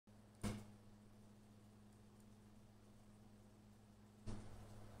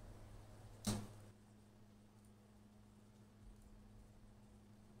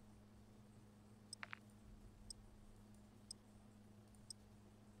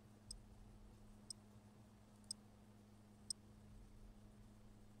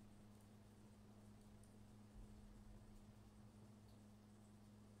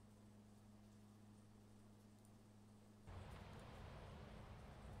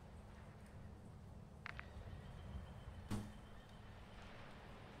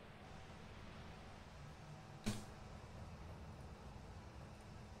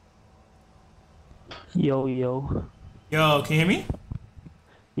Yo, yo. Yo, can you hear me?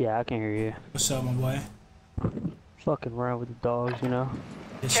 Yeah, I can hear you. What's up, my boy? Fucking around with the dogs, you know?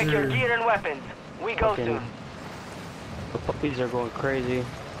 Yes, Check your sir. gear and weapons. We go Fucking, soon. the puppies are going crazy.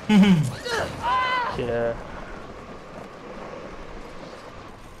 Yeah.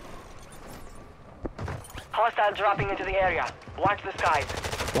 Hostile dropping into the area. Watch the skies.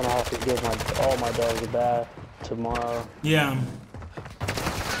 Gonna have to give all my dogs a bath tomorrow. Yeah.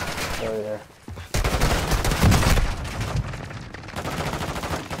 Oh, yeah.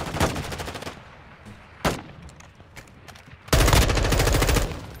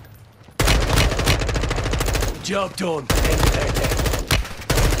 Job done.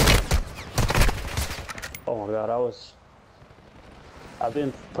 Oh my god, I've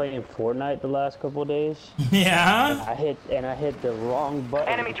been playing Fortnite the last couple of days. Yeah. I hit the wrong button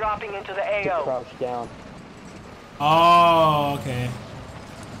Enemy dropping into the to AO. crouch down. Oh, okay.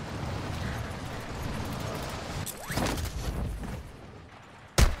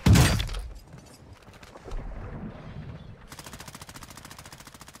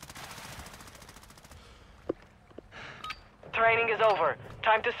 Training is over.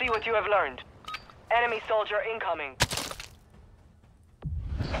 Time to see what you have learned. Enemy soldier incoming.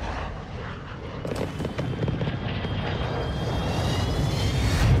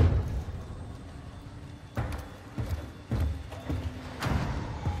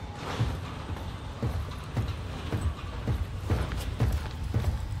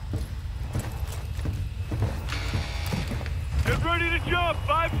 Get ready to jump.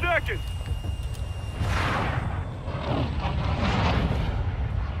 5 seconds.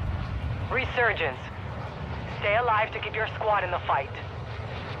 Resurgence. Stay alive to keep your squad in the fight.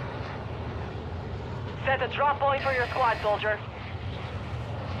 Set a drop point for your squad, soldier.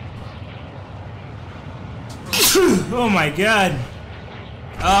 Oh my god.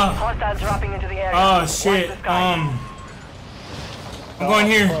 Oh. Hostile dropping into the area. Oh Watch shit. the skies. I'm going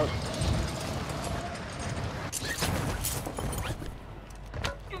here. Fuck.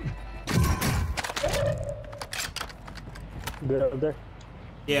 Good up there.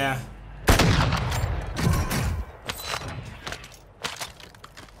 Yeah.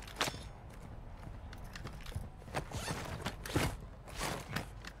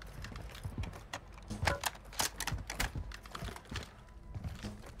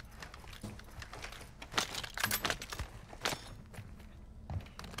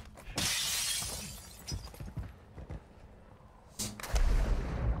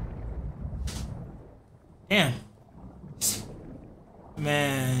 Damn.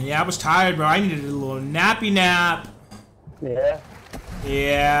 Man, yeah, I was tired, bro. I needed a little nappy nap. Yeah.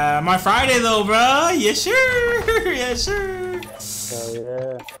 Yeah, my Friday though, bro. Yes, sir. Yes, sir. Oh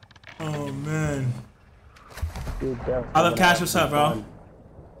yeah. Oh man. Dude, definitely I love gonna Cash. have What's some up, bro? fun.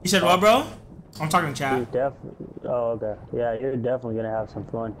 You said what, bro? I'm talking to You're chat. definitely. Oh, okay. Yeah, you're definitely gonna have some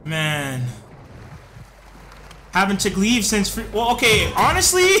fun. Man, haven't took leave since. Well, okay,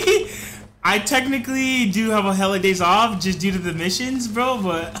 honestly, I technically do have a hella days off just due to the missions, bro.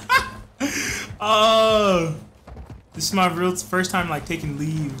 But oh, this is my real first time like taking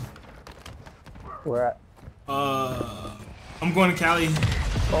leave. Where at? I'm going to Cali.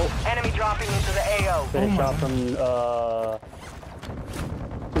 Oh, Enemy dropping into the AO. finish my off from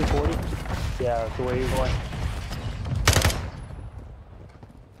 240. Yeah, so where you going?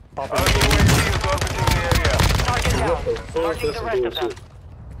 Pop in. Target down. Marking the rest of them.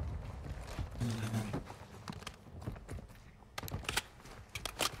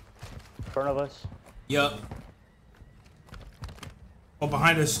 In front of us. Yup. Oh,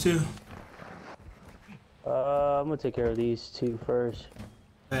 behind us too. I'm gonna take care of these two first.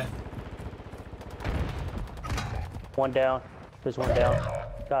 Bet. One down. There's one down.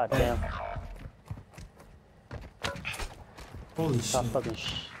 God damn. Holy Got shit. fucking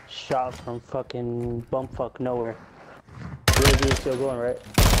shot from fucking bumfuck nowhere. UAV is still going, right?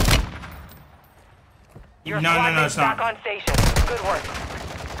 Your No, squad no, no, mates it's not. back on station. Good work.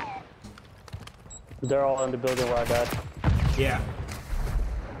 They're all in the building where I died. Yeah.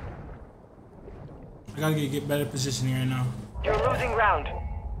 I gotta get better positioning right now. You're losing round.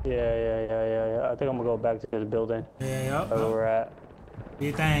 Yeah. I think I'm gonna go back to the building Yeah, yup. where we're at. Do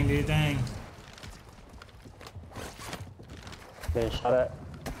your thing, do your thing. Getting shot at.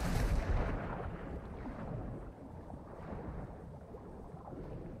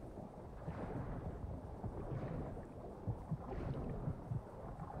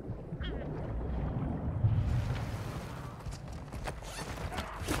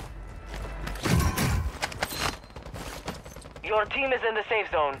 Your team is in the safe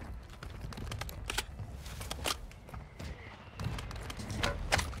zone.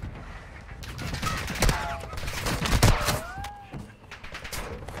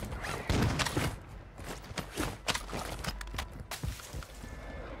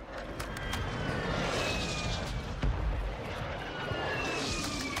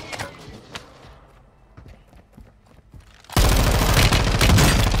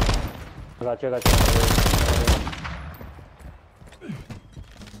 I got you, I got you.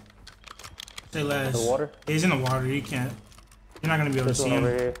 Say less. The water? He's in the water. You can't. You're not gonna be able This to see one him.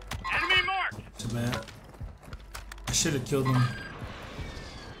 over here. Enemy marked! Too bad. I should have killed him.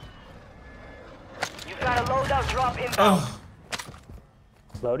 You've got a loadout drop inbound. Oh.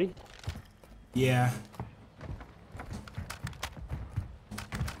 Lodi? Yeah.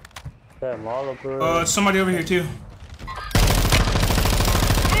 That Mala, bro. Oh, it's somebody over here too.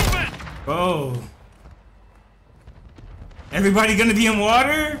 Movement! Oh. Everybody gonna be in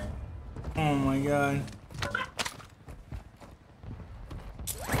water? Oh my god.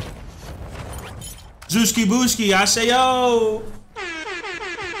 Zooski Booski, I say yo!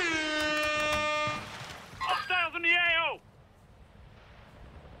 Hostiles in the AO!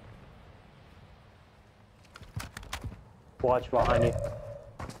 Watch behind you.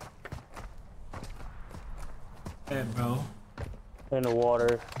 Yeah, bro. In the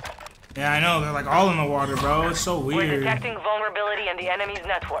water. Yeah, I know, they're like all in the water, bro. It's so We're weird. detecting vulnerability in the enemy's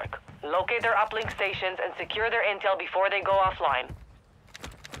network. Locate their uplink stations and secure their intel before they go offline.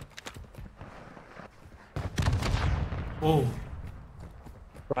 Oh.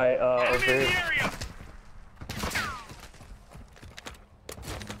 Right, over Enemy in here. the area!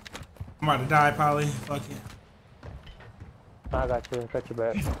 I'm about to die, probably. Fuck it. I got you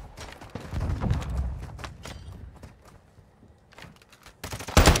back.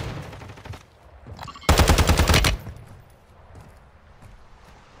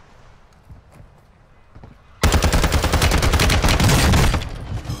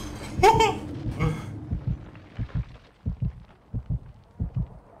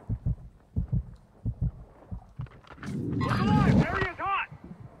 Look alive! Area's hot!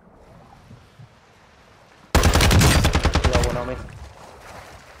 You got one on me.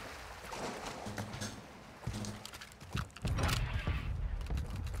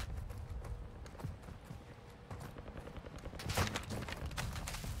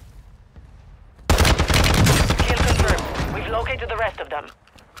 Kill confirmed. We've located the rest of them.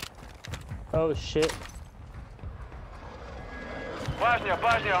 Oh shit.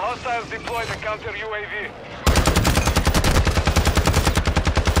 Bosnia, hostiles deployed to counter UAV.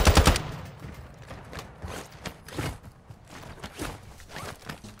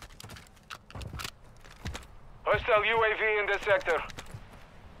 Hostile UAV in this sector.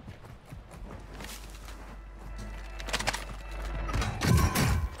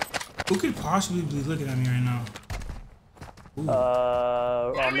 Who could possibly be looking at me right now?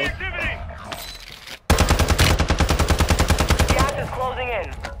 On Enemy me. activity! Gas is closing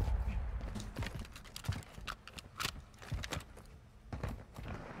in.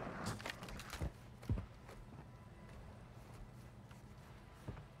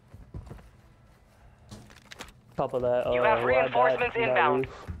 Top of that. You have where I died, reinforcements that inbound.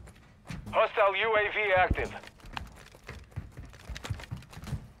 roof. Hostile UAV active.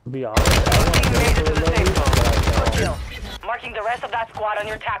 To be honest, I want to Team made it go to the for safe the zone. Good low kill. Marking the rest of that squad on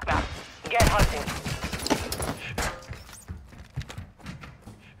your TAC map. Get hunting.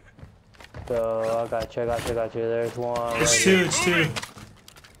 So I got you. There's one. It's right two, here. it's two.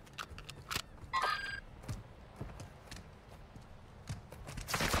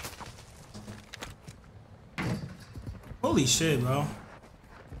 Holy shit, bro.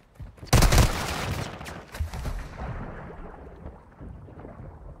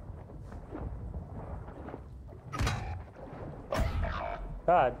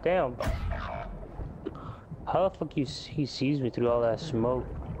 God damn. How the fuck he sees me through all that smoke?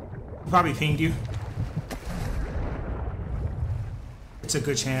 Probably pinged you. It's a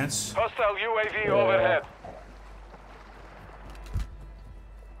good chance. Hostile UAV overhead.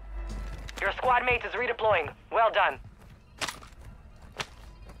 Your squad mate is redeploying. Well done.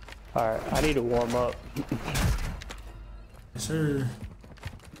 Alright, I need to warm up. Yes, sir.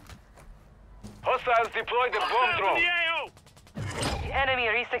 Hostiles deployed the bomb drone. The enemy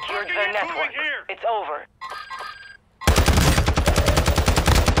resecured their network. It's over.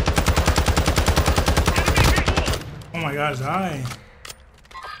 Oh my god, his eye.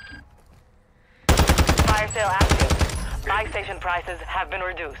 Fire sale active. Buy station prices have been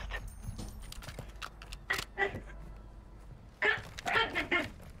reduced.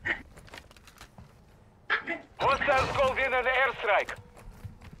 Hostiles called in an airstrike.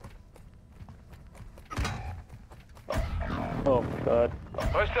 Oh god.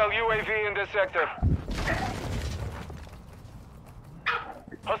 Hostile UAV in this sector.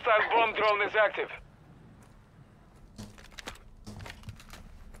 Hostile bomb drone is active.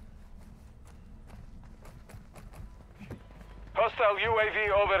 Hostile UAV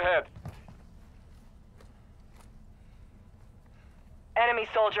overhead. Enemy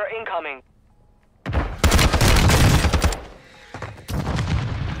soldier incoming.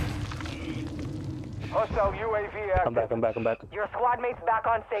 Hostile UAV active. I'm back. Your squad mates back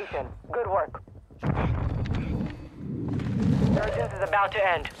on station. Good work. Surgeons is about to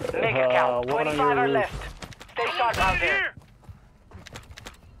end. Make it count. one on 25 your are roof. left. Stay sharp out there.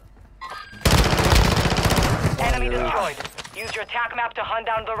 Enemy destroyed. Use your TAC map to hunt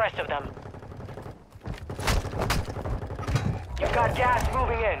down the rest of them. You've got gas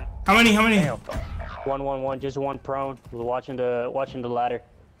moving in. How many? 1-1-1, just one prone. We're watching the ladder.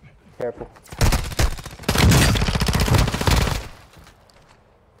 Careful.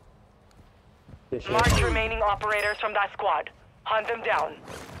 Mark remaining operators from that squad. Hunt them down.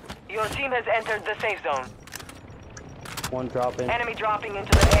 Your team has entered the safe zone. One dropping. Enemy dropping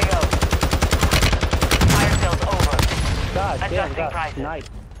into the AO. Fire sales over. God damn, Adjusting got prices. sniped.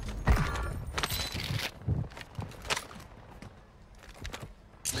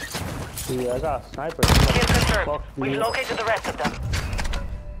 Yeah, I got a sniper. Kill confirmed. Fuck We've me. located the rest of them.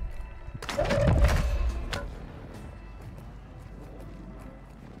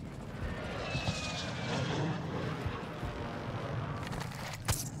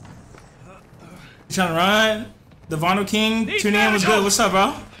 You trying to run? The Vono King, 2 a.m. was good. What's up,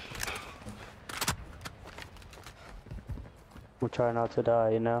 bro? We're trying not to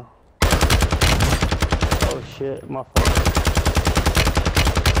die, you know? Oh shit, my fault.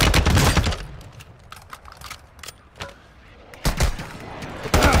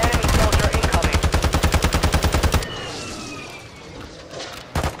 Enemy soldier incoming.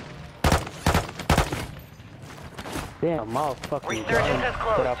 Damn, motherfucking Resurgence has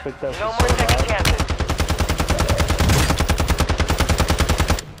But I closed. picked up No some more so second bad. chances.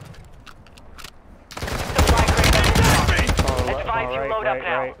 Supply crate has been stopped. Oh, Advise you right, load up right,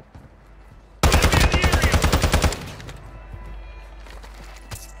 now. right.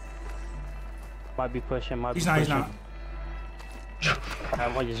 Might be pushing, might He's be not. pushing. He's not. I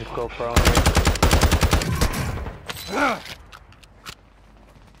might just go prone here.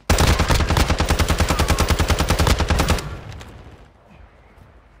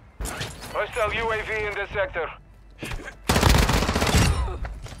 Hostile UAV in this sector.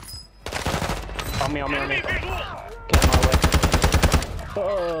 On me. Get my way.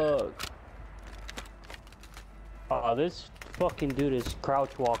 Fuck. Oh, this fucking dude is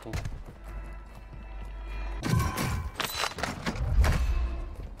crouch walking.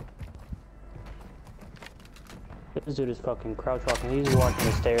 This dude is fucking crouch walking. He's walking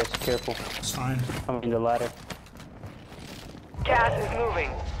the stairs. Careful. It's fine. I mean the ladder. Gas is moving.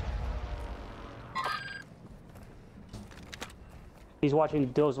 He's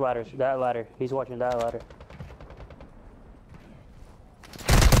watching those ladders. That ladder. He's watching that ladder.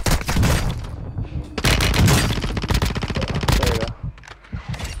 There we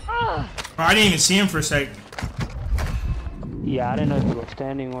go. Bro, I didn't even see him for a sec. Yeah, I didn't know if he was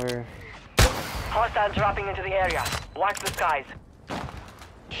standing or... Hostiles dropping into the area. Watch the skies.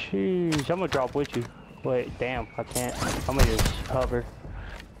 Sheesh, I'm gonna drop with you. Wait, damn, I can't. I'm gonna just hover.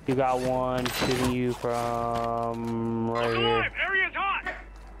 You got one shooting you from right here. Area's hot.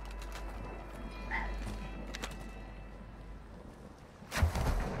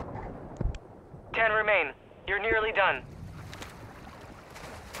 Ten remain. You're nearly done.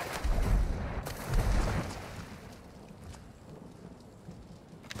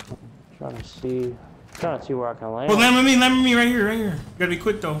 Trying to see where I can land. Well, land me right here. You gotta be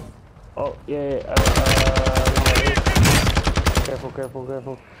quick though. Oh, yeah.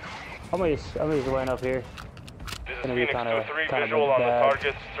 Careful. I'm gonna just land up here. This is Gonna be Phoenix kinda 2-3 visual on the bad.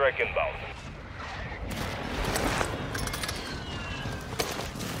 target. Strike inbound.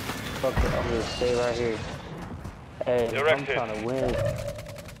 Fuck it, I'm gonna stay right here. Hey, Directed. I'm trying to win.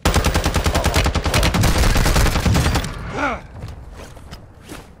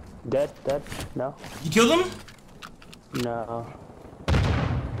 Dead? No? You killed him? No.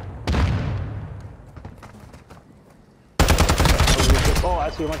 Oh, I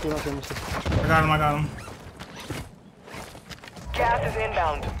see him. I got him. Gas is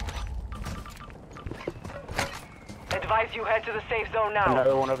inbound. Advise you head to the safe zone now.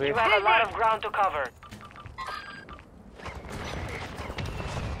 Another one over You here. have a lot of ground to cover.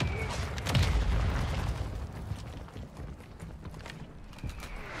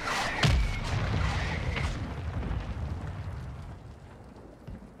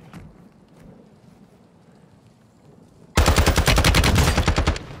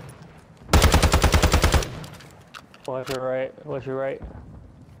 Watch your right.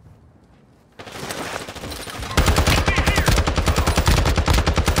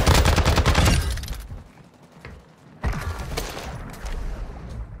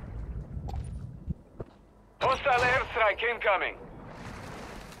 Hostile airstrike incoming.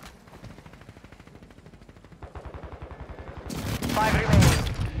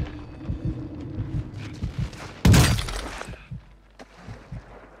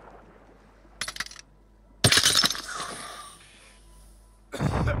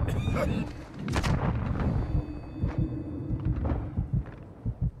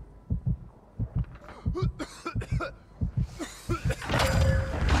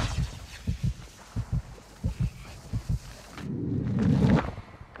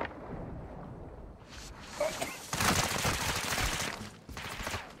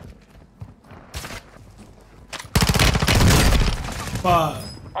 Fuck.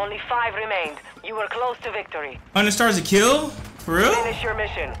 Only 5 remained. You were close to victory. 100 stars a kill? For real? Finish your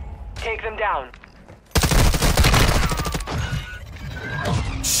mission. Take them down.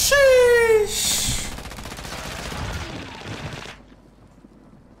 Sheesh.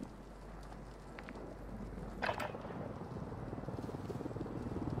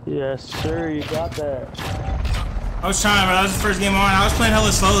 Yes, sir. You got that. I was trying, but that was the first game on. I was playing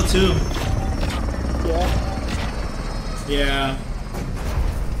hella slow too. Yeah. Yeah.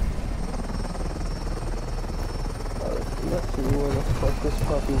 Let's see where the fuck this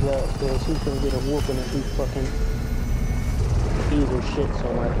puppy's at, cause he's gonna get a whooping if he fucking evil shit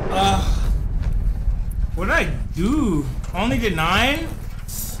somewhere. What did I do? Only did 9?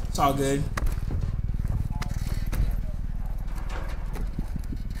 It's all good.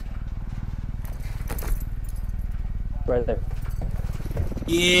 Right there.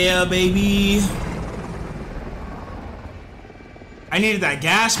 Yeah, baby. I needed that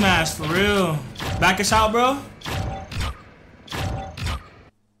gas mask for real. Back us out, bro.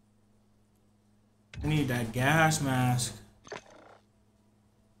 I need that gas mask.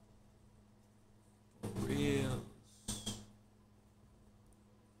 For real.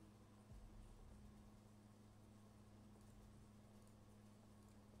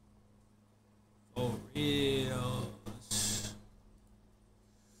 For real.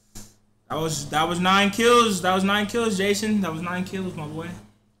 That was 9 kills. That was 9 kills, Jason. That was 9 kills, my boy.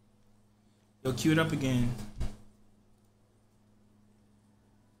 Yo, cue it up again.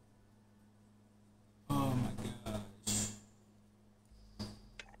 Oh my gosh.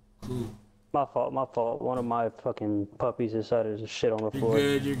 Cool. My fault, my fault. One of my fucking puppies decided to shit on the floor.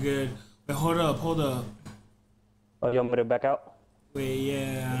 You're good, you're good. Wait, hold up, hold up. Oh, you want me to back out? Wait,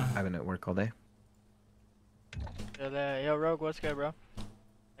 yeah. I've been at work all day. Yo, Rogue, what's good, bro?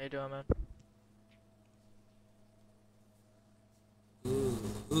 How you doing, man?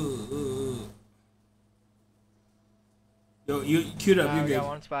 Yo, you queued up, you're We good. got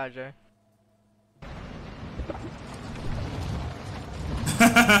one spot, Jay.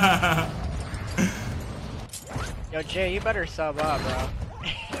 Yo, Jay, you better sub up, bro.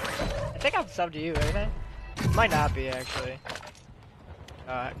 I think I've subbed to you, ain't I? Might not be, actually.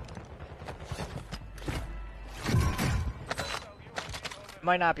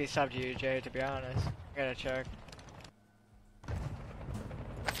 Might not be subbed to you, Jay, to be honest. I gotta check.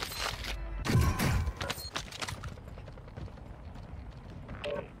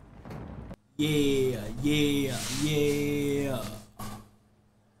 Yeah, yeah, yeah.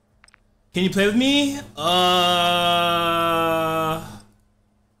 Can you play with me?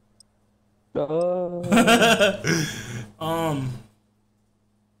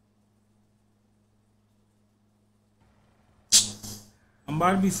 I'm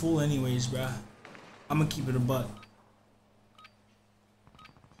about to be full anyways, bruh. I'm gonna keep it a buck.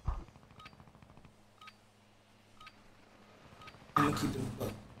 I'm gonna keep it a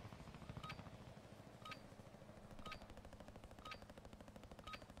buck.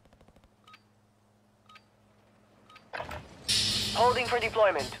 Holding for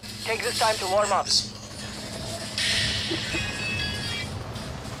deployment. Take this time to warm up.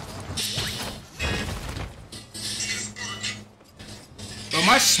 Bro,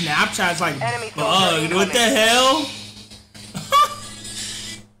 my Snapchat's like Enemy bugged. What the hell?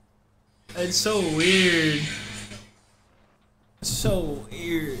 It's so weird. So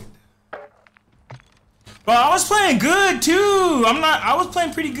weird. Bro, I was playing good too. I was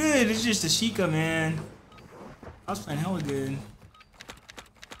playing pretty good. It's just the Sheikah, man. I was playing hella good.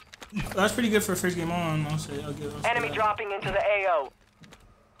 That's pretty good for a first game on. I'll say I'll give it. Enemy dropping into the AO.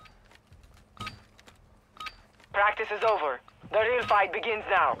 Practice is over. The real fight begins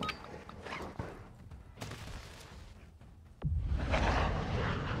now.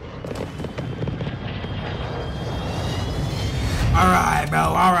 Alright, bro.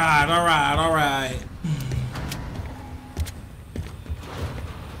 Alright. Alright.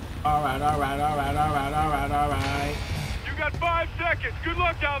 You got 5 seconds. Good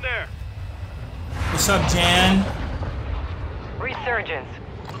luck down there. What's up, Jan? Resurgence.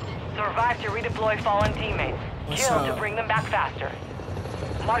 Survive to redeploy fallen teammates. What's Kill up? to bring them back faster.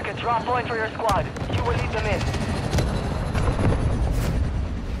 Mark a drop point for your squad. You will lead them in.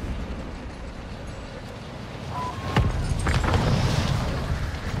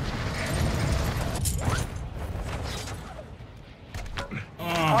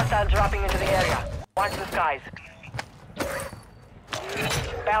 Hostile dropping into the area. Watch the skies.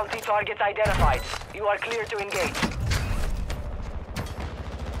 Bounty targets identified. You are clear to engage.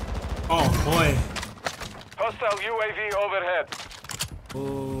 Oh boy. Hostile UAV overhead.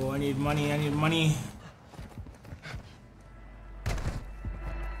 Oh, I need money.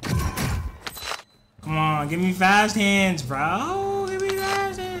 on, give me fast hands, bro. Give me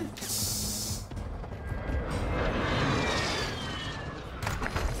fast hands.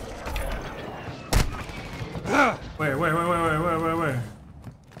 Where?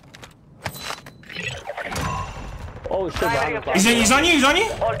 Oh shit, He's on you.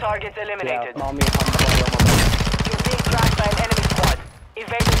 All targets eliminated. Yeah, on me. You're being tracked by an enemy squad.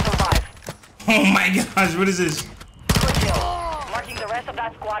 Evade and survive. Oh my gosh, what is this? Good kill. Marking the rest of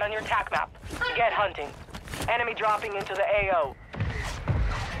that squad on your TAC map. Get hunting. Enemy dropping into the AO.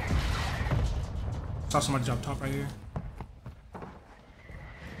 Saw somebody drop top right here.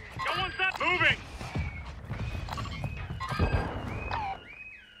 No one stop moving!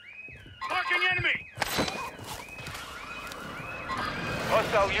 Marking enemy!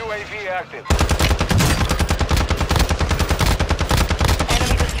 Hostile UAV active.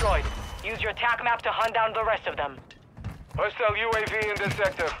 Enemy destroyed. Use your TAC map to hunt down the rest of them. Hostile UAV in this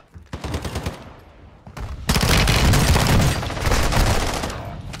sector.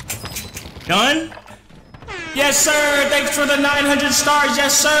 Done? Yes, sir. Thanks for the 900 stars.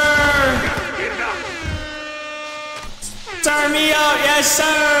 Yes, sir. Turn me up. Yes,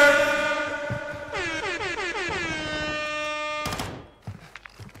 sir.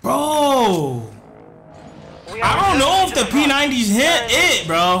 Bro. I don't know if the P90s hit it,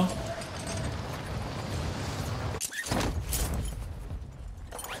 bro.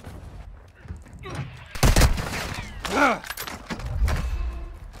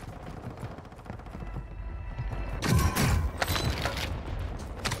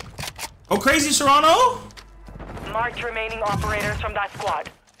 Oh, crazy Serrano? Marked remaining operators from that squad.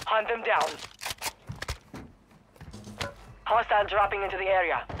 Hunt them down. Hostile dropping into the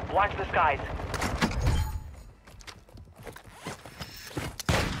area. Watch the skies.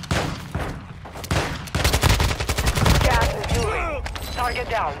 Gas is moving. Target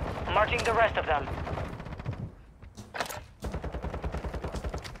down. Marking the rest of them.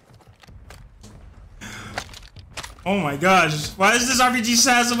 Oh my gosh. Why does this RPG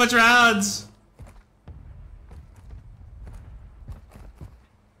have so much rounds?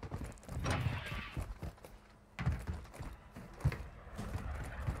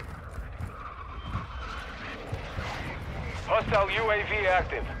 Hostile UAV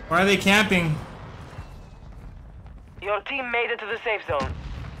active. Why are they camping? Your team made it to the safe zone.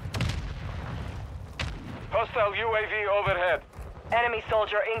 Hostile UAV overhead. Enemy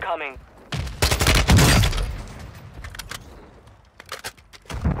soldier incoming.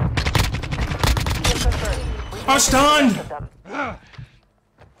 I'm stunned.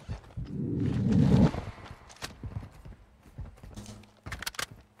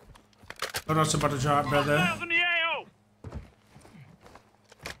 What else about to drop, brother? Hostiles in the AO.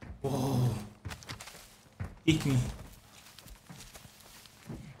 Whoa. Eek me.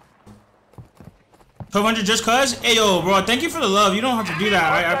 1200 just cuz? Hey yo, bro, thank you for the love. You don't have to do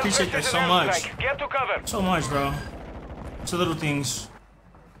that. I appreciate that so much. Get to cover. So much, bro. It's the little things.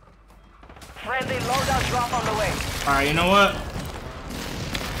 Friendly loadout drop on the way. Alright, you know what?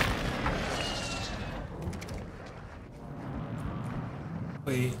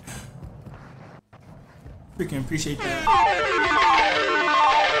 Wait. Freaking appreciate that.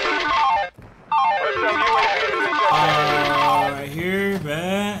 Right here,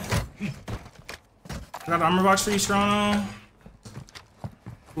 bet. Got an armor box for you, Serrano.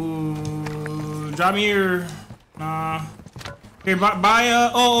 Ooh, drop me your. Nah. Here, buy a.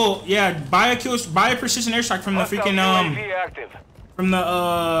 Oh, yeah, buy a precision airstrike from the freaking from the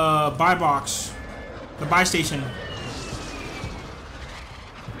buy box, the buy station.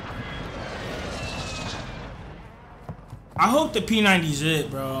 I hope the P90's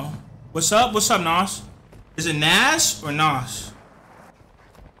it, bro. What's up? What's up, Nos? Is it Nas or Nos?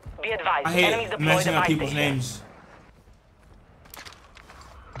 Be advised, I hate mentioning up people's names.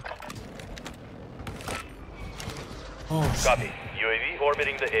 Oh, copy. UAV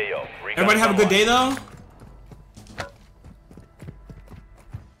orbiting the AO. Everybody have a good day, though?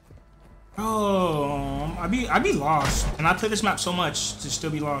 Oh, I'd be lost. And I play this map so much to still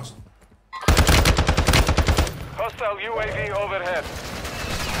be lost. Hostile UAV overhead.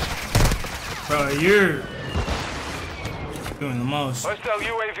 Bro, you're doing the most. Hostile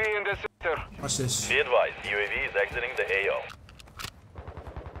UAV in the sector. Watch this. Be advised, UAV is exiting the AO.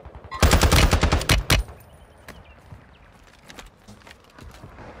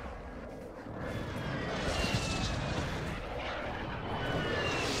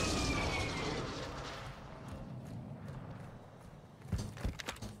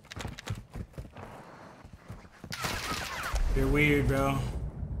 You're weird, bro.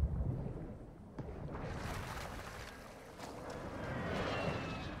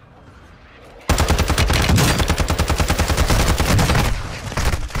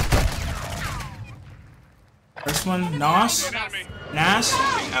 This one, Nas? Nas?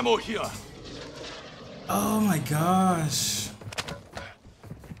 Ammo here. Oh my gosh.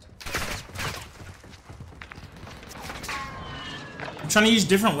 I'm trying to use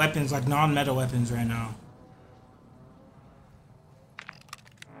different weapons, like non-meta weapons right now.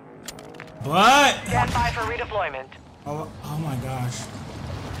 But Stand by for redeployment. oh my gosh.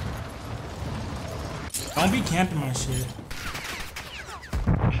 Don't be camping my shit.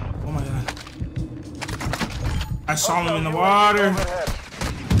 Oh my god. I saw him in the water.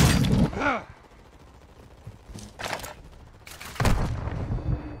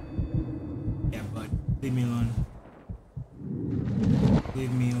 Yeah, bud. Leave me alone.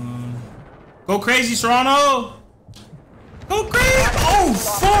 Leave me alone. Go crazy, Serrano! Go crazy! Oh,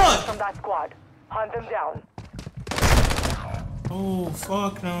 fuck! From that squad. Hunt them down. Oh,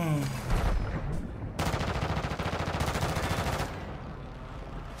 fuck no.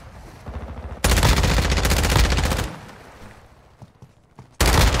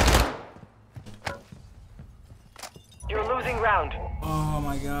 You're losing round. Oh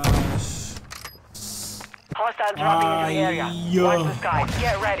my gosh. Hostile dropping into the area. Watch the skies.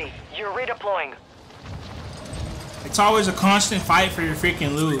 Get ready. You're redeploying. It's always a constant fight for your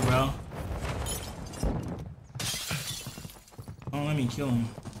freaking loot, bro. Don't let me kill him.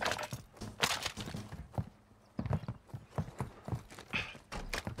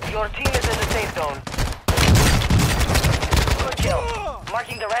 Your team is in the safe zone. Good kill.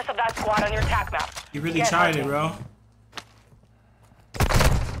 Marking the rest of that squad on your attack map. You really Get tried it, hunting. bro.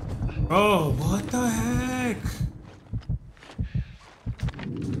 Bro, what the heck?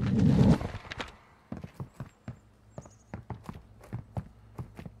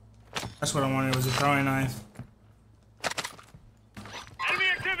 That's what I wanted, was a throwing knife. Enemy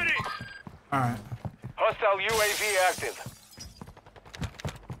activity. Alright. Hostile UAV active.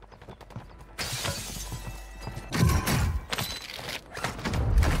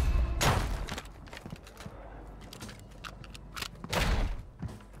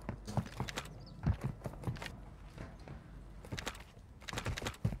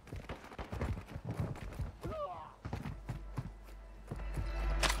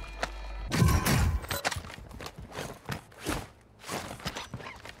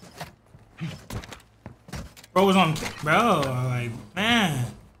 Bro was on, bro, like, man.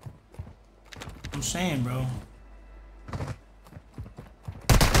 I'm saying, bro.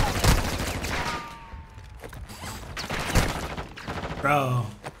 Bro.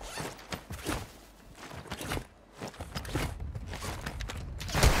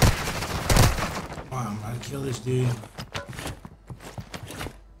 Wow, I'm about to kill this dude.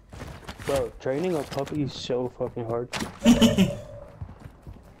 Bro, training a puppy is so fucking hard.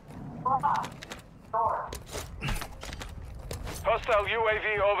 Hostile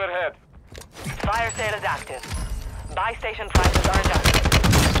UAV overhead. Fire sale is active. Buy station prices are adjusted.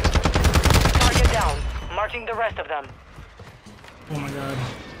 Target down. Marching the rest of them. Oh my god.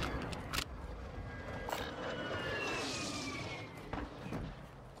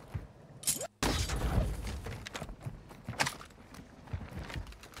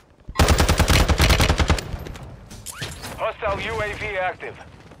 Hostile UAV active.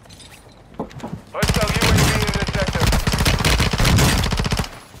 Hostile UAV in this sector.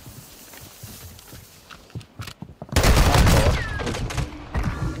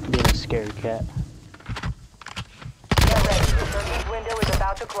 Being a scary cat. Get ready. The 13th window is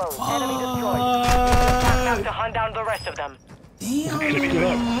about to close. Enemy destroyed. Attack map to hunt down the rest of them. Damn.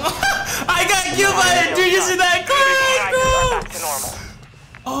 I got killed by that dude. You see that? Prices are back Correct, to normal. bro.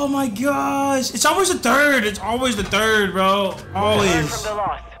 Oh my gosh. It's always the third. It's always the third, bro. Learn Always. from the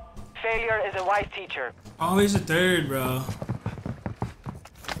loss. Failure is a wise teacher. Always the third, bro.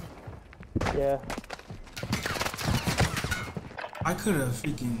 Yeah. I could have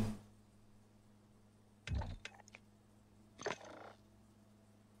freaking.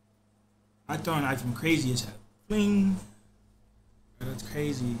 I throw an item crazy as hell. Fling. That's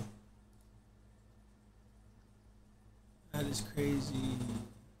crazy. That is crazy.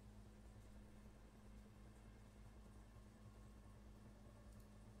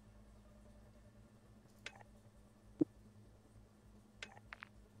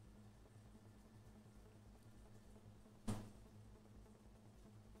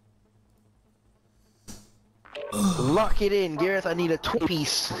 Lock it in, Gareth. I need a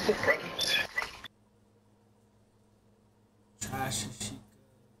piece. Trash as she.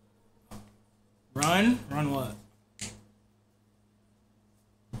 Run? Run what?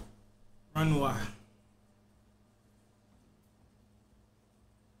 Run what?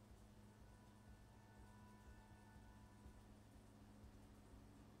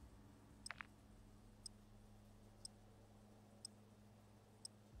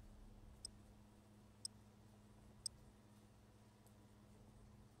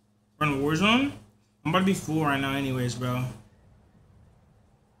 on Warzone? I'm about to be full right now anyways, bro.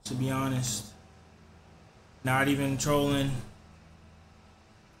 To be honest. Not even trolling.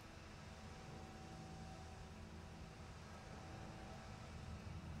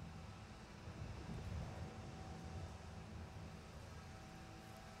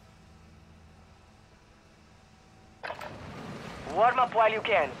 Warm up while you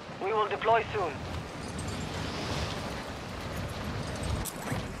can. We will deploy soon.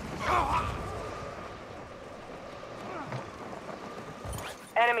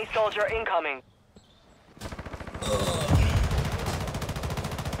 Enemy soldier incoming.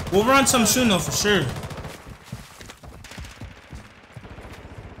 We'll run some soon though, for sure.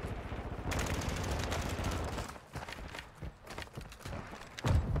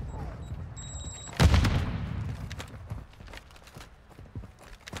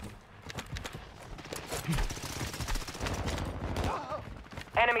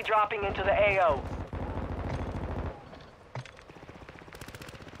 Enemy dropping into the AO.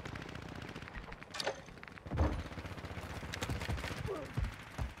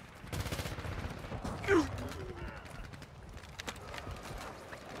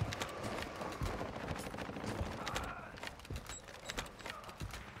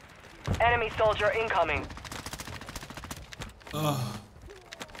 Enemy soldier incoming.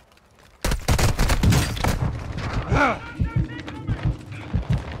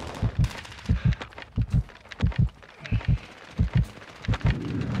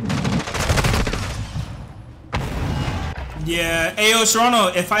 Yeah, Ayo Serrano,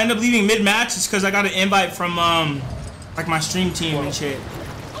 if I end up leaving mid-match, it's because I got an invite from like my stream team and shit.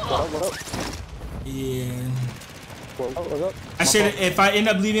 What up? Yeah. What up? I said if I end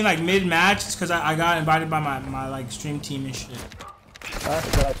up leaving like mid-match, it's because I got invited by my like stream team and shit.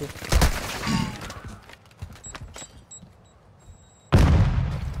 Alright, got you.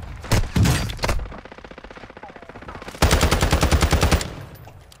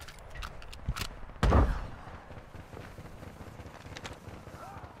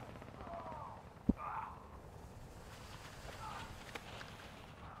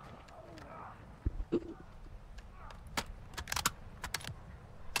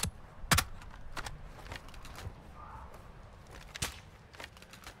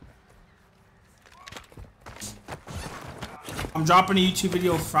 I'm dropping a YouTube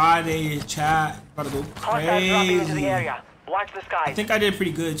video Friday, chat. About to go Hostiles dropping into the crazy. area. Watch the I skies. think I did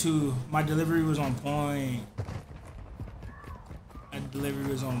pretty good too. My delivery was on point. My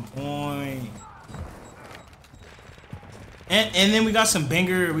delivery was on point. And then we got some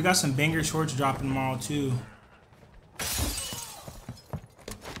banger shorts dropping tomorrow too.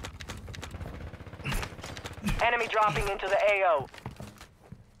 Enemy dropping into the AO.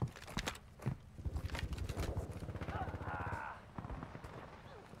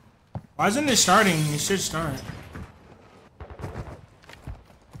 Why isn't it starting? It should start.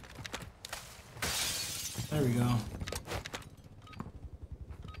 There we go.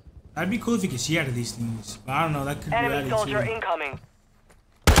 That'd be cool if you could see out of these things. But I don't know, that could be Enemy added soldier too. incoming.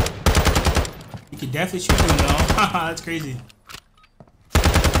 You could definitely shoot them though. Haha, that's crazy.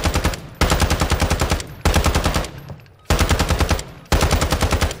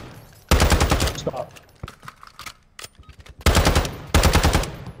 Stop.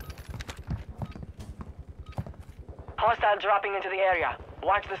 Hostile dropping into the area.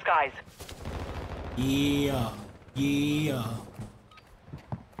 Watch the skies. Yeah. Yeah.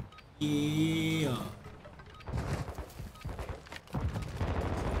 Yeah.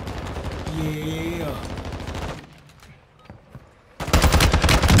 Yeah.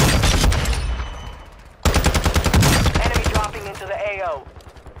 Enemy dropping into the AO.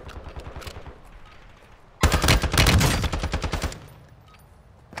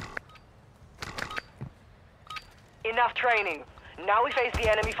 Enough training. Now we face the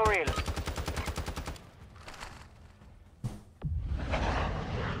enemy for real.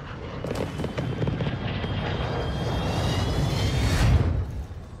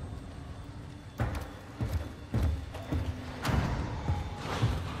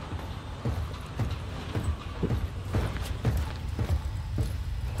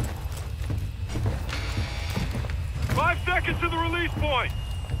 Seconds to the release point.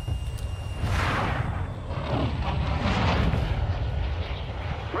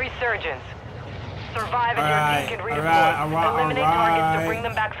 Resurgence. Survive and your team can redeploy. Eliminate targets to bring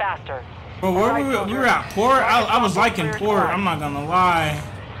them back faster. Bro, where we were at Port? I was liking Port. I'm not gonna lie.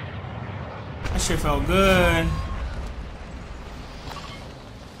 That shit felt good.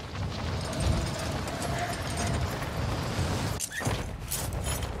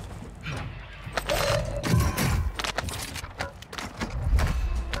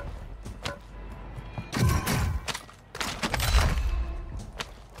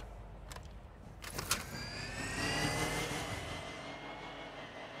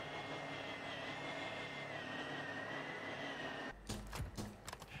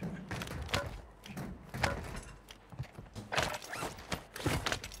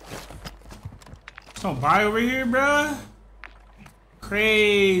 There's no buy over here, bruh.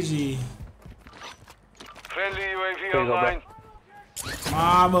 Crazy. Friendly UAV Here you go, bro. online.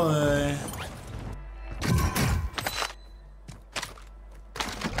 My boy.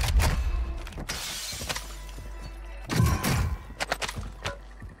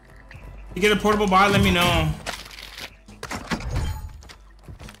 You get a portable buy, let me know.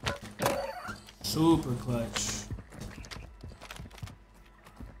 Super clutch.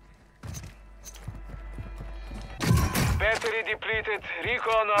 Battery depleted.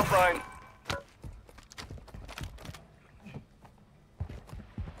 Recon offline.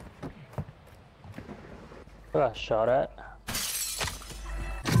 I got shot at.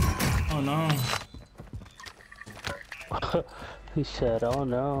 Oh no. He said, oh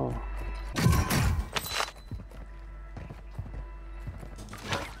no.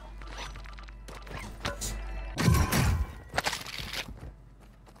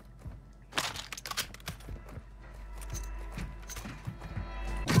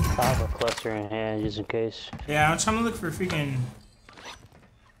 I have a cluster in hand just in case. Yeah, I'm trying to look for freaking.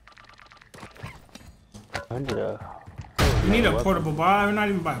 I need a. We need a portable buy. We're not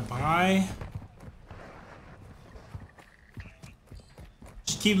even by buy.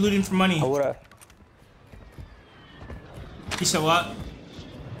 Just keep looting for money. Oh, what You said what?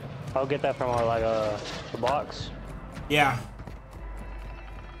 I'll get that from like a box. Yeah.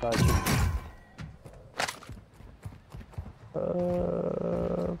 Gotcha.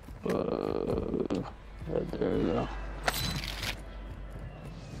 There we go.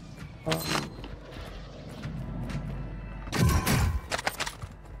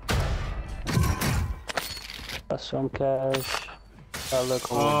 Got some cash.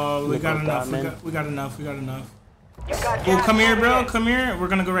 Oh, we got enough. We got enough. We got enough. You got Oh, gas come here, moving bro. in. Come here. We're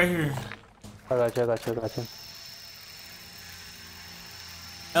gonna go right here. I got you, I got you, I got you.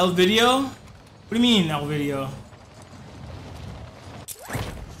 L video? What do you mean, L video?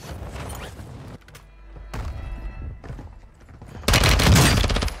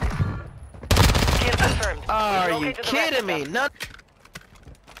 Kill confirmed. Are you Relocate to the rest kidding of me? them. Not.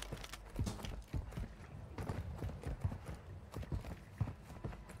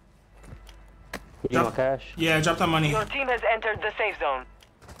 You want cash? Yeah, drop that money. Your team has entered the safe zone.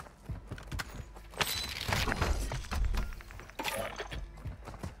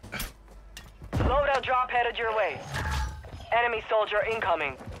 Loadout drop headed your way. Enemy soldier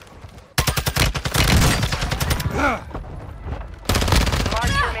incoming. Mark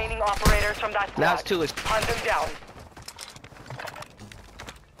remaining operators from that squad. Last two is. Hunt them down.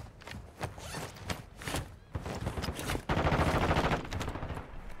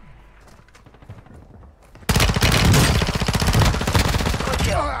 Good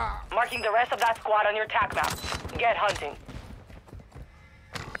kill. Marking the rest of that squad on your tac map. Get hunting.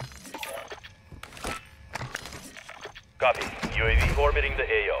 Copy. UAV orbiting the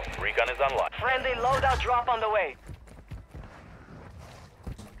AO. Recon is online. Friendly loadout drop on the way.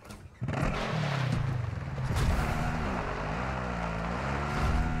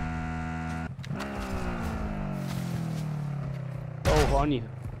 Oh, on you.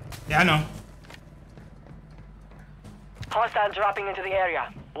 Yeah, I know. Hostile dropping into the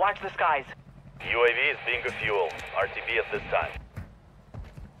area. Watch the skies. UAV is being refueled. RTB at this time.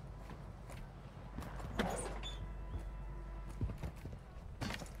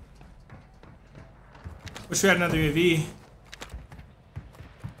 Wish we had another UAV.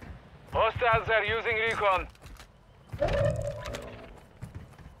 Hostiles are using recon.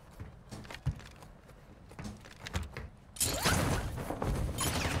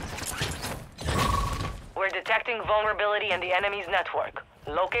 We're detecting vulnerability in the enemy's network.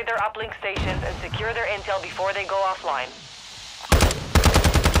 Locate their uplink stations and secure their intel before they go offline.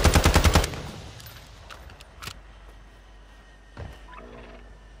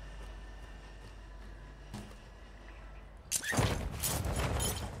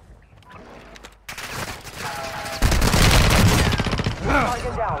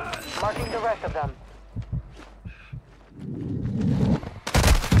 Target down. Marking the rest of them.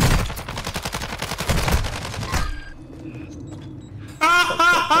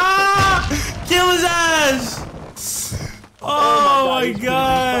 Kill his ass! Oh, my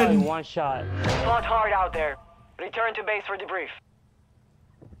god! Probably one shot. Fought hard out there. Return to base for debrief.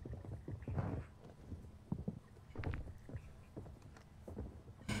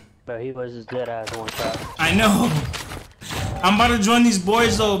 But he was his dead ass one shot. I know. I'm about to join these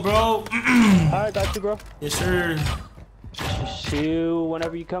boys though, bro. Alright, got you, bro. Yes, sir. See you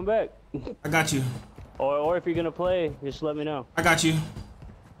whenever you come back. I got you. Or if you're gonna play, just let me know. I got you.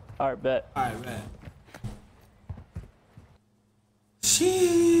 Alright, bet. Alright, bet.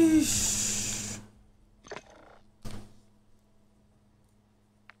 Sheesh.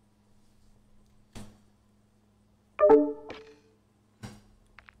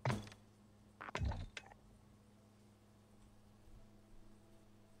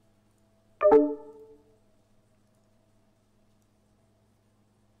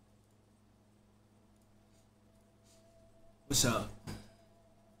 What's up?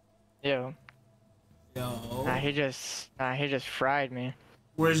 Yo. Yo. Nah, he just fried me.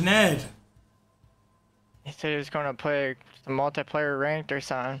 Where's Ned? He said he was gonna play some multiplayer ranked or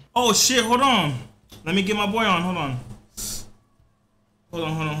something. Oh shit, hold on. Let me get my boy on, hold on. Hold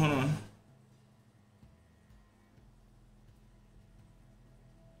on.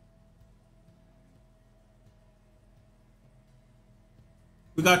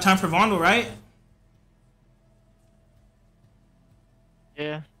 We got time for Vondel, right?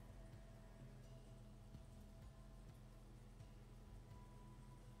 Yeah.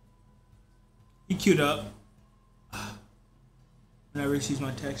 He queued up. Whenever he sees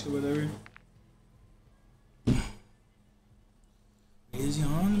my text or whatever. Is he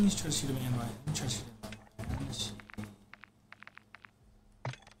on? Let me try to see the invite. Let me try to see the invite. Let me see.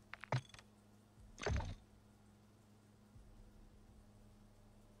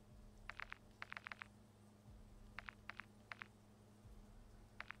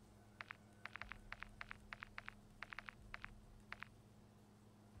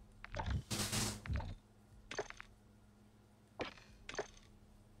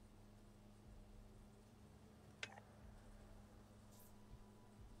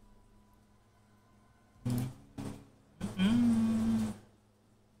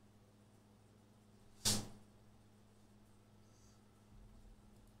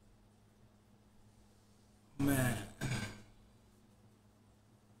 Man.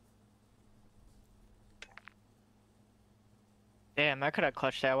 Damn, I could have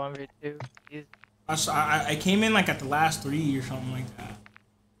clutched that 1v2. I came in like at the last 3 or something like that.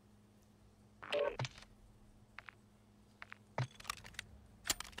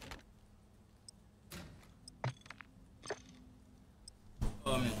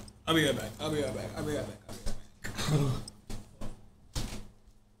 Oh man, I'll be right back.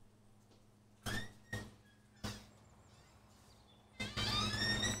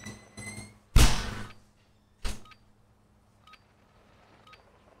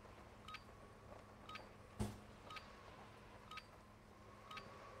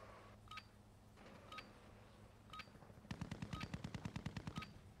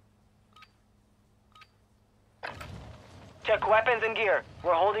 Check weapons and gear.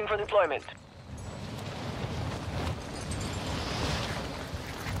 We're holding for deployment.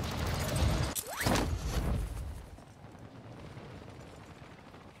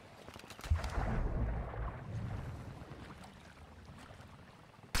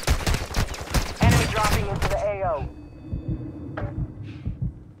 Enemy dropping into the AO.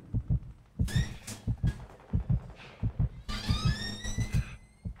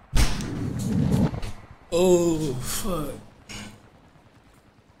 Oh fuck.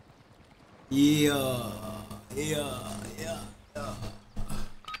 Yeah.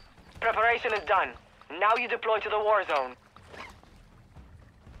 Preparation is done. Now you deploy to the war zone.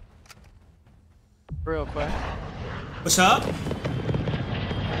 Real quick. What's up?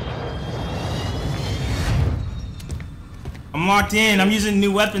 I'm locked in. I'm using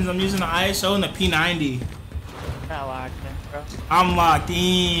new weapons. I'm using the ISO and the P90. Not locked in, bro. I'm locked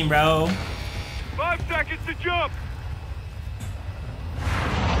in, bro. 5 seconds to jump.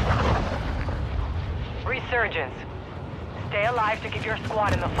 Resurgence. Stay alive to keep your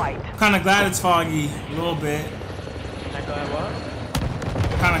squad in the fight. Kinda glad it's foggy. A little bit. I go ahead, what?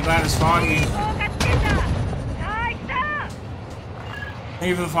 Kinda glad it's foggy. Thank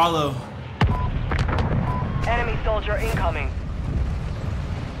you for the follow. Enemy soldier incoming.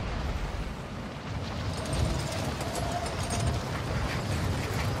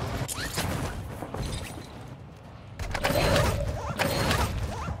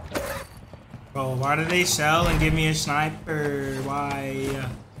 Bro, why do they sell and give me a sniper? Why?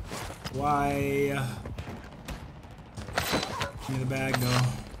 Give me the bag though.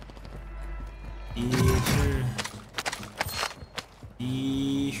 Yeah, sure.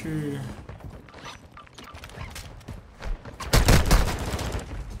 Yeah, sure.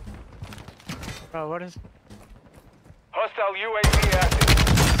 Bro, what is... Hostile UAV active.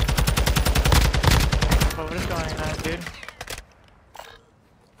 Bro, what is going on, dude?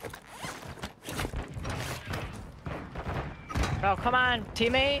 Bro, come on,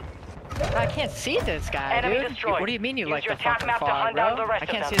 teammate. I can't see this guy, Enemy dude. destroyed. What do you mean you Use like your the attack fucking map to fog, hunt bro? down the rest I of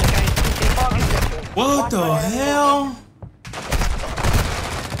can't them. see this guy. Fog is lifting. What Watch the for enemy hell?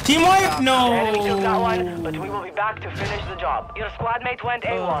 Team wipe? Enemy took that one, but No. we will be back to finish the job. Your squad mate went Oh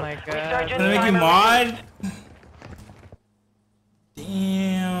AWOL. my God. Resurgence Can I make you timer mod?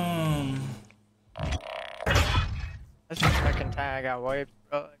 Damn. That's the second time I got wiped,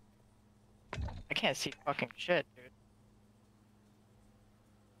 bro. I can't see fucking shit, dude.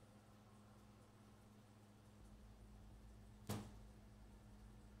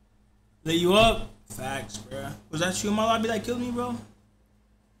 Lit you up? Facts, bro. Was that you in my lobby that killed me, bro?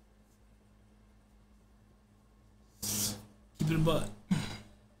 Keep it a butt.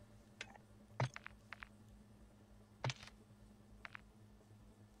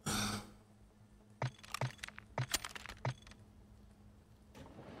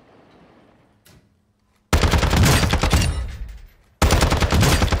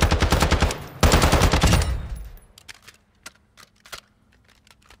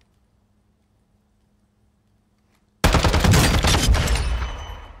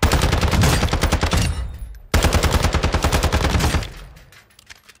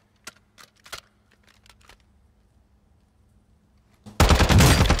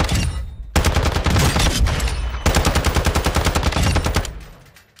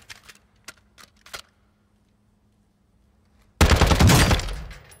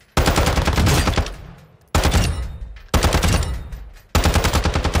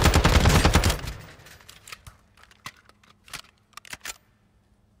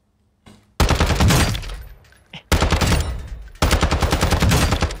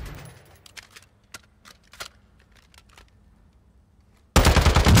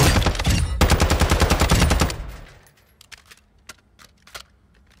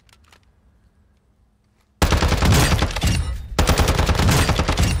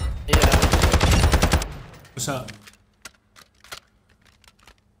 What's up?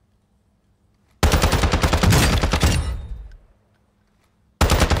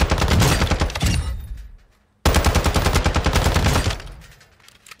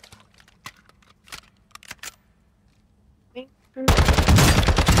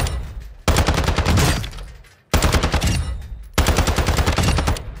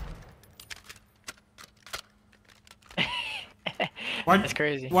 That's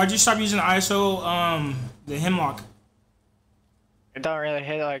crazy. Why'd you stop using ISO, the hemlock? It don't really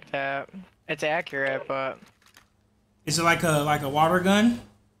hit like that. It's accurate, but Is it like a water gun?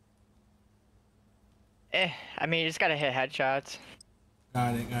 I mean, you just gotta hit headshots.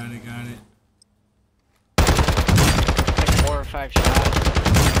 Got it, got it, got it. Like 4 or 5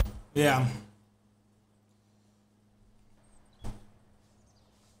 shots. Yeah.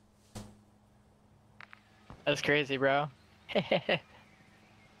 That's crazy, bro.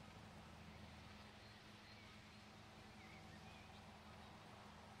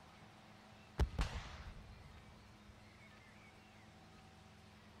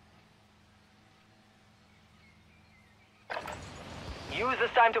 Use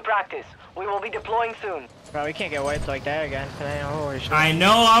this time to practice. We will be deploying soon. Bro, we can't get wiped like that again today. Holy shit. I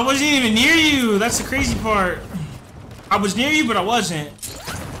know, I wasn't even near you. That's the crazy part. I was near you, but I wasn't.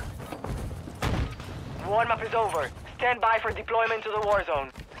 Warm-up is over. Stand by for deployment to the war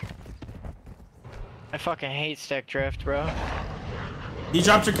zone. I fucking hate stick drift, bro. You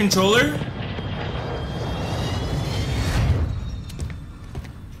dropped your controller?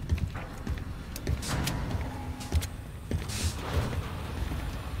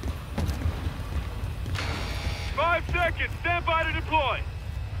 Stand by to deploy.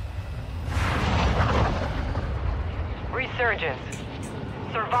 Resurgence.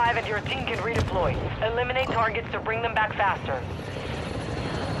 Survive and your team can redeploy. Eliminate targets to bring them back faster.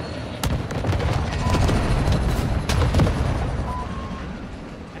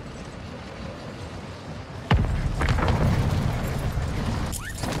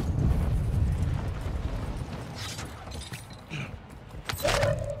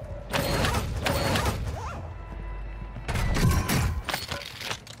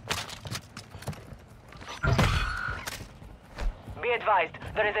 Be advised,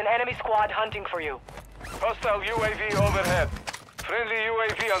 there is an enemy squad hunting for you. Hostile UAV overhead. Friendly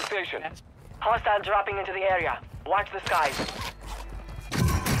UAV on station. Hostile dropping into the area. Watch the skies.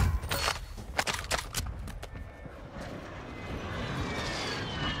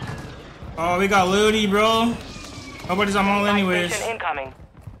 Oh, we got Ludi, bro. Nobody's on all anyways. Station incoming.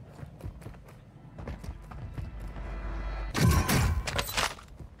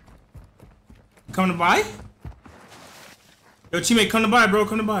 Coming to buy? Yo, teammate, come to buy, bro.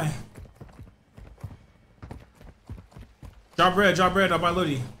 Come to buy. Drop bread, I'll buy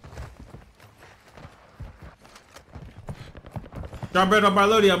Lodi. Drop bread, I'll buy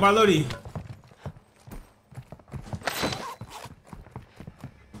Lodi, I'll buy Lodi.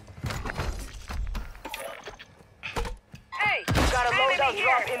 Hey, you got a loadout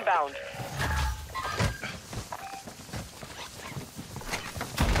drop inbound.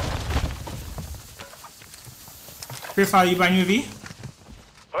 Free file, you buying UAV?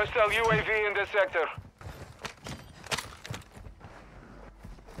 Hostile UAV in this sector.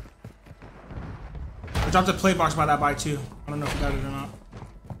 I dropped a play box by that buy too. I don't know if you got it or not.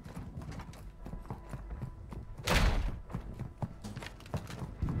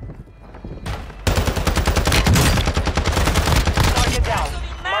 Target down.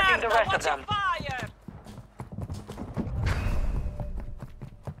 Marking the rest of them.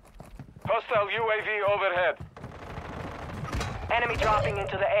 Hostile UAV overhead. Enemy dropping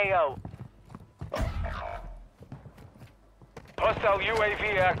into the AO. Hostile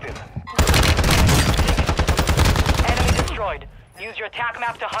UAV active. Enemy destroyed. Use your attack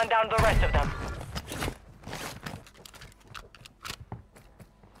map to hunt down the rest of them.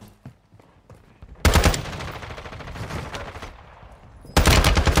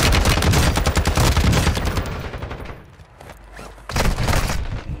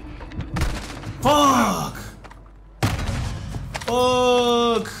 Fuck!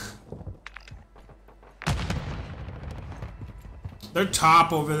 Fuck! They're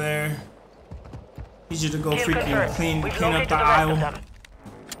top over there. Need you to go Kill freaking confirmed. clean We've up located the the rest aisle. of them.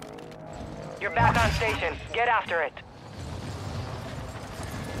 You're back on station. Get after it.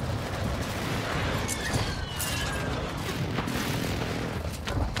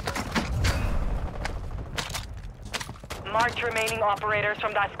 Marked remaining operators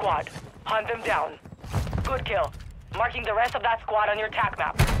from that squad. Hunt them down. Good kill. Marking the rest of that squad on your attack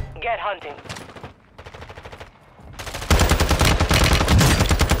map. Get hunting.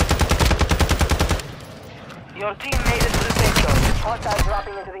 Your team made it to the safe zone. Hostiles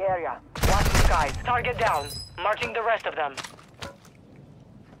dropping into the area. Watch the skies. Target down. Marking the rest of them.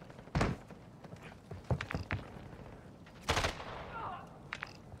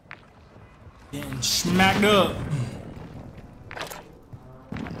 Getting smacked up.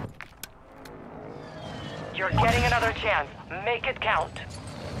 You're getting another chance. Make it count.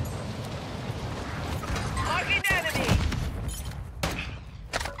 Marking enemy.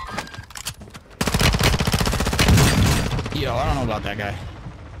 Yo, I don't know about that guy.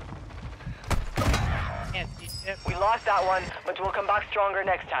 We lost that one, but we'll come back stronger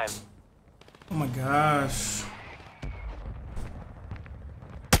next time. Oh my gosh.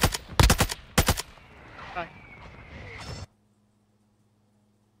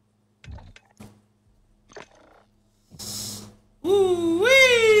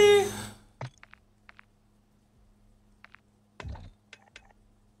 Ooh-wee!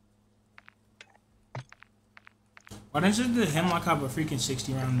 Why doesn't the Hemlock have a freaking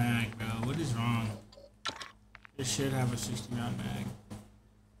 60-round mag, bro? What is wrong? It should have a 60-round mag.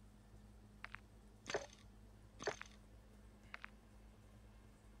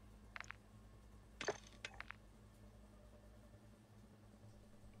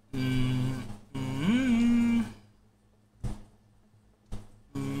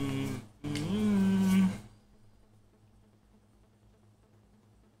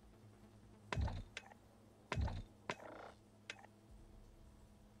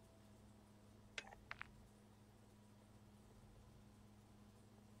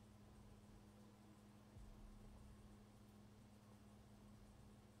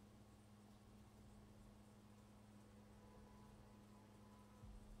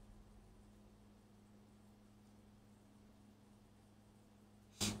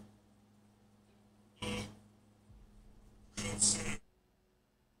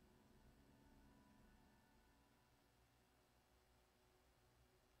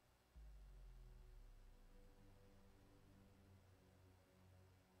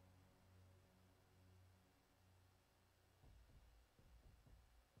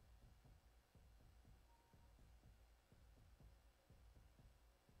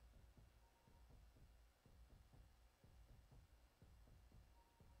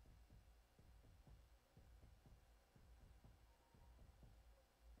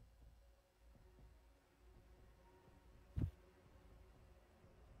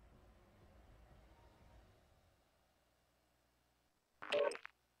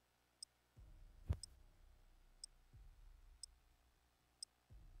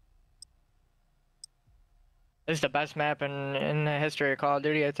 This is the best map in the history of Call of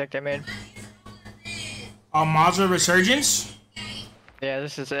Duty I think they made. Mazda Resurgence? Yeah,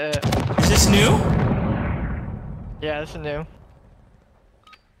 this is it. Is this new? Yeah, this is new.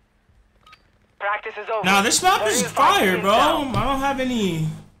 Practice This is over. Nah, this map There is is fire, five bro. teams down. I don't have any.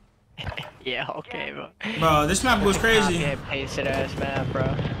 Yeah, okay, bro. Bro, this map goes crazy. Copy and pasted ass map, bro.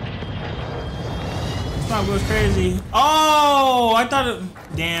 This map goes crazy. Oh, I thought it.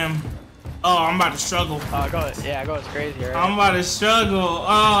 Damn. Oh, I'm about to struggle. Oh, goes crazy, right? I'm about to struggle.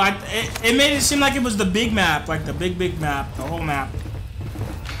 Oh, it made it seem like it was the big map, like the big map, the whole map.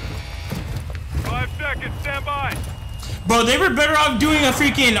 5 seconds, stand by. Bro, they were better off doing a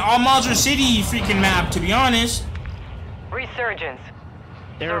freaking Al-Mazrah City freaking map, to be honest. Resurgence.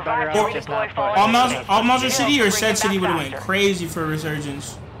 They were better Survive off just not redeploy putting fallen Al-Mazrah enemies. City or Bring Said them City would back have went faster. crazy for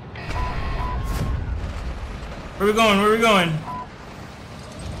Resurgence. Where we going? Where we going?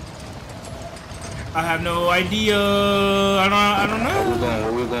 I have no idea. I don't know.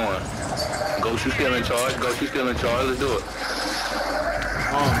 Where we going? Ghost, you still in charge? Ghost, you still in charge? Let's do it.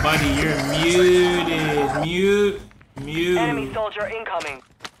 Oh, buddy, you're muted. Mute. Enemy soldier incoming.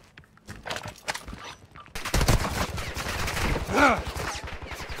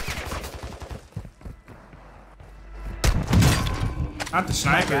 Not the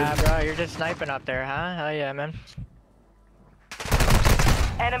sniper. Yeah, bro, you're just sniping up there, huh? Hell yeah, man.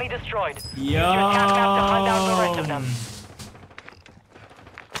 Enemy destroyed. Yo. Use your attack map to hunt down the rest of them.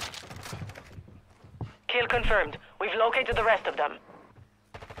 Kill confirmed. We've located the rest of them.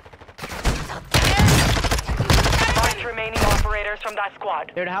 Marked remaining operators from that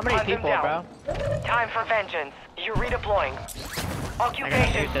squad. Dude, how many Hunt them people, down. bro? Time for vengeance. You're redeploying. I gotta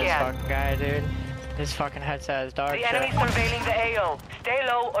Occupation shoot this scan. fucking guy, dude. His fucking headset is dark. The enemy's surveilling the AO. Stay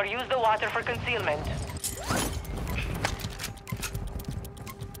low or use the water for concealment.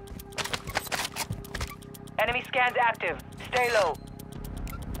 Enemy scans active. Stay low.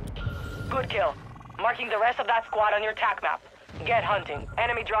 Good kill. Marking the rest of that squad on your TAC map. Get hunting.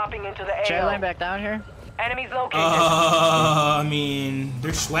 Enemy dropping into the Should I land AO. back down here? Enemies located. I mean,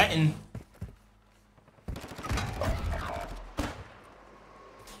 they're sweating.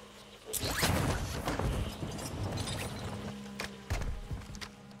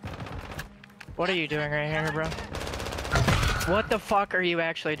 What are you doing right here, bro? What the fuck are you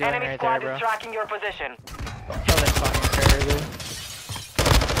actually doing Enemy right there, squad bro? is tracking your position. Kill this fucking critter, dude.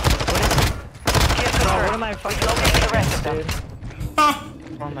 Kill Bro, what confirmed. am I fucking We've located the rest of them. dude? Huh.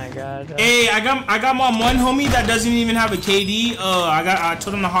 Oh my god. Bro. Hey, I got my one homie that doesn't even have a KD. I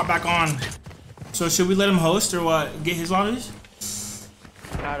told him to hop back on. So should we let him host or what? Get his lobbies?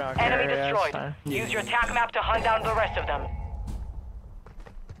 I don't care. Enemy yeah, it's destroyed. fine. Use your TAC map to hunt down the rest of them.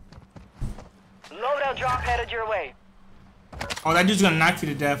 Loadout drop headed your way. Oh, that dude's gonna knock you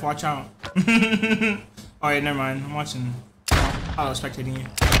to death. Watch out. Alright, never mind. I'm watching. I was spectating you.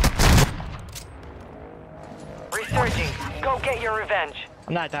 Resurging. Go get your revenge.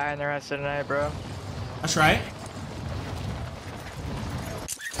 I'm not dying the rest of the night, bro. That's right.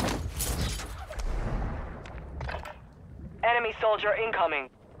 Enemy soldier incoming.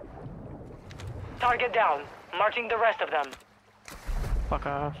 Target down. Marching the rest of them. Fuck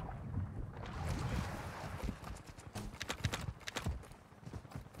off.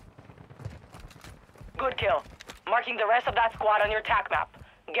 Good kill. Marking the rest of that squad on your TAC map.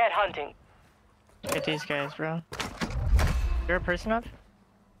 Get hunting. Get these guys, bro. You're a person up?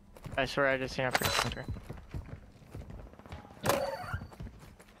 I swear I just seen a person.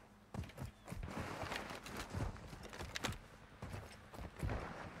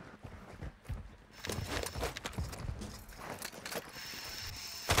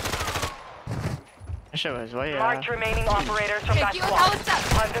 That shit was way Marked remaining operators from that squad.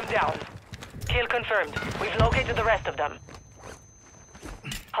 Hunt them down. Kill confirmed. We've located the rest of them.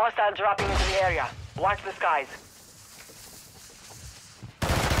 Hostile dropping into the area. Watch the skies.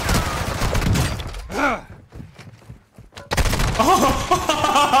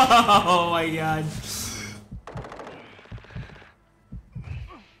 Oh my god.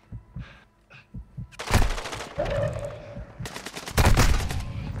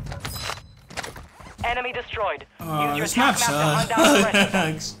 Enemy destroyed. Oh, Use your this map TAC map to hunt down the rest of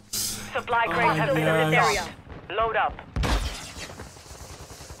them. sucks. Supply crates have been gosh. restocked. Load up.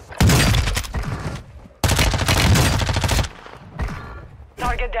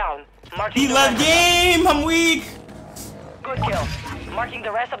 Target down. Marking He the left rest of them. game. I'm weak. Good kill. Marking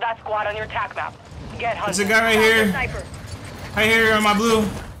the rest of that squad on your TAC map. Get There's a hunting. guy right here. Sniper. Right here on my blue.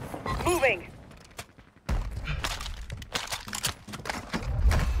 Moving.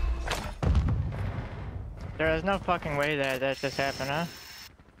 There is no fucking way that just happened, huh?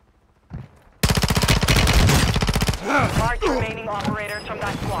 Mark remaining operators from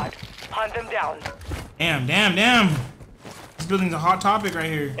that squad. Hunt them down. Damn. This building's a hot topic right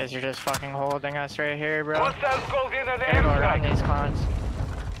here. Guys, you're just fucking holding us right here, bro. Hostiles close in on the Gotta go around airstrike. these cons.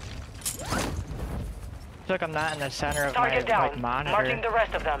 like I'm not in the center of Target my down. monitor. Marking the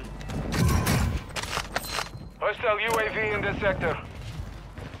rest of them. Hostile UAV in this sector.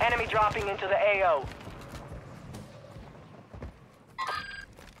 Enemy dropping into the AO.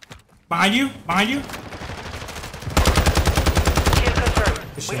 Behind you. Behind you. Kill confirmed.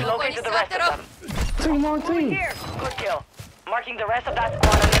 We've located the rest of them. Team on team. Here. Good kill. Marking the rest of that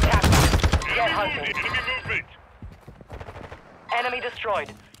squad on the attack map. Get hunting. Enemy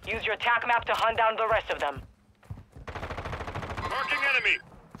destroyed. Use your attack map to hunt down the rest of them. Marking enemy.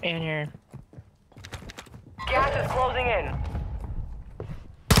 In here. Gas is closing in.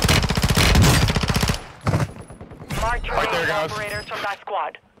 Mark your remaining operators from that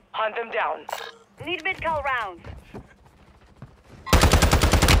squad. Hunt them down. Need mid-call rounds.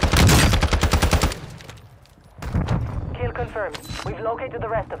 Kill confirmed. We've located the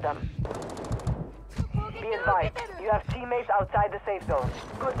rest of them. Be advised, you have teammates outside the safe zone.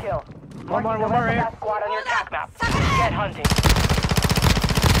 Good kill. One more Marking the right rest of here. that squad on your attack map. Get hunting.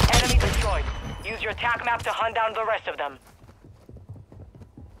 Enemy destroyed. Use your attack map to hunt down the rest of them.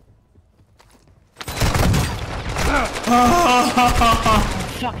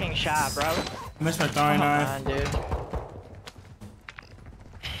 Fucking shot, bro. Missed my throwing Come knife. on, dude.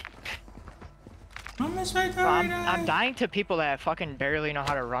 I missed my Bro, throwing knife. I'm dying to people that fucking barely know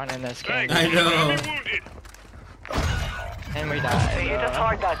how to run in this game. I know. And we They died. hit us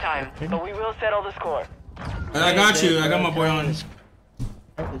hard that time, but we will settle the score. I got you. I got my boy on.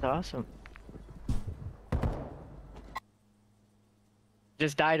 That was awesome.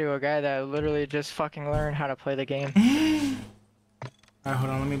 Just die to a guy that literally just fucking learned how to play the game. Alright,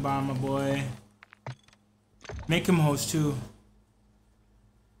 hold on. Let me buy my boy. Make him host too.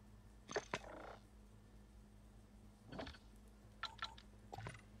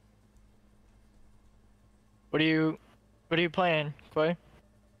 What are you playing, Clay?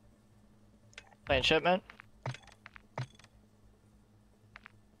 Playing shipment?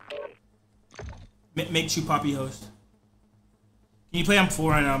 Make you Poppy host. Can you play on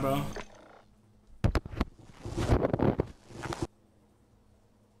 4 right now, bro?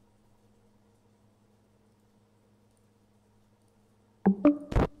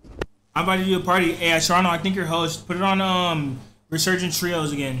 I'm about to do a party. Hey, Toronto, I think you're host. Put it on Resurgent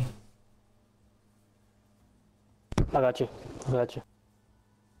Trios again. I got you. I got you.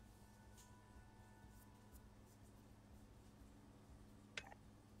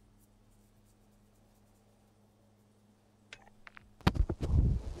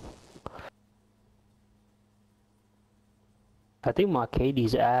 I think my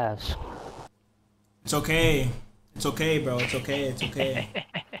KD's ass. It's okay. It's okay, bro. It's okay. It's okay.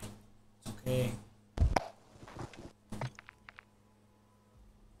 It's okay.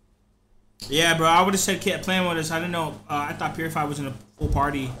 Yeah, bro. I would have said kept playing with us. I didn't know. I thought Purify was in a full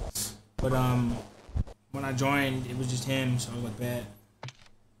party, but when I joined, it was just him. So I was like, bad.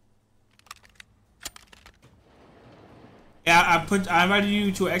 Yeah, I invited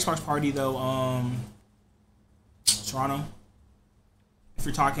you to an Xbox party though. Toronto. If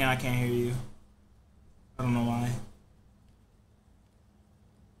you're talking, I can't hear you. I don't know why.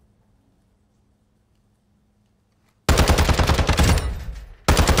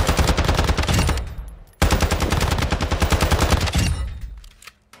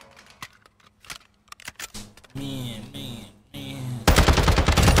 Man.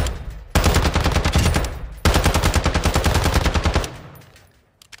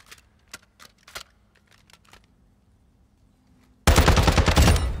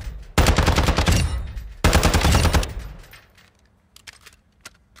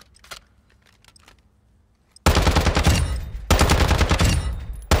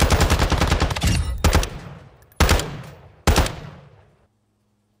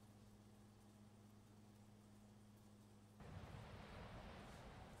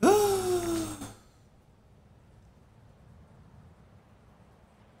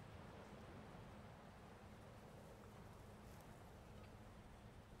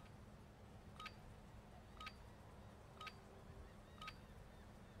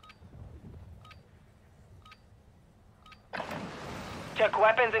 Check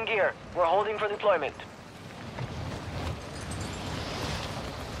weapons and gear. We're holding for deployment.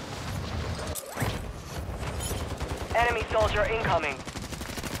 Enemy soldier incoming.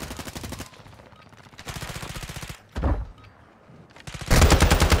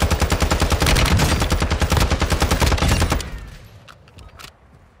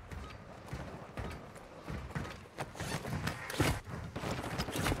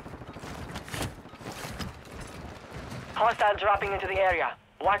 Hostile dropping into the area.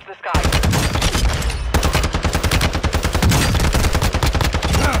 Watch the sky.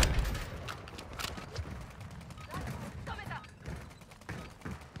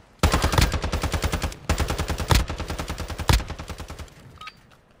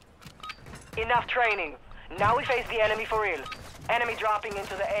 Enough training. Now we face the enemy for real. Enemy dropping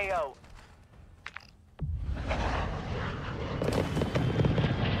into the AO.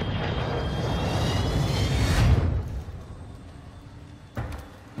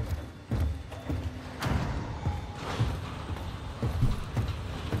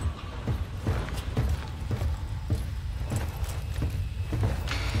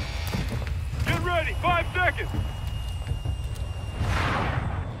 Get ready, 5 seconds.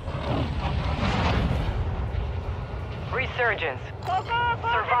 Resurgence.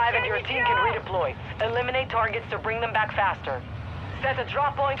 Survive and your team can redeploy. Eliminate targets to bring them back faster. Set a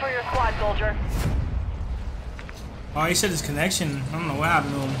drop point for your squad, soldier. Oh, he said his connection. I don't know what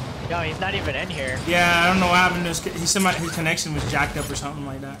happened to him. No, he's not even in here. Yeah, I don't know what happened to his. He said his connection was jacked up or something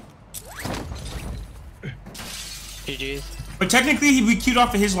like that. GG's. But technically, we queued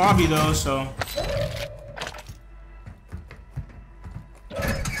off of his lobby though, so.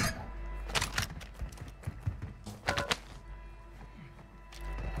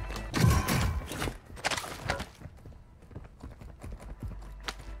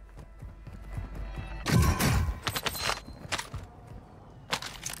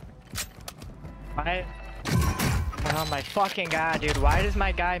 Oh my fucking god, dude. Why does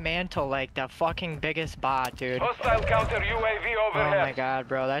my guy mantle like the fucking biggest bot, dude? Hostile counter UAV Oh overhead. my god,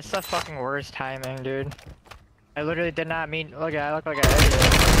 bro. That's the fucking worst timing, dude. I literally did not mean. Look, I look like an idiot.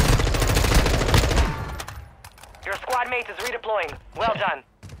 Your squad mate is redeploying. Well done.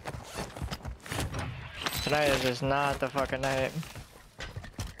 Tonight is just not the fucking night.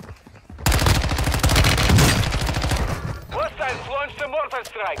 Hostiles launched a mortar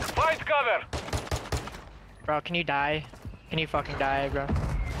strike. Find cover. Bro, can you die? Can you fucking die, bro?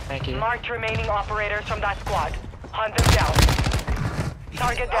 Thank you. Marked remaining operators from that squad. Hunt them down.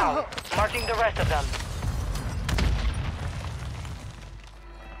 Target down. Marking the rest of them.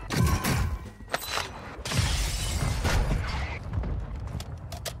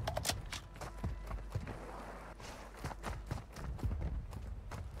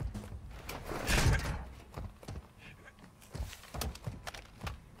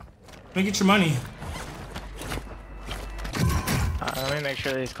 Let me get your money. Let me make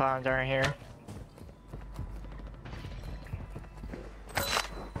sure these clowns aren't here.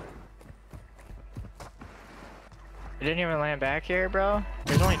 They didn't even land back here, bro.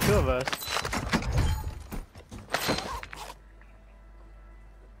 There's only 2 of us.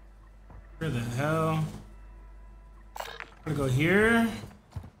 Where the hell? Gotta go here.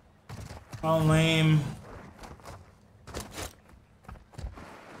 Oh, lame.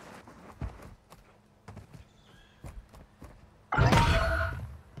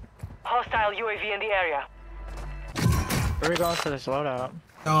 Hostile UAV in the area. Where are we going for this loadout?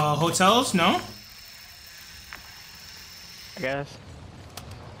 Hotels? No? I guess.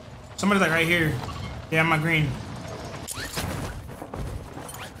 Somebody's like right here. Yeah, my green.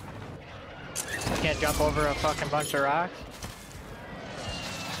 Can't jump over a fucking bunch of rocks.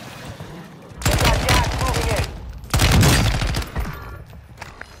 They got gas moving in.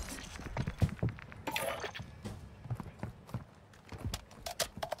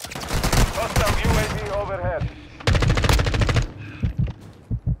 Hostile UAV overhead.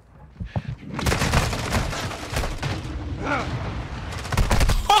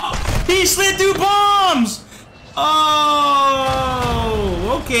 Oh, he slid through bombs!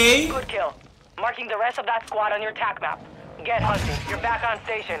 Oh, okay. Good kill. Marking the rest of that squad on your TAC map. Get hunting. You're back on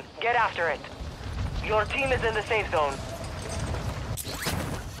station. Get after it. Your team is in the safe zone.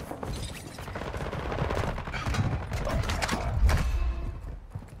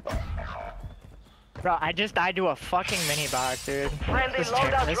 Bro, I just died to a fucking mini box, dude. Friendly This is,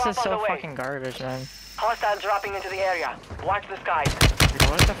 loadout this drop is on so the way. fucking garbage, man. Hostile dropping into the area. Watch the skies. Dude,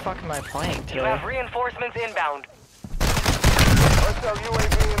 what the fuck am I playing You today? have reinforcements inbound. Hostile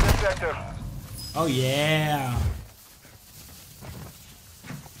UAV in the sector. Oh, yeah.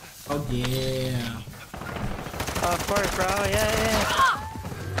 Oh, yeah. Of course, bro. Yeah.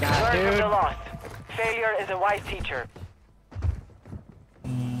 God, Learn from the dude. loss. Failure is a wise teacher.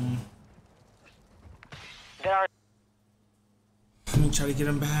 There are Let me try to get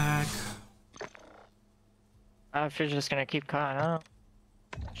him back. If you're just gonna keep cutting up.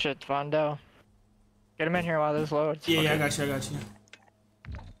 Shit's fun, though. Get him in here while this loads. Yeah, yeah, I got you, I got you.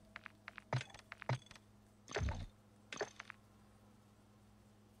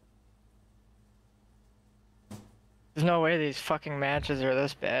 There's no way these fucking matches are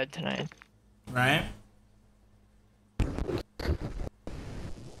this bad tonight. Right?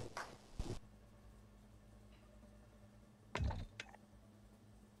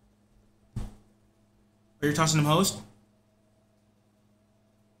 You're tossing him host?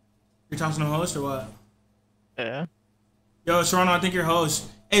 You're tossing a host or what? Yeah. Yo, Serrano, I think you're host.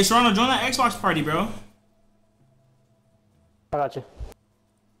 Hey, Serrano, join that Xbox party, bro. I got you.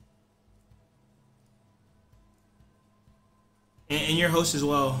 And your host as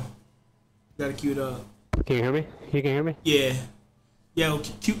well. You gotta queue it up. Can you hear me? You can hear me? Yeah. Yeah,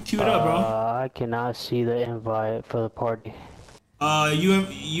 queue it up, bro. I cannot see the invite for the party.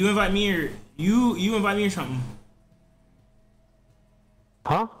 You invite me or you invite me or something.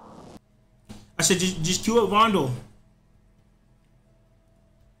 Huh? I said just queue up Rondo.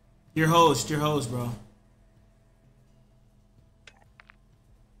 Your host, bro.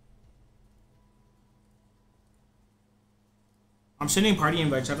 I'm sending party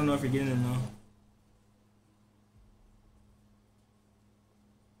invites. I don't know if you're getting them though.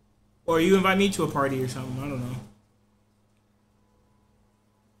 Or you invite me to a party or something. I don't know.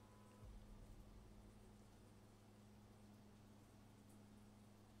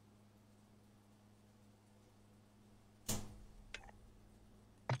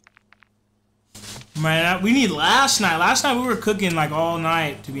 Man, we need last night. Last night we were cooking like all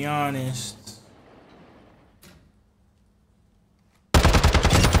night, to be honest.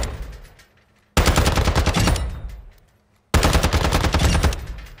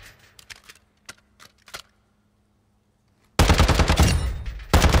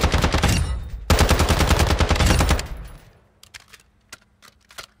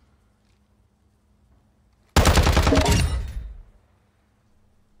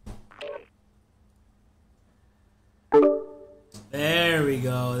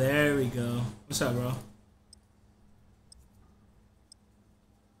 There we go. What's up, bro?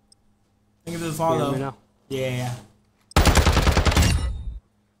 Thank you for the follow. Yeah.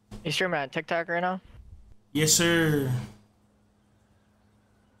 You streaming on TikTok right now? Yes, sir.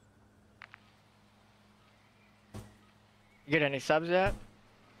 You get any subs yet?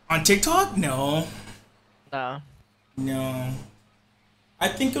 On TikTok? No. No. No. I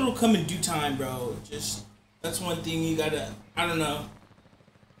think it'll come in due time, bro. Just, that's one thing you gotta, I don't know.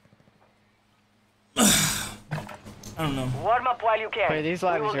 I don't know. Warm up while you can. Wait, these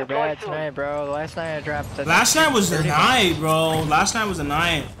lobbies are bad tonight, bro. Last night I dropped. Last night was the night, bro. Last night was the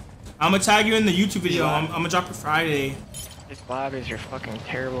night. I'm gonna tag you in the YouTube video. I'm gonna drop it Friday. These lobbies are fucking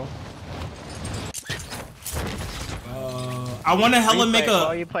terrible. I want to hella make a.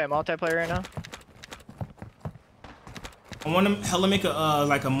 Oh, you play multiplayer right now? I want to hella make a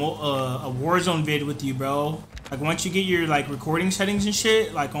like a Warzone vid with you, bro. Like once you get your like recording settings and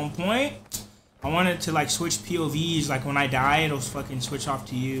shit like on point, I want it to like switch POVs. Like when I die, it'll fucking switch off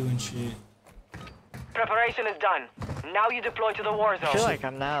to you and shit. Preparation is done. Now you deploy to the war zone. I feel like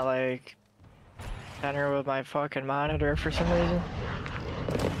I'm not like center with my fucking monitor for some reason.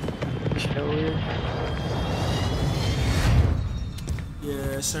 It's so weird.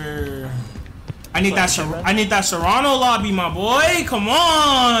 Yes, sir. I need that Serrano lobby, my boy. Come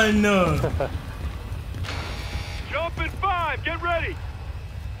on. Jump in 5. Get ready.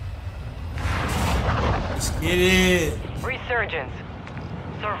 Let's get it. Resurgence.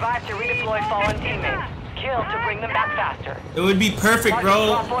 Survive to redeploy fallen teammates. Kill to bring them back faster. It would be perfect,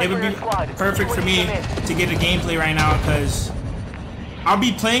 bro. It would be perfect for me to get a gameplay right now because I'll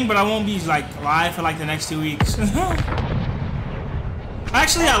be playing, but I won't be like live for like the next 2 weeks.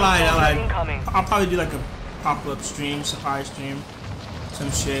 Actually, I lied. I'll probably do like a pop-up stream, Safari stream,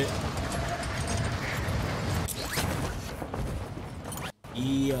 some shit.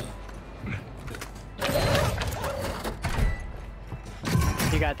 Yeah.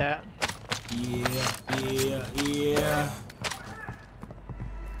 You got that? Yeah.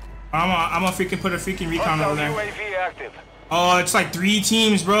 I'm a freaking put a freaking recon over there. UAV active. Oh, it's like 3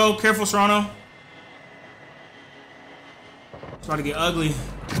 teams, bro. Careful, Serrano. It's about to get ugly.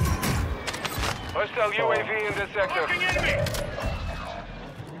 Hostile UAV in this sector.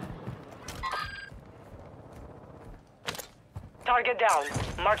 Target down.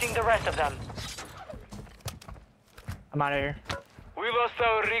 Marking the rest of them. I'm out of here. We lost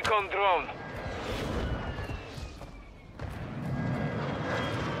our recon drone.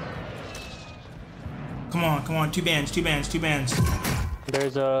 Come on. 2 bands.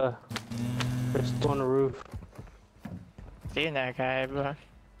 There's one on the roof. Seeing that guy, but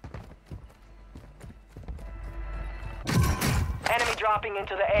Enemy dropping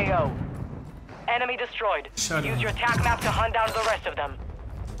into the AO. Enemy destroyed. Use your attack map to hunt down the rest of them.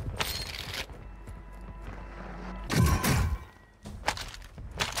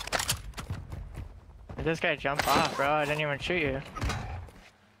 did this guy jump off, bro? I didn't even shoot you.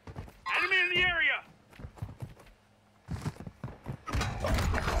 Enemy in the area.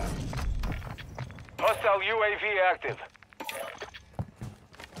 Hostile UAV active.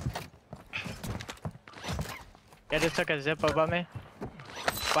 I just took a zip above me.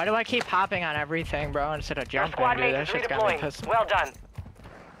 Why do I keep hopping on everything, bro, instead of Your jumping, squad dude? mate That is shit's got me redeploying. pissed. Well done.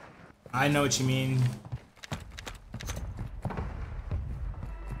 I know what you mean.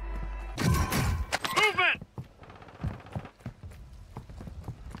 Movement!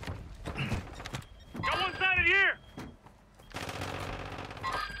 Got one sided here!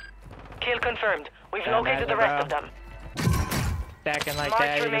 Kill confirmed. We've Yeah, located the rest of them. Stacking like Mark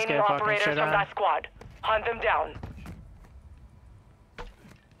that, you just remaining get fucking operators shit from on. that squad. Hunt them down.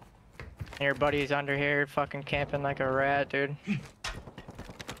 Your buddy's under here fucking camping like a rat, dude.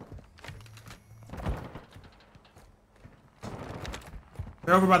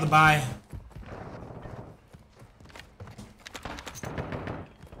 They're over by the buy.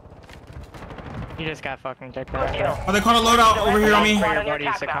 You just got fucking dicked Good out. kill. Oh, they called a loadout over here on me. For Squad your on your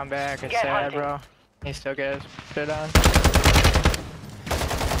buddies to attack come map. back, it's Get sad, hunting. bro. He still gets shit on. Get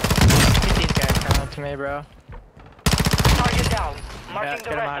these guys coming to me, bro. Target down. Yeah, Marking get the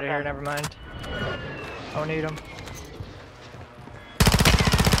him rest out of of here, them. never mind. Don't need him.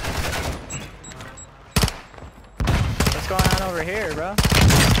 What's going on over here, bro?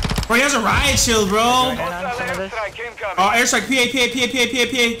 Bro, he has a riot shield, bro. Going on some of this? Airstrike incoming. Oh, airstrike. PA.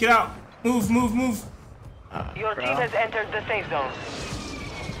 Get out. Move. Your Bro. team has entered the safe zone.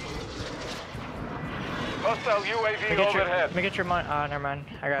 Hostile UAV overhead. Let me get your money. Oh, never mind.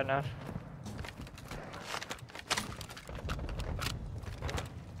 I got enough.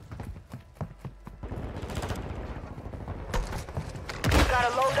 Got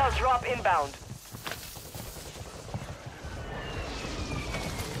a loadout drop inbound.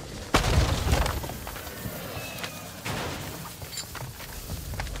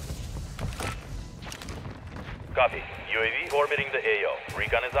 Copy. UAV orbiting the AO.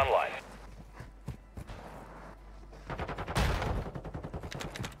 Recon is online.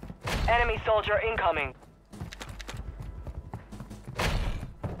 Enemy soldier incoming.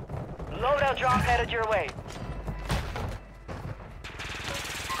 Loadout drop headed your way.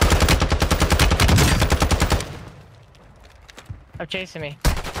 Stop chasing me.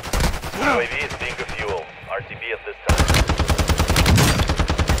 UAV is being fuel. RTB at this time.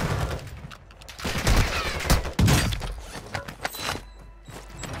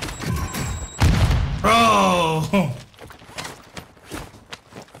 Bro.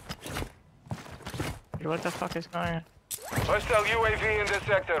 Dude, what the fuck is going on? Hostile UAV in this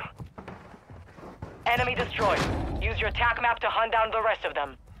sector. Enemy destroyed. Use your attack map to hunt down the rest of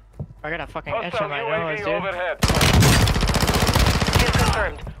them. I got a fucking itch Hostile on my nose, UAV dude. overhead. Kill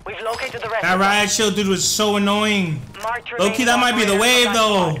confirmed. We've located the rest That of them. riot shield dude was so annoying. Marked Low-key, that remaining might be the operators wave, from that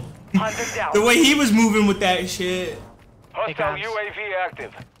though. squad. Hunt them down. The way he was moving with that shit. Hostile comes. UAV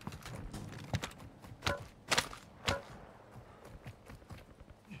active.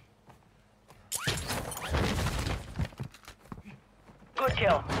 Good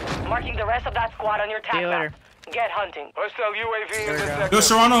kill. Marking the rest of that squad on your See attack you later. map. Get hunting. Hostile UAV in There this we go. sector. Yo,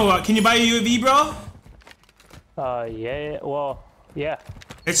 Serrano, can you buy a UAV, bro? Yeah, well, yeah.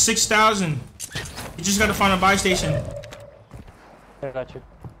 It's 6,000. You just gotta find a buy station. I got you.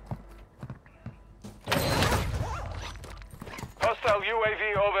 Hostile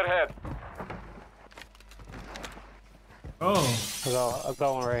UAV overhead. Oh, I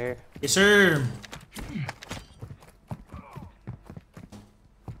got one right here. yes, sir.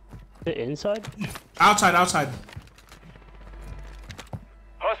 The inside? Outside. Hostile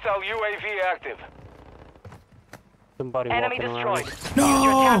UAV active. Somebody Enemy walking destroyed. around. No! Use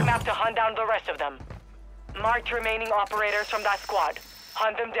your attack map to hunt down the rest of them. Marked remaining operators from that squad.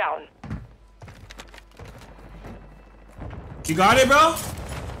 Hunt them down. You got it, bro?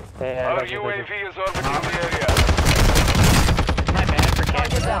 Yeah, I Our got you. UAV is orbiting the area. My bad for Target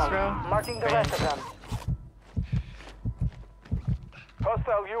camping this, down. bro. Marking the rest of them.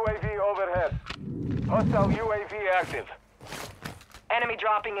 Hostile UAV overhead. Hostile UAV active. Enemy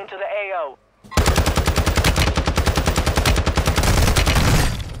dropping into the AO.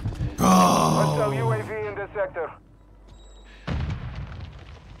 Hostile UAV in this sector.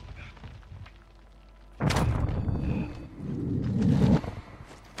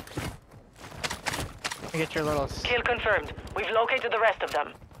 Let me get your little Kill confirmed. We've located the rest of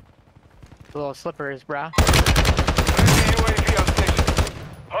them. slippers, bro. Friendly UAV on station.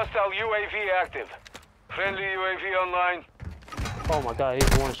 Hostile UAV active. Friendly UAV online. Oh my god,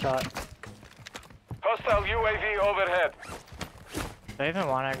 he's one shot. Hostile UAV overhead. Do I even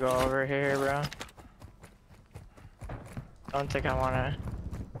want to go over here, bro? Don't think I want to.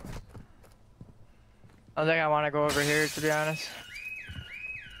 I don't think I want to go over here, to be honest.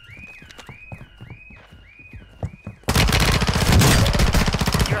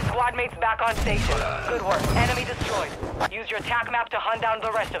 Your squad mates back on station. Good work. Enemy destroyed. Use your TAC map to hunt down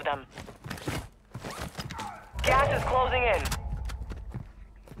the rest of them. Gas is closing in.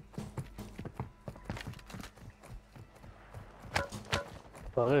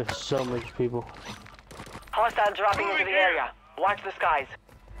 Oh, there's so many people. Hostile dropping into the area. Watch the skies.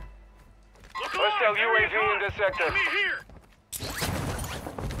 Hostile UAV in this sector.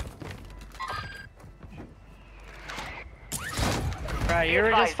 Bro, you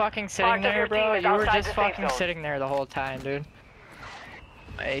were just fucking sitting there, bro. You were just fucking sitting there the whole time, dude.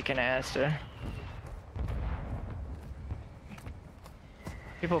 Aching ass, dude.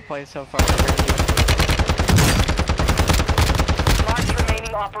 People play so fucking crazy. Mark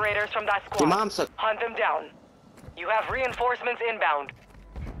remaining operators from that squad. Your mom's a Hunt them down. You have reinforcements inbound.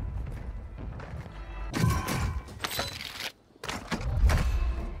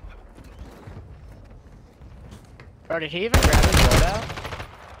 Bro, did he even grab his loadout?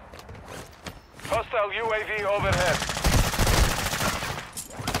 Hostile UAV overhead.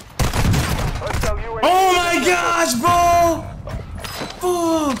 Hostile UAV. Oh my gosh, bro!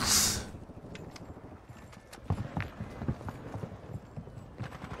 Fuck.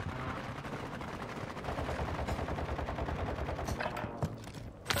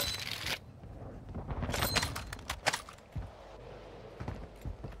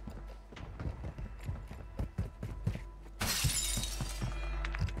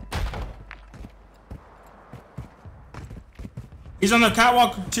 He's on the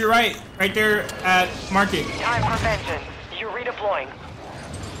catwalk to your right there at market. Time for vengeance. You're redeploying.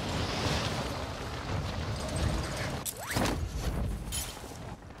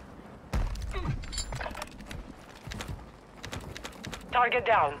 Target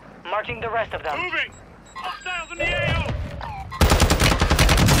down. Marking the rest of them. Moving. Hostiles in the AO.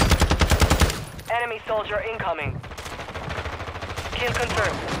 Enemy soldier incoming. Kill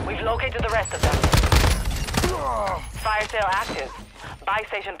confirmed. We've located the rest of them. Fire sale active. Buy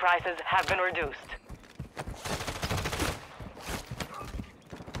station prices have been reduced.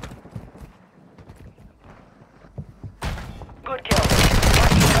 Good kill.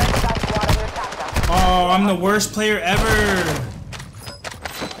 Oh, I'm the worst player ever.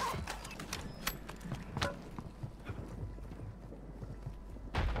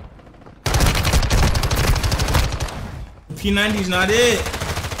 P90's not it.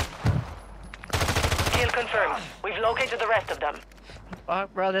 Kill confirmed. We've located the rest of them.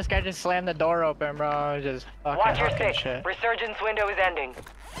 Fuck, bro, this guy just slammed the door open, bro. Just fucking Watch your fucking six. shit. Resurgence window is ending.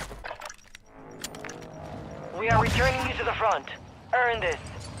 We are returning you to the front. Earn this.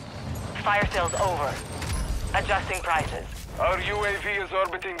 Fire sale's over. Adjusting prices. Our UAV is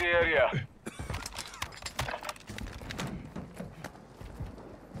orbiting the area. I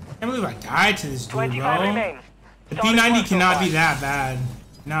can't believe I died to this dude, 25 bro. remain. The Solid P90 work so cannot far. be that bad.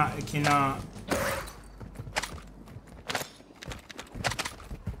 Not, it cannot.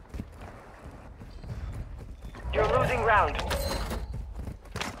 You're losing round.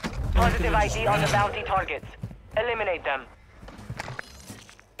 Positive ID on the bounty targets. Eliminate them.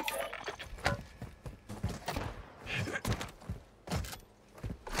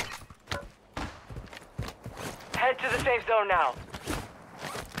 Head to the safe zone now.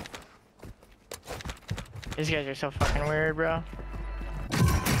 These guys are so fucking weird, bro.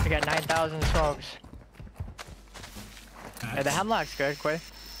 We got 9,000 smokes. Hey, the hemlock's good, quick.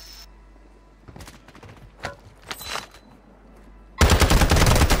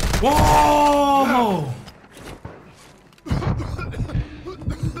 Whoa!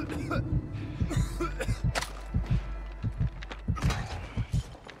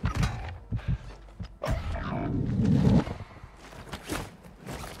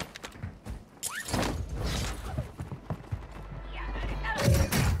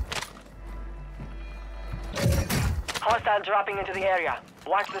 Hostile dropping into the area.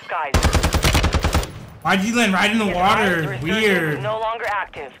 Watch the skies. Why'd you land right in the water? Resurgence Weird. is no longer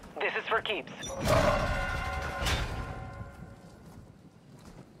active. This is for keeps.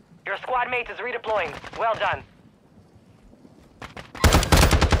 Your squad mate is redeploying. Well done.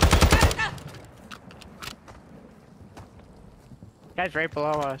 Guy's right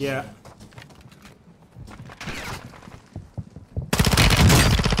below us. Yeah.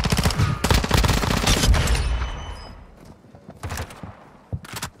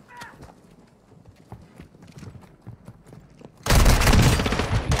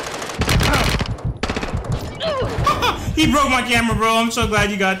 He broke my camera, bro. I'm so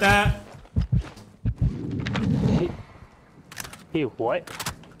glad you got that. He what?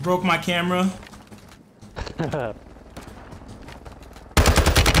 Broke my camera.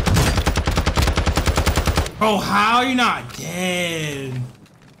 Bro, how are you not dead?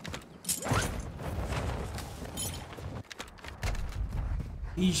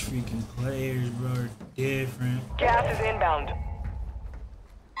 These freaking players, bro, are different. Gas is inbound.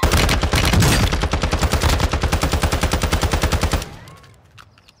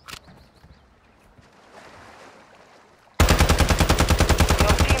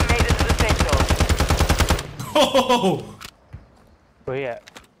 Your team made it to the safe zone. Oh! Where he at?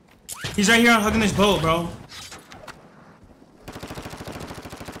 He's right here hugging this boat, bro.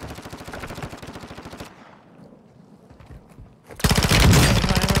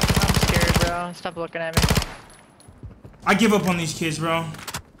 I'm scared, bro. Stop looking at me. I give up on these kids, bro.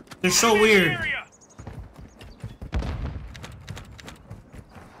 They're so weird.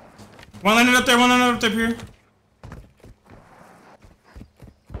 One landed up there, one landed up there here.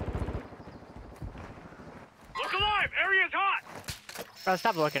 Look alive! Area's hot! Bro,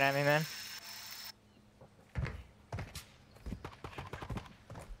 stop looking at me, man.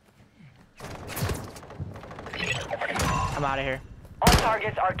 I'm out of here. All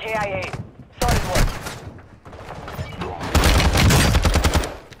targets are KIA. Solid work.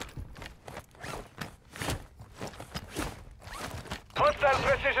 Hostile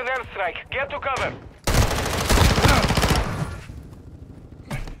precision airstrike. Get to cover.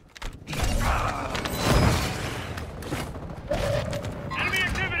 Enemy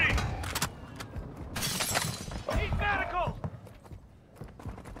activity! Need medical!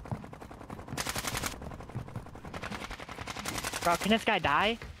 Bro, can this guy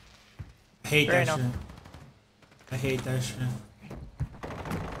die? I hate There that ain't shit. no- I hate that shit.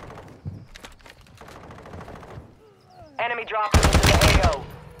 Enemy dropping into the AO.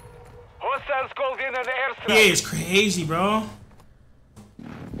 Hostiles called in an airstrike. PA is crazy, bro.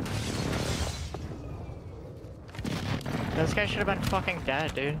 This guy should have been fucking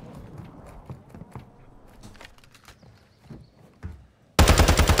dead, dude.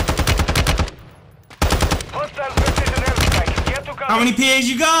 Hostile precision airstrike. Get to cover. How many PAs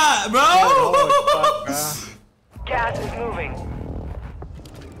you got, bro? Fuck, bro. Gas is moving.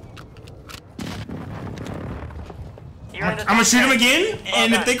 You're in the I'm gonna shoot him safe zone. again,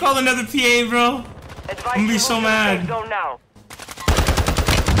 and if they call another PA, bro, Advise I'm gonna be you so move to the safe mad. zone now.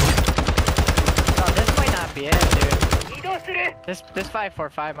 Bro, this might not be it, dude. This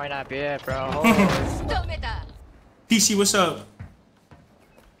 545 might not be it, bro. PC, what's up?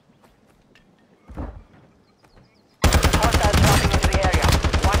 Hostiles dropping into the area.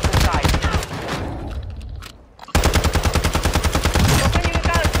 Watch the side. Continue to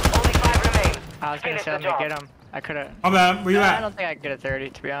count. Only 5 remain. I was gonna Finish say the let me job. get him. I could've. My bad. Where you I at? don't think I could get a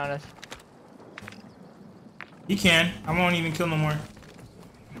 30, to be honest. You can. I won't even kill no more.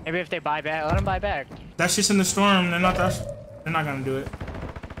 Maybe if they buy back, let them buy back. That's just in the storm. They're not that. They're not gonna do it.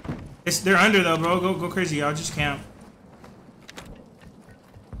 They're under though, bro. Go crazy. I'll just camp.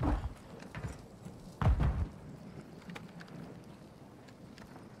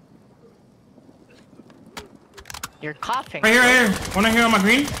 You're coughing. Right here, right here. One right here on my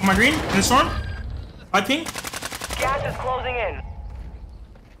green. On my green. In the storm. Light pink. Gas is closing in.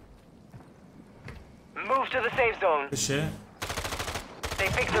 Move to the safe zone. Good shit. They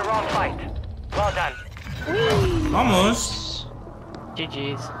picked the wrong fight. Well done. Almost.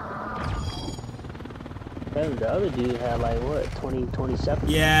 GG's. Damn, the other dude had like what, 27?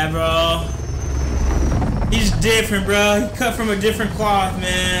 Yeah, bro. He's different, bro. He cut from a different cloth,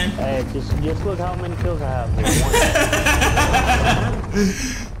 man. Hey, just look how many kills I have.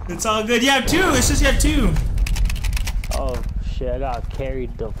 It's all good. You have 2. It's just you have 2. Oh shit, I got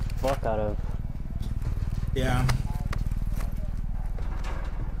carried the fuck out of. Yeah.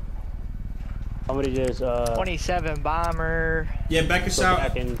 I'm gonna just 27 bomber. Yeah, back us go out.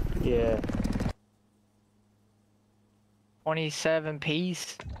 back and yeah. 27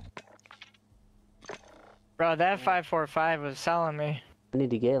 piece. Bro, that 545 was selling me. I need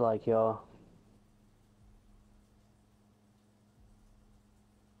to get like y'all.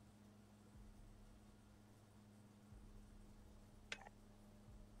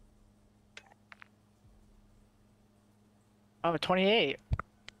 Oh, 28.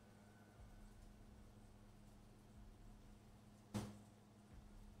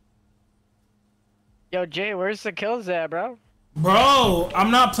 Yo, Jay, where's the kills at, bro? Bro,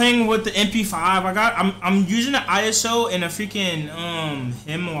 I'm not playing with the MP5. I'm using an ISO and a freaking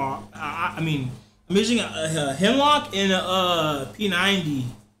Hemlock. I mean, I'm using a Hemlock and a P90.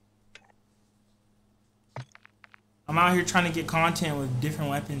 I'm out here trying to get content with different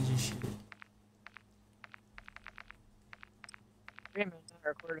weapons and shit. Wait a minute, I'm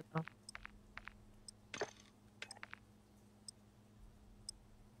recording now.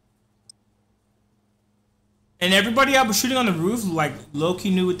 And everybody I was shooting on the roof, like,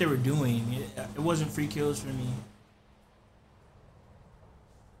 low-key knew what they were doing. It wasn't free kills for me.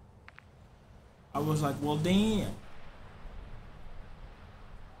 I was like, well, damn.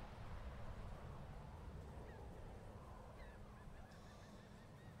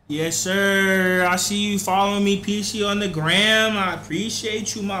 Yes, sir. I see you following me, PC, on the gram. I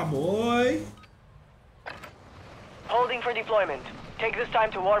appreciate you, my boy. Holding for deployment. Take this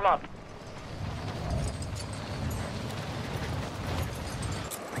time to warm up.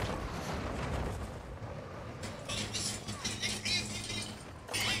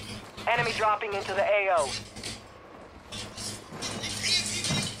 Enemy dropping into the AO.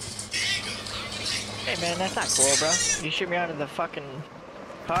 Hey man, that's not cool, bro. You shoot me out of the fucking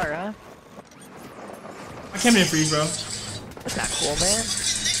car, huh? I came in freeze, bro. That's not cool, man.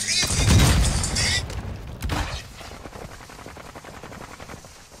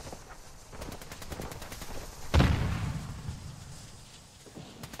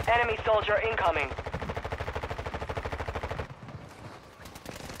 Enemy soldier incoming.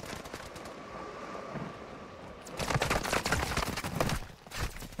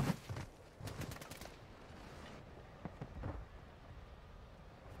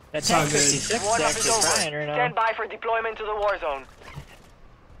 That all tank good. 56 is Warm up is actually over. frying right now. Stand by for deployment to the war zone.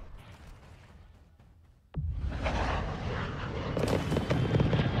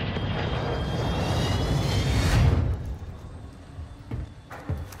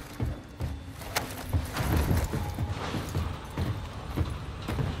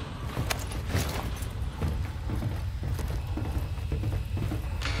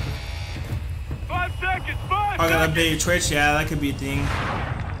 I gotta update your Twitch. Yeah, that could be a thing.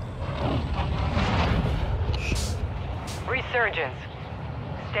 Resurgence.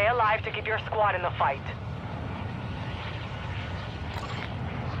 Stay alive to keep your squad in the fight.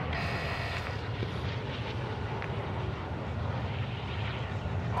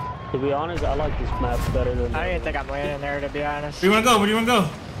 To be honest, I like this map better than. I don't even think I'm landing there, to be honest. Where do you wanna go? Where do you wanna go?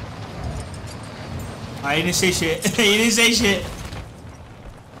 I didn't say shit. He didn't say shit.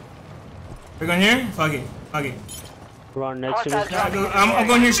 We're going here? Fuck it. Fuck it. Run next to me. I'm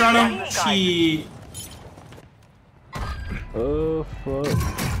going here, Shano. Shit. Oh fuck.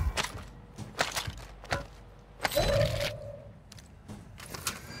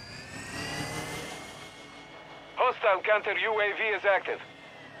 Hostile counter UAV is active.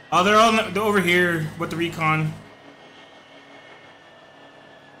 Oh, they're over here with the recon.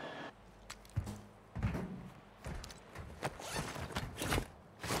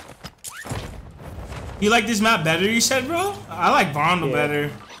 You like this map better, you said, bro? I like Bondo better.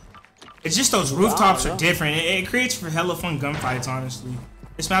 It's just those rooftops are different. It creates for hella fun gunfights, honestly.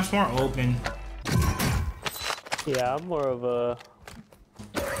 This map's more open. Yeah, I'm more of a,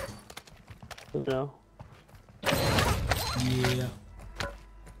 you know. Yeah.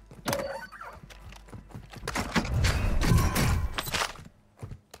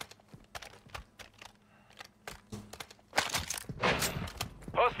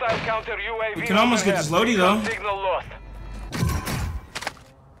 Hostile counter UAV. We can almost get this loadie though. Signal lost.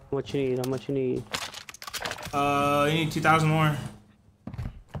 What you need? How much you need? You need 2,000 more.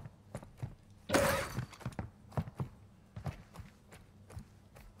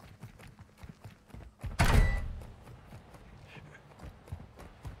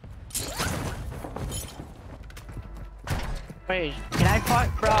 Wait, can I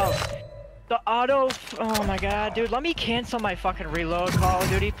fuck, bro? The auto. Oh my god, dude, let me cancel my fucking reload, Call of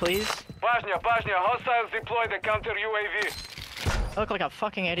Duty, please. Bosnia, hostiles deploy the counter UAV. I look like a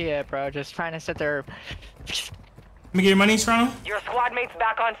fucking idiot, bro, just trying to sit there. Let me get your money, Toronto. Your squad mates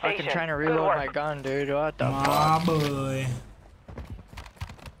back on station. Fucking trying to Good reload work. my gun, dude. What the My fuck? boy.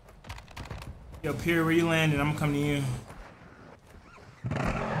 Yo, Pierre, where you landing? I'm gonna come to you.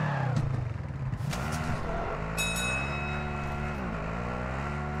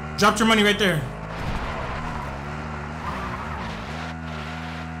 Dropped your money right there.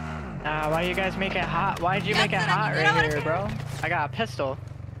 Why you guys make it hot? Why'd you make it hot right here, bro? I got a pistol.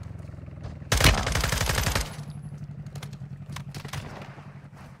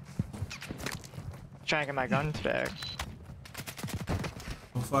 Trying to get my guns back.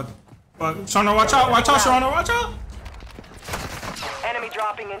 Oh fuck. Fuck. Shana, watch out! Watch out, Shana, watch out! Enemy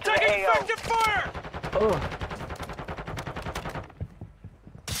dropping into the AO. Fire! Oh.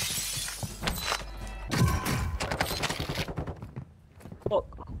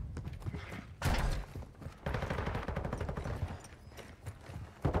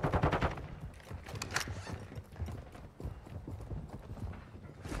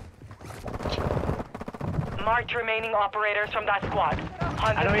 Marked remaining operators from that squad.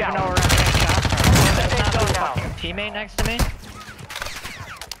 Hunt I don't them even down. know where I'm getting shot from. There's Safe not zone a now. fucking teammate next to me.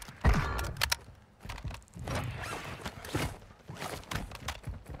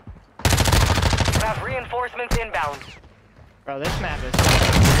 Reinforcements inbound. Bro, this map is.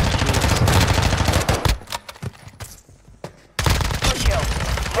 Good kill.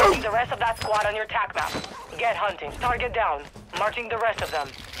 Marking the rest of that squad on your tac map. Get hunting. Target down. Marching the rest of them.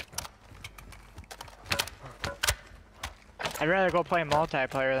 I'd rather go play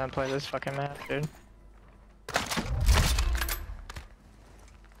multiplayer than play this fucking map, dude.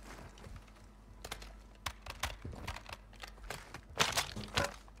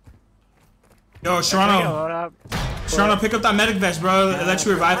 Yo, Serrano. Serrano, pick up that medic vest, bro. It lets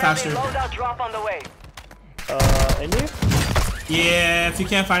you revive faster. Loadout drop on the way. In here? Yeah, if you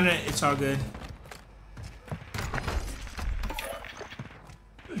can't find it, it's all good.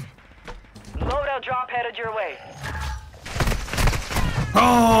 Loadout drop headed your way.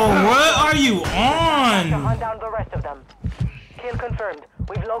 Oh, what are you To on? hunt down the rest of them. Kill confirmed.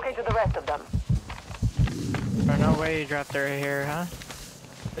 We've located the rest of them. Bro, no way you dropped her here, huh?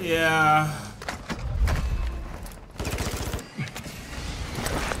 Yeah.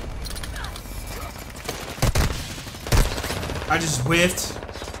 I just whiffed.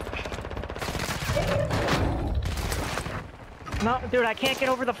 No, dude, I can't get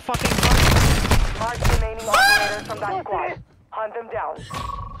over the fucking hump. Mark remaining operators from that squad. Hunt them down.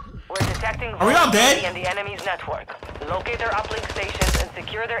 We're detecting Are we all dead? in the enemy's network. Locate their uplink stations and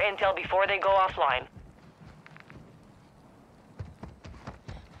secure their intel before they go offline.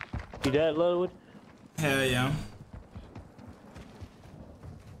 You dead, Ludwig? Hell yeah.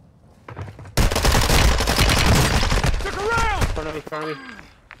 Front of me.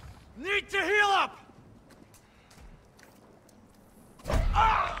 Need to heal up!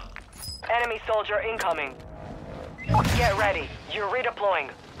 Enemy soldier incoming. Get ready. You're redeploying.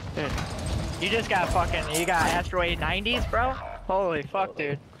 Dude, you just got fucking, you got asteroid 90s, bro? Holy fuck,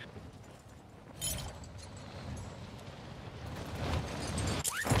 dude.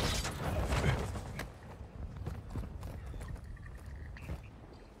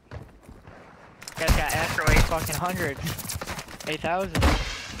 You guys got asteroid fucking 100. 8,000.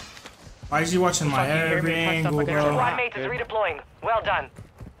 Why is he watching my Fucking hear every me punch angle, up against the bro? wall. Squad mate is redeploying. Well done.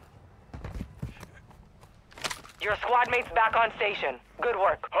 Your squad mate's back on station. Good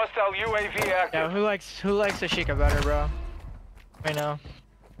work. Hostile UAV active. Yeah, who likes the Sheikah better, bro? I know.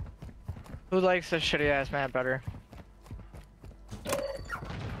 Who likes the shitty ass map better?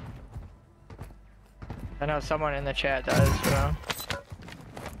 I know someone in the chat does, so.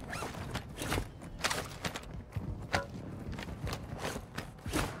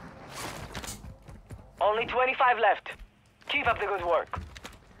 Only 25 left. Keep up the good work.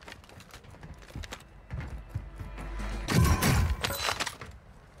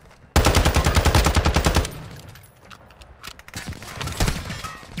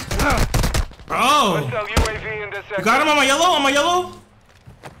 Bro! Hostile UAV in this sector. You got him on my yellow? On my yellow?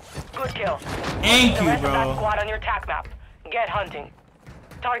 Good kill. Thank The you, rest of that bro. squad on your tac map. Get hunting.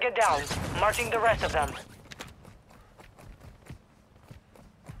 Target down. Marching the rest of them.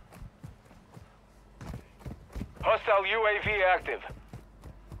 Hostile UAV active.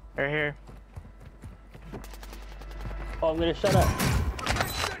 Right here. Oh, I'm gonna shut up.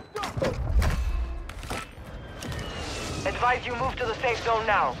 Advise you move to the safe zone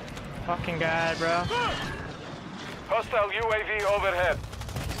now. Fucking god, bro. Hostile UAV overhead.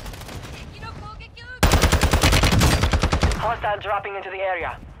 Hostile dropping into the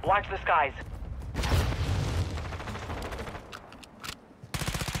area. Watch the skies.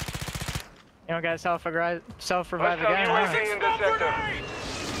 You don't gotta self-revive Hostile again, huh? UAV in this sector.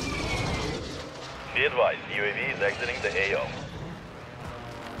 Be advised, UAV is exiting the AO.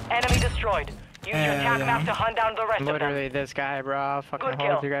 Enemy destroyed. Use your tac Yeah. map to hunt down the rest of them. Literally this guy, bro. I'll fucking Good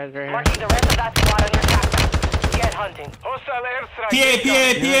hold kill. you guys right here. Marking the rest of that squad on your tac map. Get hunting. Hostile airstrike.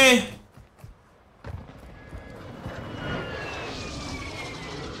 PA.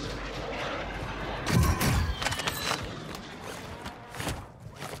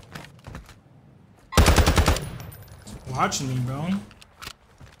 Watching me, bro.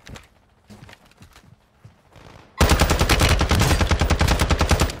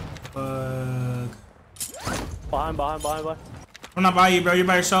 Fuck. Behind. I'm not by you, bro. You're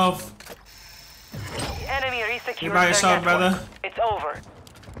by yourself. The enemy resecured You're by their yourself, network. brother. It's over.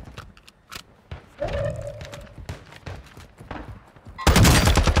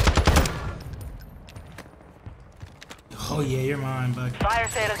 Oh yeah, you're mine, bud. Fire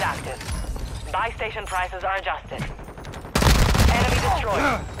sale is active. Buy station prices are adjusted. Enemy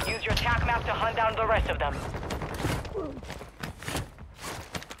destroyed. Use your tac map to hunt down the rest of them.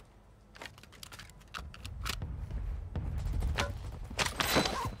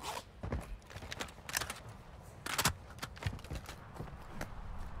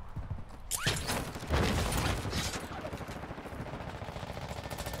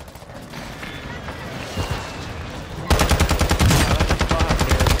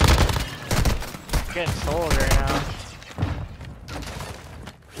 getting sold right now.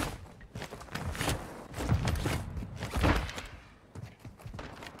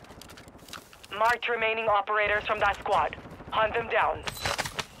 Marked remaining operators from that squad. Hunt them down.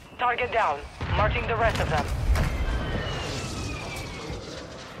 Target down. Marking the rest of them.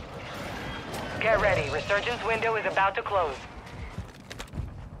 Get ready. Resurgence window is about to close.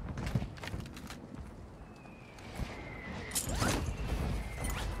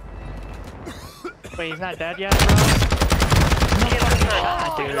 Wait, he's not dead yet, bro? Kill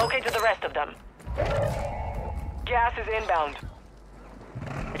confirmed. Relocate to the rest of them. Gas is inbound.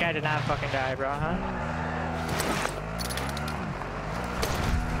 That guy did not fucking die, bro, huh?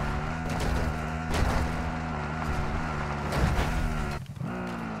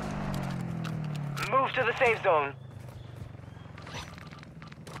 Move to the safe zone.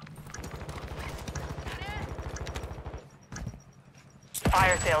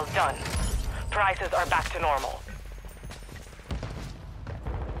 Fire sales done. Prices are back to normal.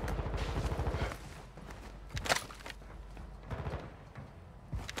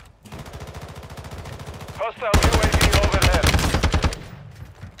 Hostile UAV overhead.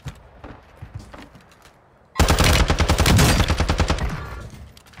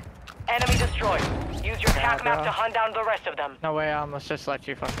 Enemy destroyed. Use your Yeah, tac map bro. to hunt down the rest of them. No way, I almost just let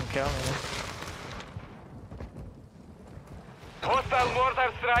you fucking kill me. Hostile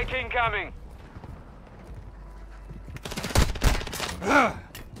mortar strike incoming.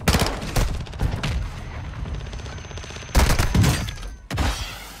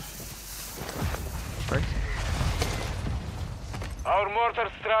 Our mortar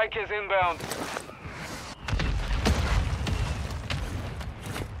strike is inbound.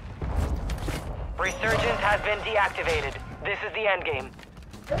 Resurgence has been deactivated. This is the end game.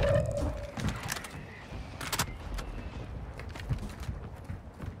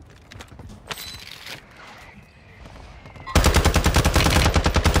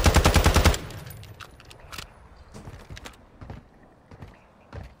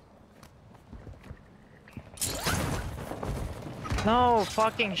 No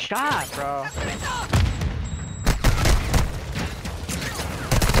fucking shot, bro.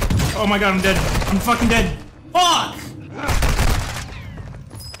 Oh my god, I'm dead. I'm fucking dead. Fuck!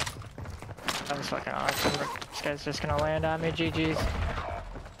 That was fucking awesome. This guy's just gonna land on me, GG's.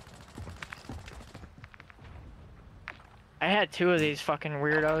 I had two of these fucking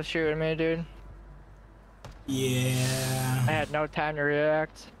weirdos shooting me, dude. Yeah. I had no time to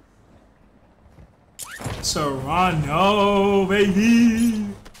react. Serrano, baby.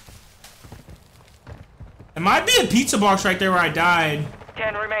 There might be a pizza box right there where I died.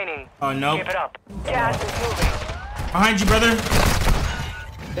 10 remaining. Oh, no. Keep it up. Gas is moving. Behind you, brother.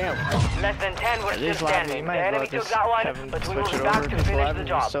 Damn. Less than 10 were still These lobbies, you standing. might The as well enemy took just that one, have them but we will switch be it back over to because finish the lobbies are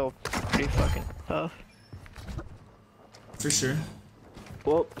job. so pretty fucking tough. For sure.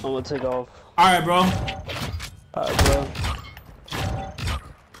 Well, I'm gonna take off. Alright, bro. Alright, bro.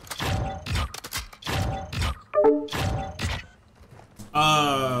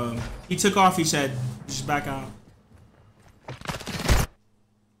 He took off, he said. Just back out.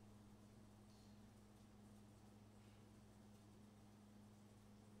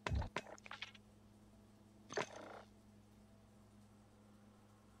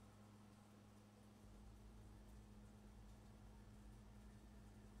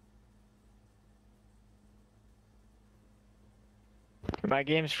 My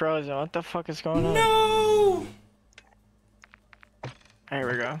game's frozen. What the fuck is going on? No! Here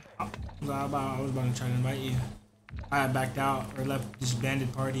we go. I was about to try to invite you. I had backed out or left this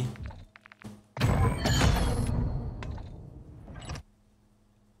bandit party.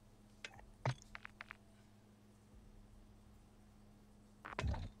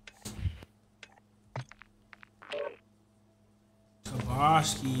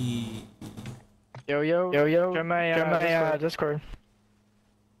 Kaboski. Yo. Join my Discord.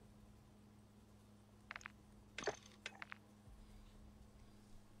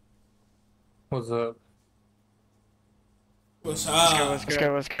 What's up? What's up? What's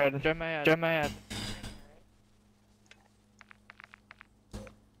good? Join my ad.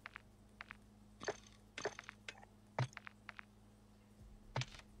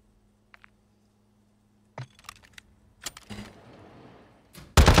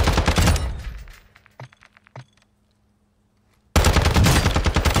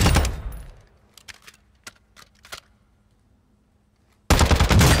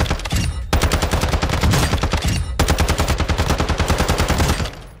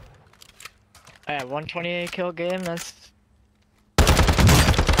 I had 128 kill game, that's hour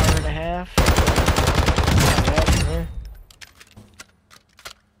and a half. Not bad for me.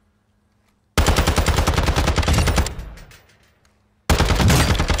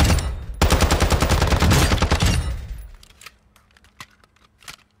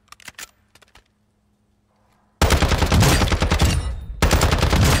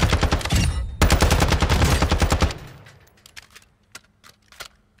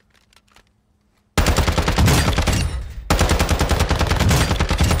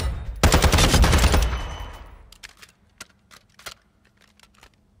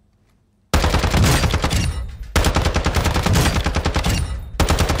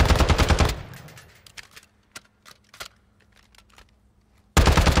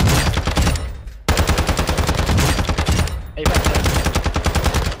 Hey,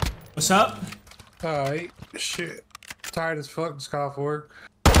 back What's up? Alright, shit. Tired as fuck, just got off work.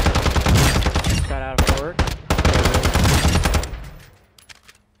 got out of work.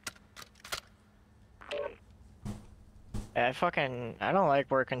 Yeah, I don't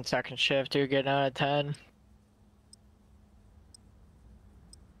like working second shift, dude, getting out of 10.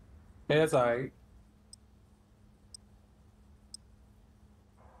 Yeah, it's alright.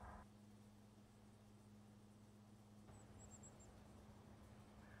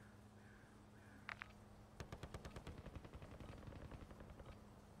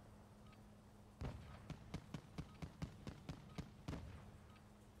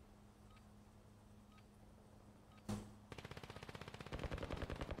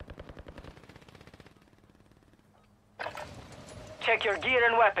 Check your gear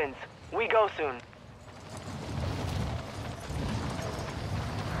and weapons. We go soon.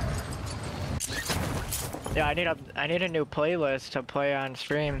 Yeah, I need a new playlist to play on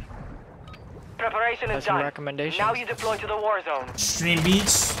stream. Preparation is Some done. recommendations. Now you deploy to the war zone. Stream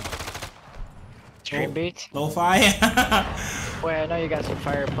beats. Stream beats? Lo-fi. Wait, I know you got some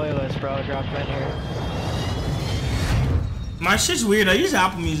fire playlists, bro. Drop them in here. My shit's weird. I use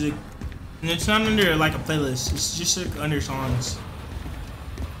Apple Music. And it's not under like a playlist. It's just like under songs.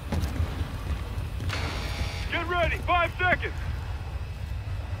 Get ready, 5 seconds.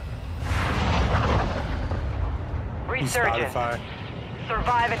 Resurgence.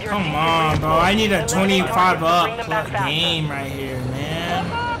 Survive at your Come team on, bro. I need a 25 up game right here, man.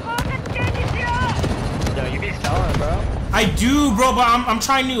 Yo, you be selling, bro. I do, bro, but I'm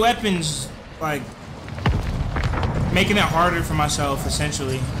trying new weapons. Like, making it harder for myself,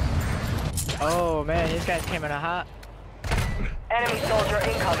 essentially. Oh, man, these guys came in a hot. Enemy soldier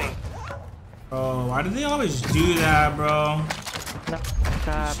incoming. Bro, why do they always do that, bro? No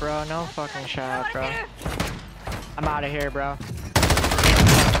shot, bro. No fucking shot, bro. I'm out of here, bro.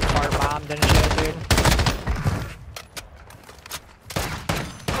 Fart bombed and shit, dude.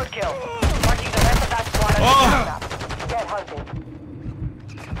 Good kill. Marking the rest of that squad on your map. Get hunting.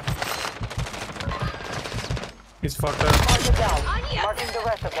 He's fucked up. Target down. Marking the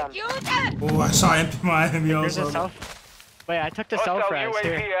rest of them. Oh, I saw my enemy Here's also. the self. Wait, I took the self Hostile res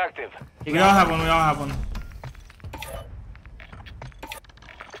UAV here. active. We all have one, we all have one.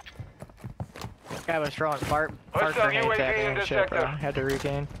 Guy was throwing fart Hostile grenades at me UAV in and this shit, bro. sector. Had to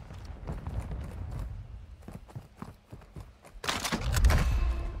regain.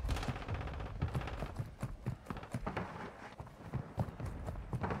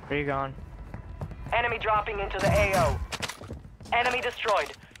 Where you going? Enemy dropping into the AO. Enemy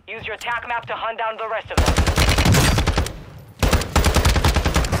destroyed. Use your attack map to hunt down the rest of them.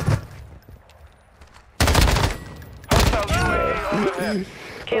 Hostile UAV overhead.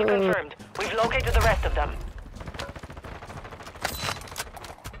 Kill confirmed. We've located the rest of them.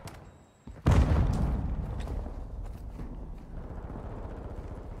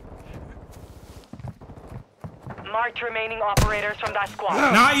 Marked remaining operators from that squad.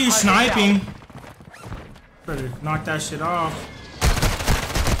 Not you Hunt them sniping. down. Better knock that shit off.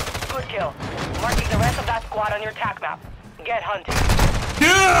 Good kill. Marking the rest of that squad on your attack map. Get hunting.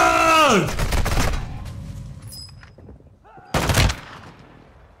 Dude!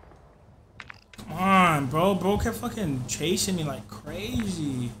 Come on, bro. Bro kept fucking chasing me like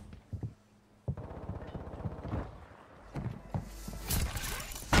crazy.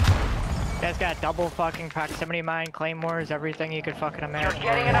 You guys got double fucking proximity mine, claymores, everything you could fucking imagine.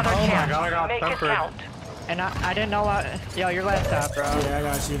 You're getting another Oh my chance. God, I got Make it peppered. count. And I didn't know what. Yo, your laptop, bro. Yeah, I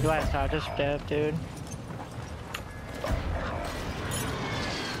got you. Your laptop, just dead, dude.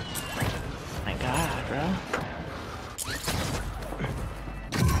 My God, bro.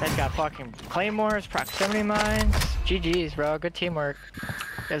 Guys got fucking claymores, proximity mines. GG's, bro. Good teamwork. You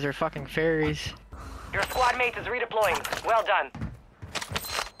guys are fucking fairies. Your squad mate is redeploying. Well done.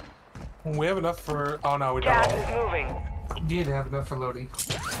 We have enough for. Oh no, we Gas don't. is moving. We did have enough for loading.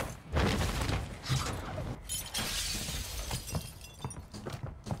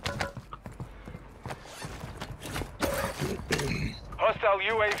 Hostile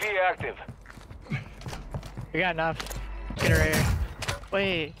UAV active. We got enough. Get her here.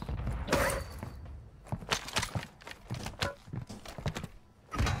 Wait.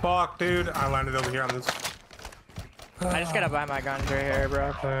 Fuck, dude. I landed over here on this. I just gotta buy my guns right here,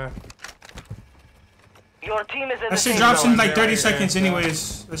 bro. Your team is in That the shit safe drops zone. in like 30 Yeah, seconds yeah.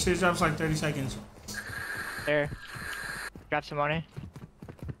 anyways. That shit drops like 30 seconds. There. Got some money.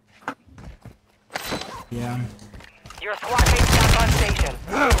 Yeah. Your squad mate's back on station.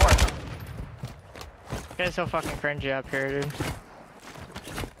 Good work. You guys so fucking cringy up here, dude.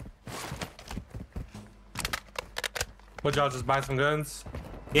 What y'all just buy some guns?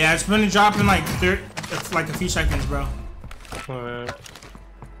 Yeah, it's been dropping like like a few seconds, bro.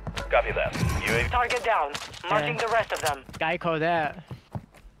 Copy that. UAV. Target down. Marking the rest of them. Geico that.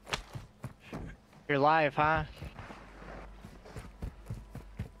 You're live, huh?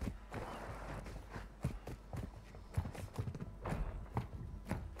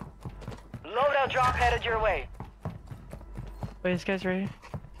 Loadout drop headed your way. Wait, this guy's right here.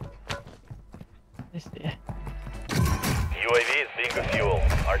 Yeah. UAV is being the fuel.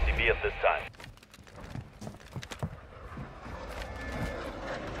 RTB at this time.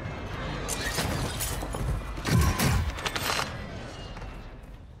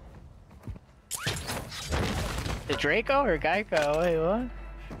 The Draco or Geico? Wait, what?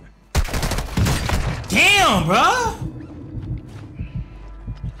 Damn, bro!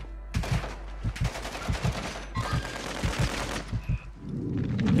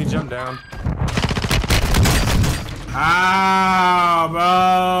 He jumped down. Ah,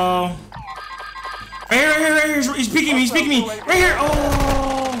 bro. Right here. He's peeking me. Right here.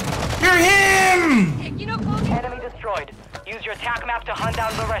 Oh, you're him. Enemy destroyed. Use your attack map to hunt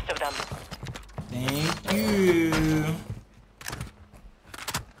down the rest of them. Thank you.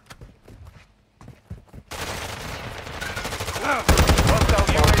 Hostile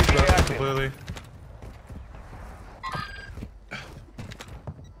UAV active. Completely.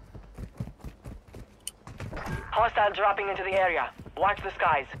 Hostile dropping into the area. Watch the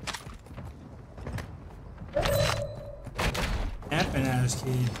skies. Happen ass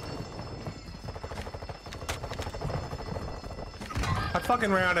kid. I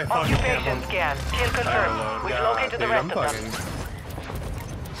fucking ran out of fucking Occupation ammo. scan. Kill confirmed. We've located the rest of them. fucking...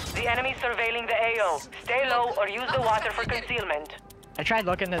 The enemy surveilling the AO. Stay low or use the water for concealment. I tried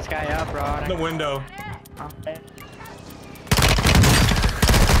looking this guy up, bro. The window.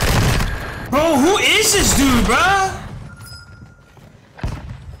 Bro, who is this dude, bro?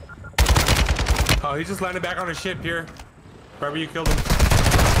 Oh, he just landed back on his ship here. Right where you killed him.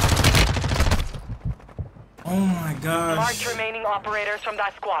 Oh my gosh. Marked remaining operators from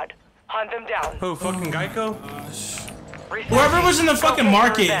that squad. Hunt them down. Who, fucking Geico? Whoever was in the fucking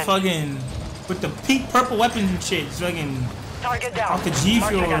market, fucking with the pink purple weapons and shit, fucking Target down. off the G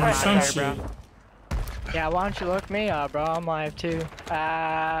Fuel or some there, shit. bro. Yeah, why don't you look me up, bro? I'm live too.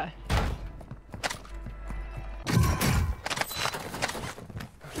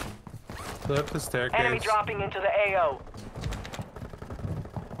 Up the staircase. Enemy dropping into the AO.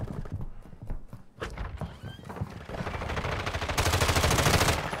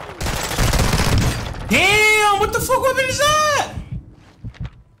 Damn, what the fuck weapon is that?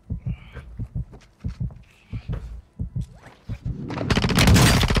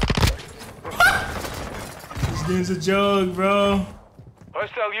 This dude's a joke, bro.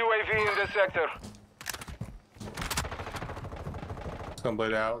 Hostile UAV in the sector. It's gonna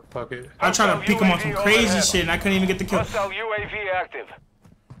bleed out. Fuck it. I tried to pick him on some crazy shit and I couldn't even get the kill. Hostile UAV active.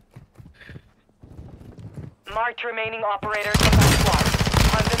 Marked remaining operators from that squad.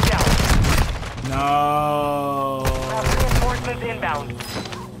 Hunt them down. No. Reinforcements inbound.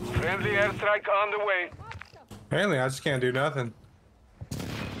 Friendly airstrike on the way. Apparently, I just can't do nothing.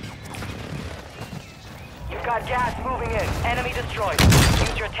 You've got gas moving in. Enemy destroyed.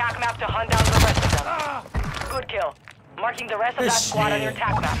 Use your attack map to hunt down the rest of them. Good kill. Marking the rest of that squad on your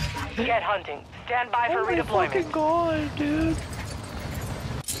attack map. Get hunting. Stand by for redeployment. Oh my god, dude.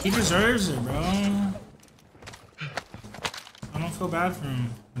 He deserves it, bro. I don't feel bad for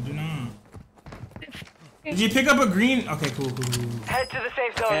him. I do not. Did you pick up a green? Okay, cool. Head to the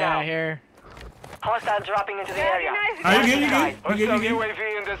safe zone now. Yeah, here. Hostiles dropping into the area. Are you good? Hostile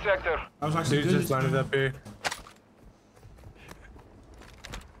UAV in the sector. I was actually Dude good. just landed up here.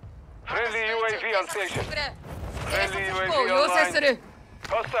 Friendly UAV on station. Friendly UAV を要請す online. る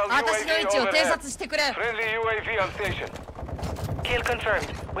Hostile 私の位 UAV 置を偵 overhead. 察してくれ Friendly UAV on station. Kill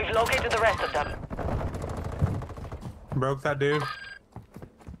confirmed. We've located the rest of them. Broke that dude.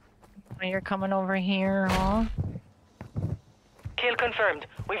 You're coming over here, huh? Kill confirmed.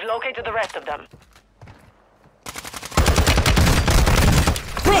 We've located the rest of them.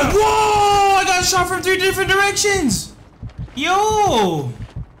 Bro, whoa! I got shot from 3 different directions! Yo!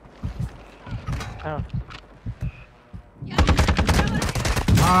 Oh.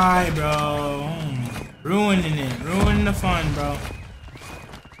 Hi, bro. Ruining it. Ruining the fun, bro.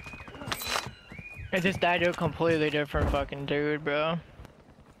 I just died to a completely different fucking dude, bro.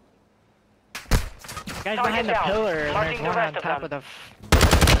 Guy's behind the pillar, and there's one on top of the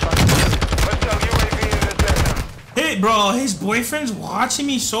Hostile UAV in the sector. Hey, bro, his boyfriend's watching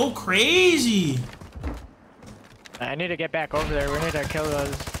me so crazy. I need to get back over there. We need to kill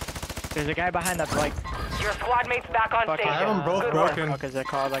those. There's a guy behind the, like, Your squad mate's back on station. I have them both Good work. broken. What is it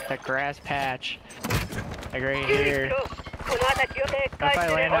called? Like the grass patch. Like right here. If I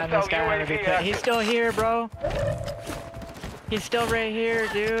land on this guy, I'm gonna be pissed. He's still here, bro. He's still right here,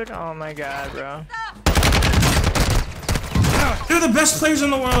 dude. Oh my god, bro. They're the best players in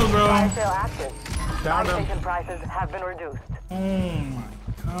the world, bro. Fire sale active. Down Buy them. station prices have been reduced. Oh my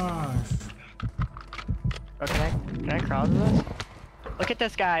gosh. Oh, can I cross this? Look at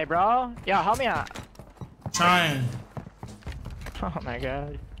this guy, bro. Yo, help me out. Trying. Oh my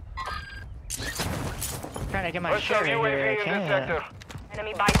god. Trying to get my Hostile shit right here. I UAV in this can't. sector.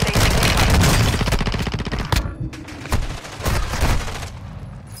 Enemy buy station incoming.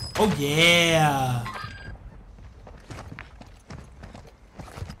 Oh yeah.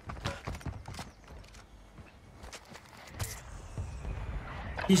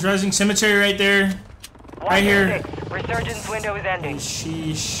 He's rising cemetery right there. Right here. Resurgence window is ending.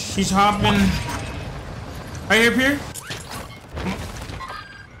 Sheesh. He's hopping. Right here, Pierre.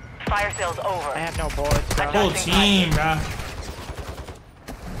 Fire sale's over. I have no bullets, bro. Whole team, bro.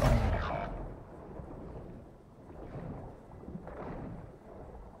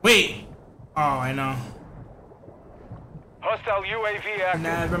 Wait. Oh, I know. Hostile UAV active.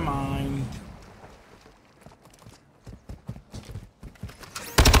 Never mind.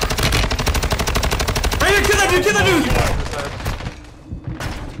 Right here, kill that dude, kill that dude!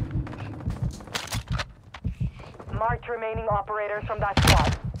 Marked remaining operators from that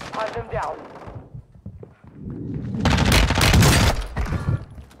squad. Hunt them down.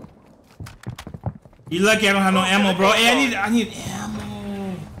 You lucky I don't have no ammo, bro. Hey, I need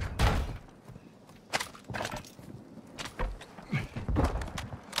ammo.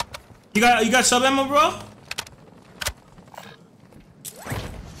 You got sub ammo, bro?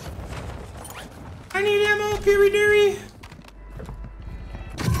 I need ammo, Piri.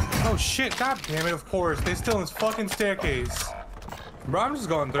 Oh shit, god damn it, of course. They still in this fucking staircase. Bro, I'm just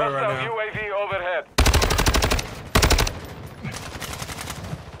going through it right Hostile now. UAV overhead.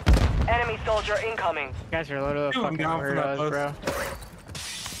 Enemy soldier incoming. You guys are literally Dude, I'm fucking down for that weirdos, bro.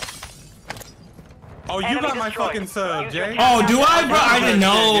 Oh, you Enemy got my destroyed. fucking sub, Use your Jay. Oh, do I, bro? I didn't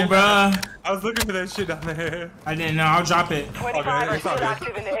know, bro. I was looking for that shit down there. I didn't know. I'll drop it. 25 Okay, are it's all still good.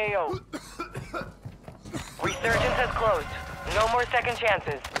 active in the AO. Resurgence has closed. No more second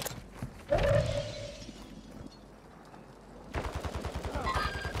chances.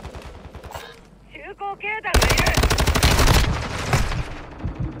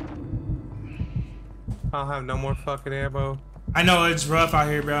 I don't have no more fucking ammo. I know it's rough out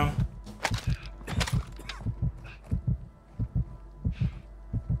here, bro.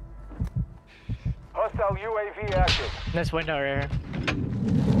 Hostile UAV active. This window right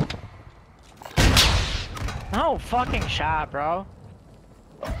here. No fucking shot, bro.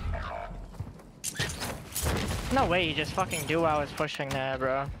 No way you just fucking do while I was pushing that,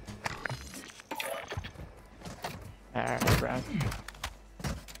 bro. Alright, bro.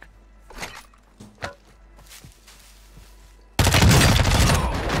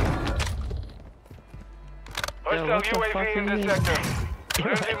 Hostile what the UAV fuck in are this you- sector.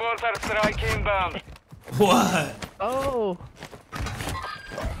 Friendly mortar strike inbound. What? Oh!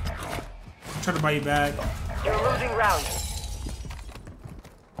 Try to buy you back. You're losing round.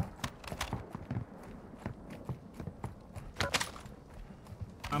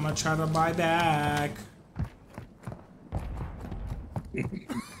 I'ma try to buy back.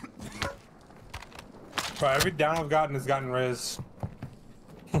 Bro, every down I've gotten has gotten res.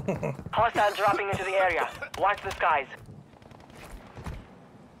 Hostile dropping into the area. Watch the skies.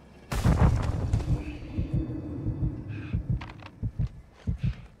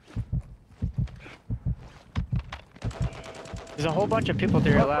 There's a whole bunch of people to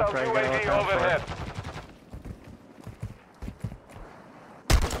your left right Hostile now. UAV overhead.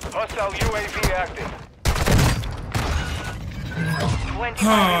 Hostile UAV active. 25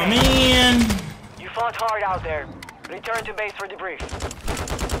 Oh remaining. man. You fought hard out there. Return to base for debrief.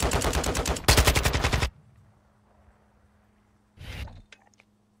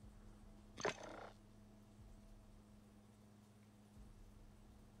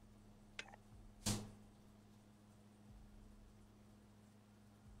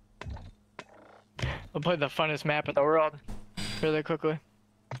 We'll play the funnest map in the world really quickly.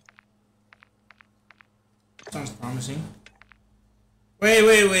 Sounds promising. Wait.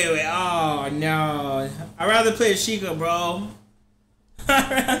 Oh no. I'd rather play Sheikah, bro.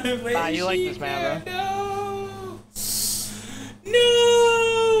 I'd rather play You like this map, bro. No.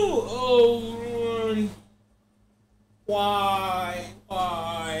 Oh Lord. Why?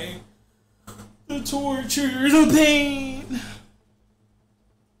 The torture, the pain.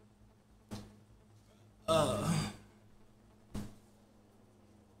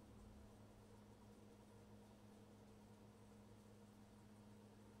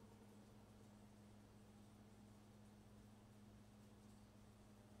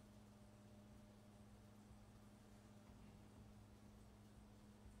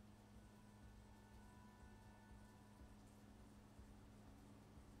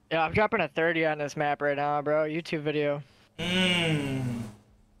 Yeah, I'm dropping a 30 on this map right now, bro. YouTube video. Mmm.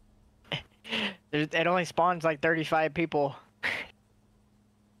 It only spawns like 35 people.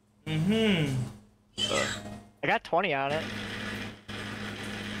 Mm-hmm. I got 20 on it.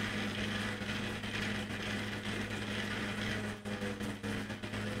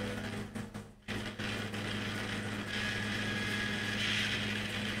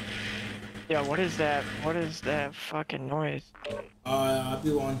 Yeah, what is that? What is that fucking noise? I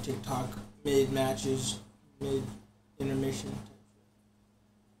be on TikTok mid matches, mid intermission.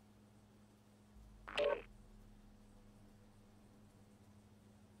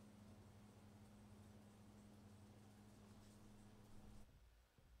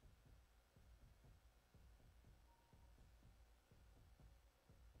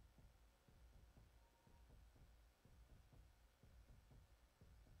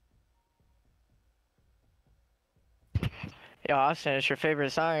 Yo, Austin, it's your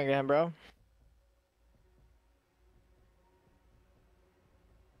favorite song again, bro.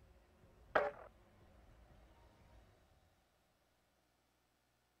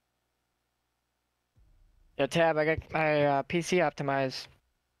 Yo, Tab, I got my PC optimized.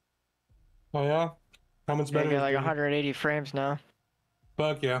 Oh yeah? How much I better get is like it? 180 frames now.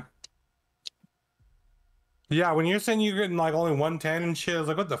 Fuck yeah. Yeah, when you're saying you're getting like only 110 and shit, I was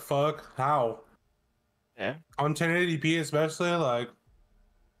like, what the fuck? How? Yeah. On 1080p especially, like.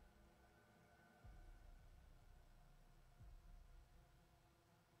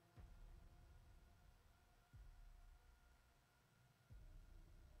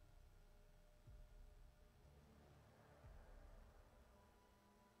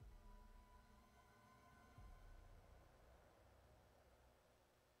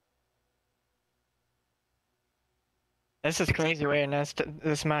 This is crazy waiting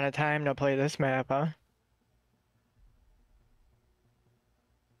this amount of time to play this map, huh?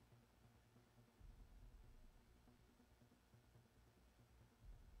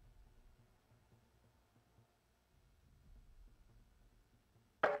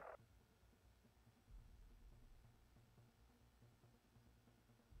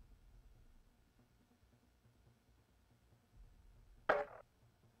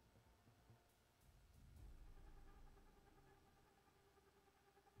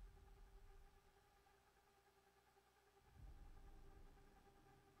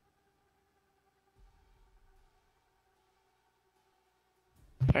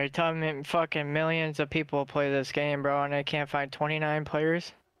 Are you telling me fucking millions of people play this game, bro, and I can't find 29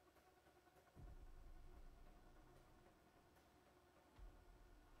 players?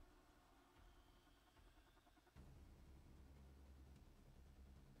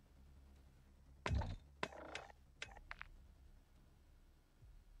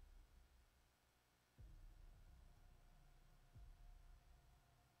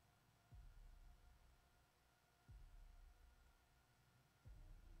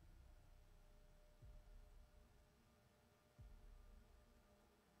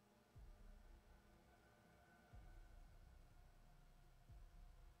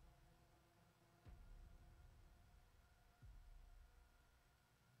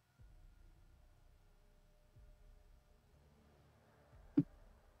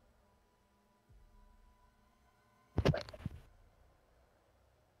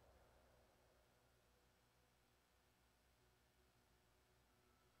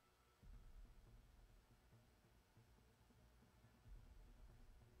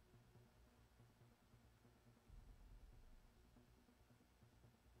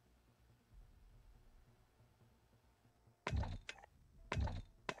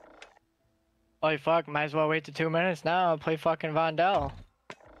 Holy fuck, might as well wait to 2 minutes now. I'll play fucking Vondel.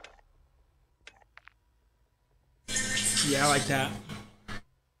 Yeah, I like that.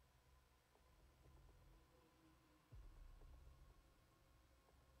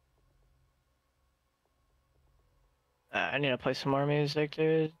 I need to play some more music,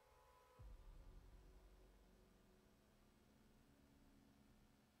 dude.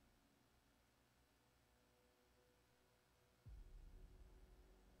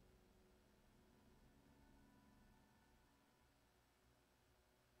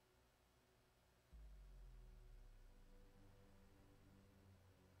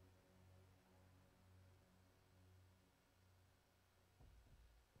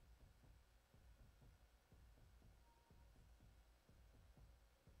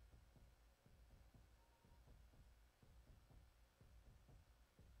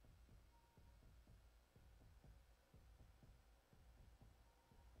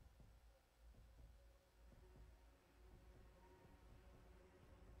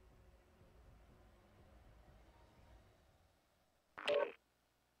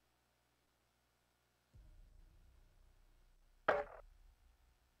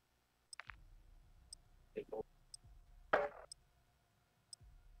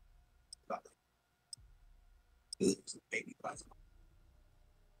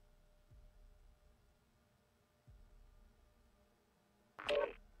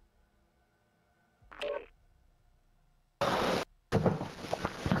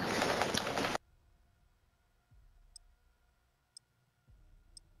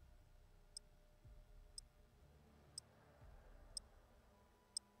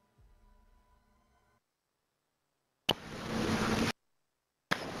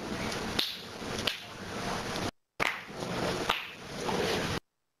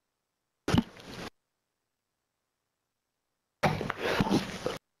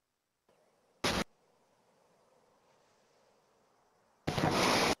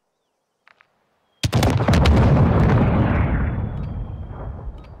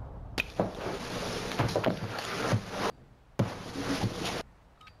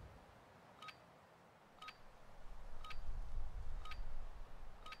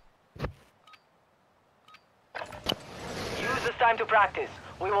 time to practice.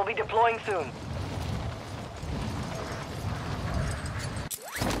 We will be deploying soon.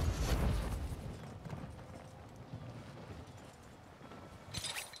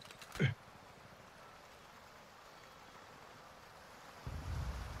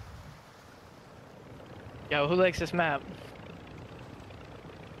 Yo, who likes this map?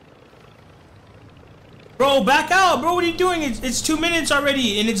 Bro, back out, bro. What are you doing? It's 2 minutes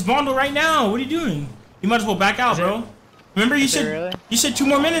already, and it's Vondo right now. What are you doing? You might as well back out, bro. Remember, you said 2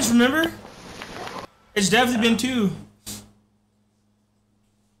 more minutes. Remember? It's definitely been 2.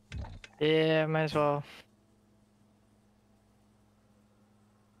 Yeah, might as well.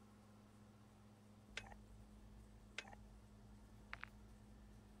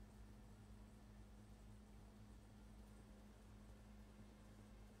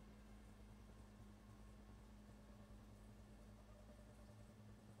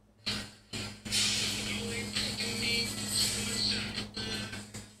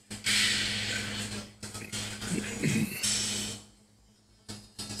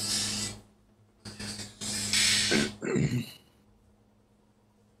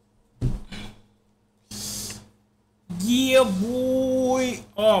 Yeah, boy.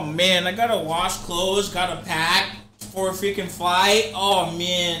 Oh man, I gotta wash clothes, gotta pack for a freaking flight. Oh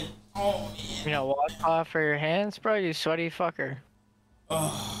man. Oh man. You know, washcloth for your hands, bro. You sweaty fucker.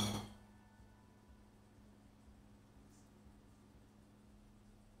 Oh.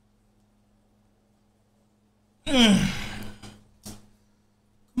 Come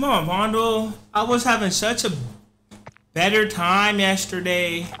on, Vondo. I was having such a better time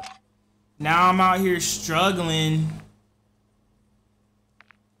yesterday. Now I'm out here struggling.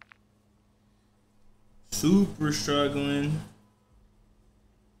 Super struggling.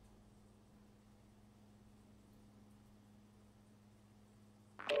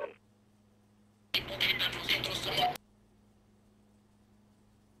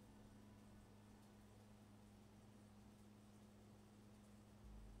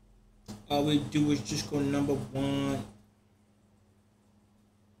 All we do is just go number 1.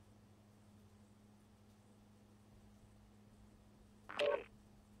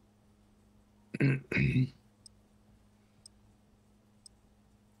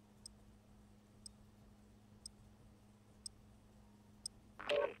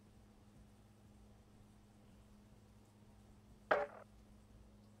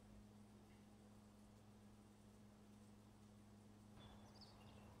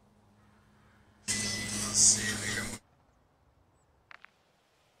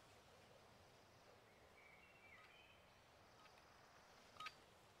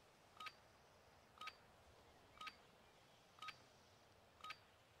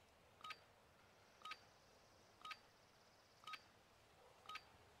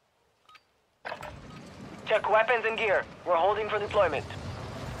 Check weapons and gear. We're holding for deployment.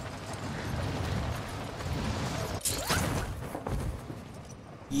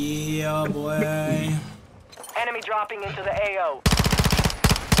 Yeah, boy. Enemy dropping into the AO.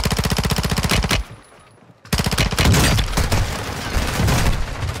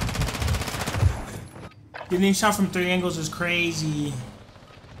 Getting shot from 3 angles is crazy.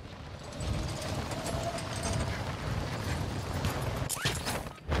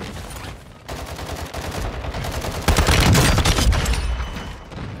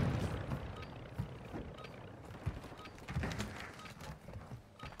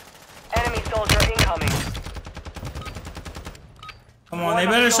 Come on, they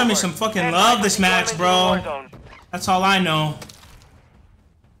better show me some fucking love this match, bro. That's all I know.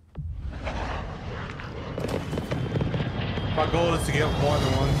 My goal is to get more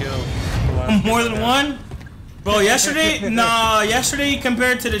than 1 kill. More than 1? Bro, yesterday, nah, yesterday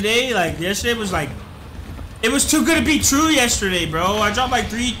compared to today, like, yesterday was like, it was too good to be true yesterday, bro. I dropped like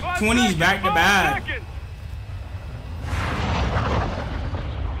 3 20s back to back.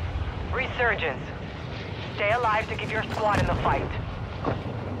 Resurgence. Stay alive to give your squad in the fight.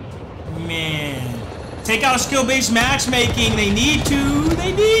 Man. Take out skill-based matchmaking. They need to.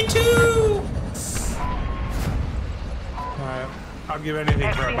 They need to. Alright. I'll give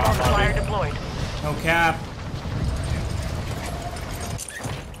anything for a bomb deployed. No cap.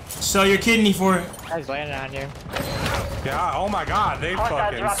 Sell your kidney for it. I was landing on you. Yeah, oh my god, they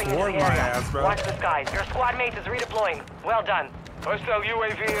fucking swore my ass, bro. Watch the skies. Your squad mate is redeploying. Well done. Hostile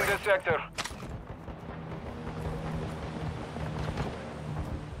UAV in this sector.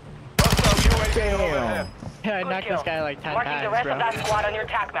 Damn. Yeah, I knocked this guy like 10 Marking times, the rest bro. of that squad on your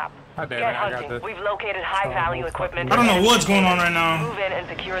tac map. Get hunting. We've located high-value equipment. I don't know what's going on right now. Move in and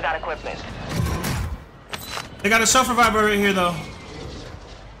secure that equipment. They got a self-reviver right here, though.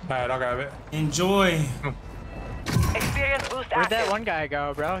 Alright, I'll grab it. Enjoy. Experience boost Where'd active. that one guy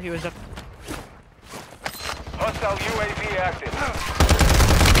go, bro? He was up. Hostile UAV active.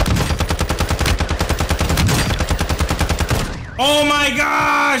 Oh my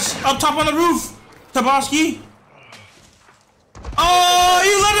gosh! Up top on the roof! Tabaski! Oh,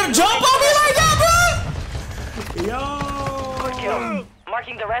 you let him jump on me like that, bro? Yo! Good kill.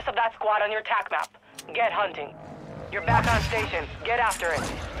 Marking the rest of that squad on your TAC map. Get hunting. You're back on station. Get after it.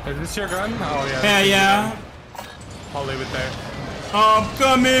 Is this your gun? Oh yeah. Yeah. I'll leave it there. I'm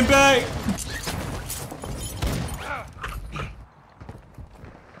coming back.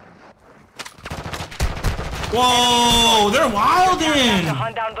 Whoa, they're To wildin'.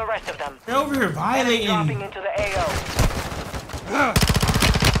 hunt down the rest of them. They're over here Enemy dropping violating. into the AO.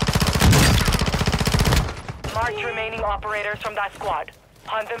 Mark remaining operators from that squad.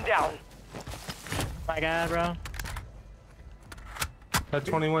 Hunt them down. My God, bro. That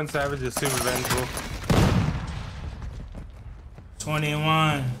 21 Savage is super vengeful.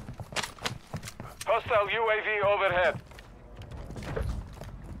 21. Hostile UAV overhead.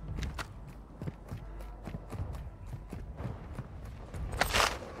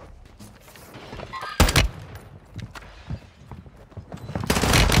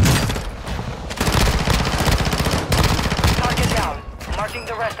 Target down. Marking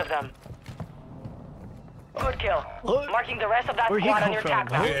the rest of them. Good kill. Marking the rest of that Where'd he squad on come your from?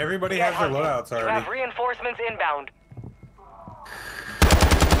 TAC map. Hey, everybody Get has their hunting. loadouts You already. have reinforcements inbound.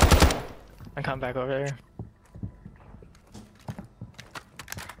 I'm coming back over there.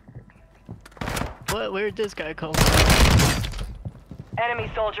 What? Where'd this guy come from?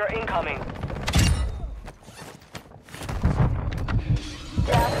 Enemy soldier incoming.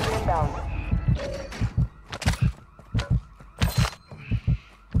 Gas is inbound.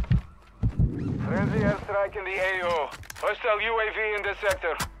 Friendly airstrike in the AO. Hostile UAV in the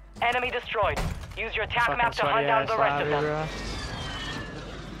sector. Enemy destroyed. Use your TAC Fucking map to hunt sweaty down ass the rest of lobby, them. bro.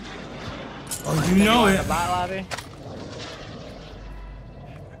 Oh, you know The it. bot lobby?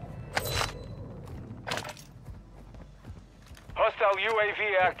 Hostile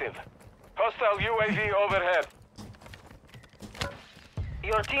UAV active. Hostile UAV overhead.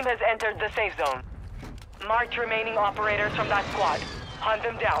 Your team has entered the safe zone. Marked remaining operators from that squad. Hunt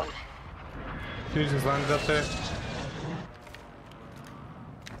them down. Dude just landed up there.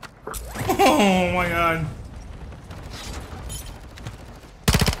 Oh my God.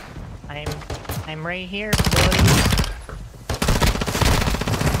 I'm right here, buddy.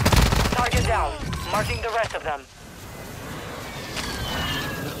 Target down. Marking the rest of them.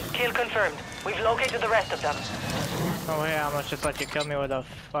 Kill confirmed. We've located the rest of them. Oh yeah, I must just let you kill me with the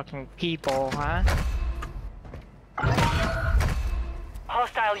fucking people, huh?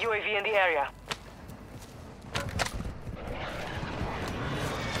 Hostile UAV in the area.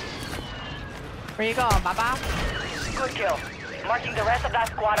 Where you going, Baba? Good kill. Marking the rest of that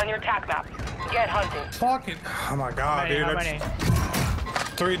squad on your TAC map. Get hunting. Fucking. Oh my god, dude. How that's many?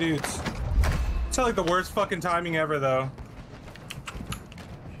 3 dudes. It's like the worst fucking timing ever, though.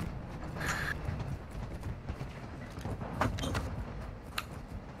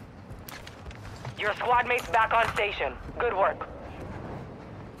 Your squad mates back on station. Good work.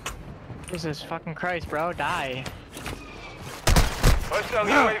 Jesus fucking Christ, bro, die. Hostile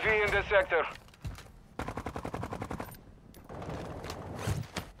UAV in the sector.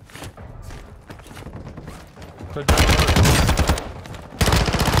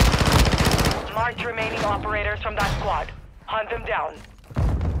 Marked remaining operators from that squad. Hunt them down.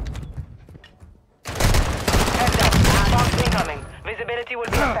 Heads up. Bombs incoming. Visibility will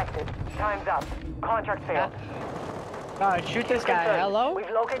be affected. Time's up. Contract failed. Oh, shoot this guy, Confirmed. hello?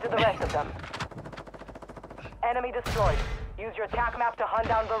 We've located the rest of them. Enemy destroyed. Use your TAC map to hunt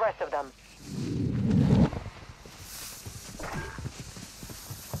down the rest of them.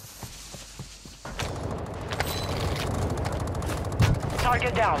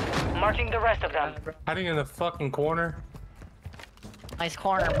 Target down. Marking the rest of them. Hiding in the fucking corner. Nice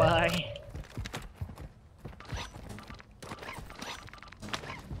corner, buddy.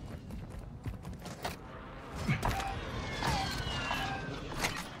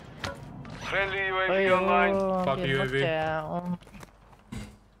 Friendly UAV online. Fuck you, AV. Down.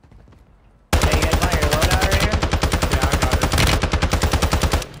 Hey, you guys want your loadout right here? Yeah, I got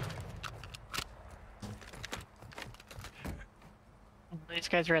it. These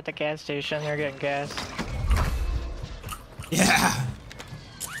guys are at the gas station, they're getting gas. Yeah.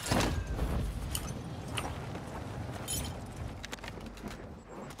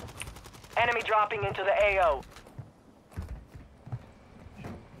 Enemy dropping into the AO.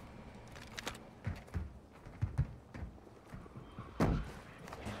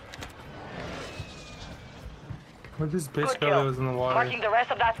 Where'd this bitch Good go kill. that was in the water? Marking the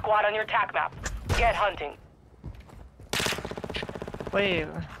rest of that squad on your attack map. Get hunting. Wait,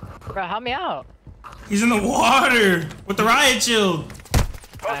 bro, help me out. He's in the water with the riot shield.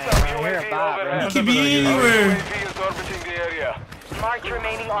 Hostile You're a UAV bot, bro. He overhead. could be anywhere. UAV is orbiting the area. Mark the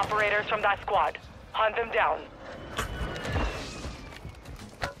remaining operators from that squad. Hunt them down.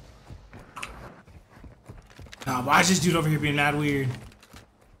 Nah, why is this dude over here being mad weird?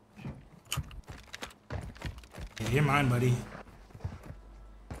 Yeah, you're mine, buddy.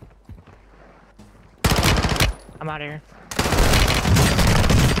 I'm out of here.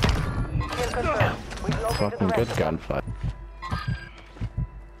 Kill confirmed. We've located Fucking the good rest of them. gunfight.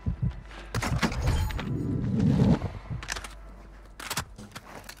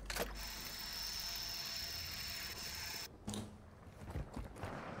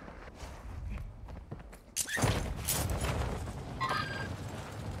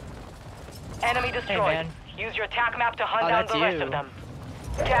 Enemy destroyed. man. Use your attack map to hunt Oh, down that's the rest you. of them.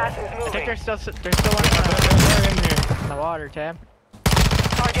 Gas is I moving. think there's still one in the water, Tab.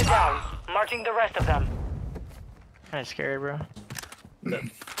 Target down. Marking the rest of them. Kinda scared, bro.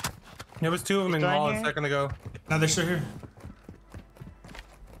 There was two of them in the Still in mall a here? second ago. Now they're still here.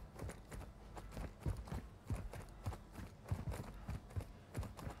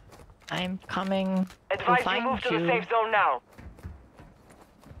 I'm coming to Advise you find move to the you. safe zone now.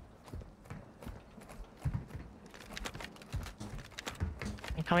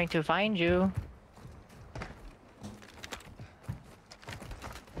 I'm coming to find you.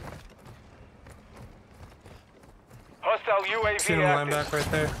 Hostile UAV Seen him line active. back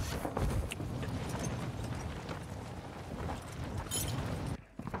right there.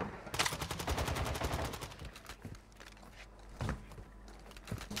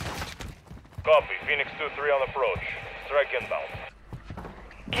 Copy. Phoenix 2-3 on approach. Strike inbound.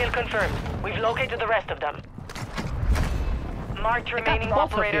 Kill confirmed. We've located the rest of them. Marked remaining both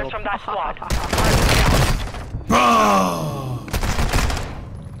of operators you. from that squad. Bro!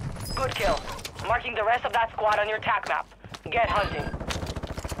 Good kill. Marking the rest of that squad on your attack map. Get hunting.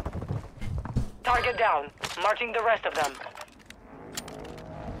 Target down. Marking the rest of them.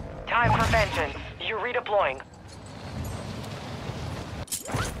 Time for vengeance. You're redeploying.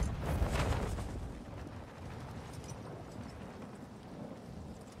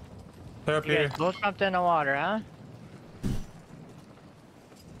 They're up You here. guys both jumped in the water, huh?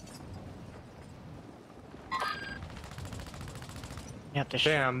 You have to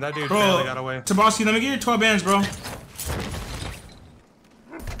Damn, that dude barely got Bro, away. Tabaski, let me get your 12 bands, bro. Get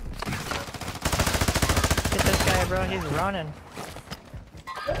this guy, bro. He's running.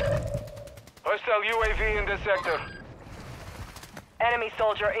 Hostile UAV in this sector. Enemy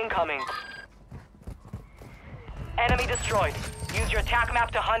soldier incoming. Enemy destroyed. Use your attack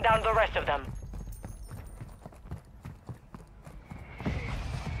map to hunt down the rest of them.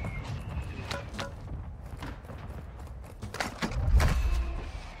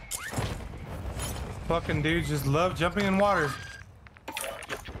 Fucking dudes just love jumping in water.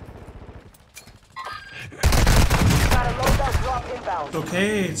 Got a loadout drop inbound. It's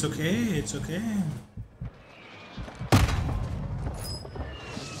okay, it's okay, it's okay.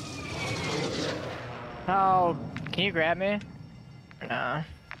 Oh, can you grab me? Nah.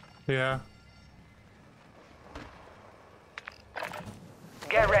 Yeah.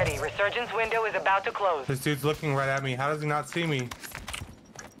 Get ready. Resurgence window is about to close. This dude's looking right at me. How does he not see me?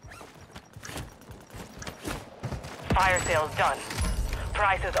 Fire sales done.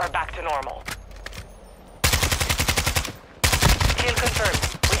 Prices are back to normal. Kill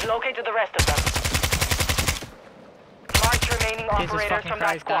confirmed. We've located the rest of them. March remaining Jesus operators fucking from that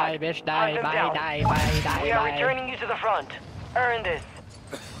Christ, squad. die, bitch, die, Hunt them bye, down. die, bye, die, We are bye. returning you to the front. Earn this.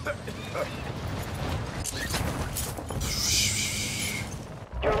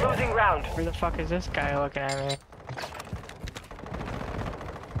 You're losing round. Where the fuck is this guy looking at me?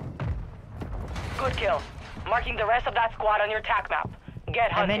 Good kill. Marking the rest of that squad on your attack map.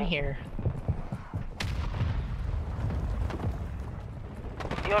 Get I'm hunting. in here.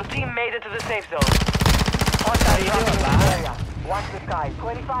 Your team made it to the safe zone. Hostile dropping into the area. Watch the sky.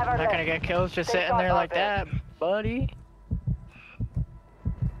 25 are Not left. gonna get kills just Stay sitting there sharp like out there. that, buddy.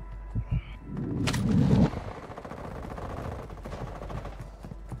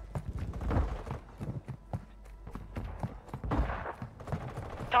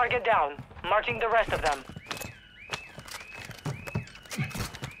 Target down. Marching the rest of them.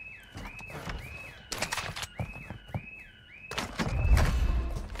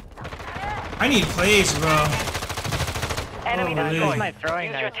 I need plays, bro. Enemy Oh, destroyed. man. My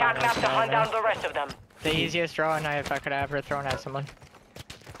throwing Use your knife attack on map this to guy, hunt bro. down the rest of them. The easiest throwing knife I could have ever thrown at someone.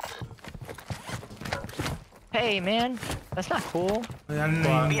 Hey, man. That's not cool. Be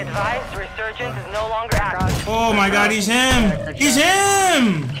advised, resurgence is no longer active. Oh my god, he's him! He's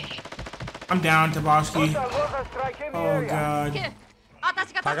him! I'm down, Tabowski. Oh god.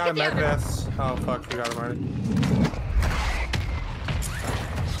 I got a med vest. Oh fuck, we got him already.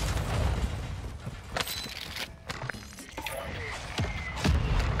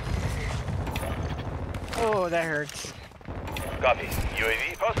 Oh, that hurts. Copy.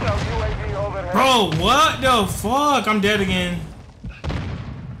 UAV. Hostile UAV overhead. Bro, what the fuck? I'm dead again.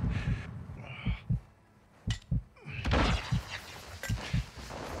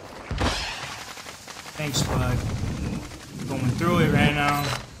 Thanks, bud. Going through it right now.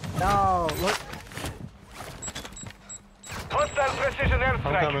 No, look. Hostile precision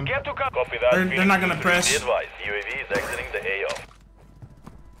airstrike. Get to cover. Copy that. They're not gonna press. Be advised. UAV is exiting the AO.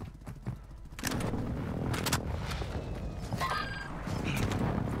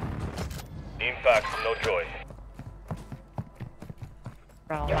 Impact, no joy.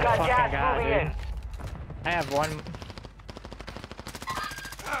 Bro, You my got fucking gas god, moving dude. in. I have one.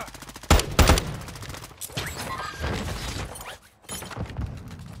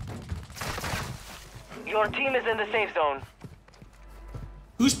 Your team is in the safe zone.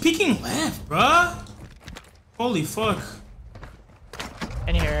 Who's peeking left, bruh? Holy fuck.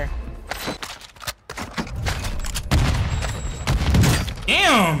 In here.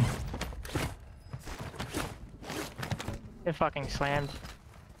 Damn! It fucking slammed.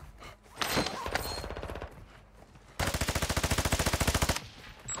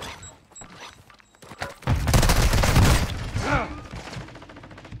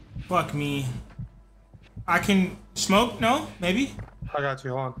 Fuck me. I can smoke? No? Maybe? I got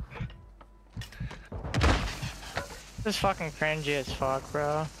you, hold on. This is fucking cringy as fuck,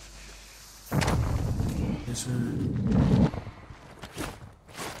 bro. Yes, sir.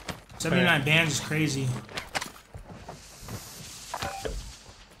 79 bands is crazy.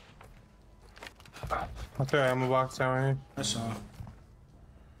 I'll throw ammo box down right here. That's all.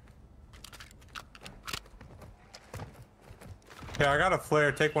 Yeah, I got a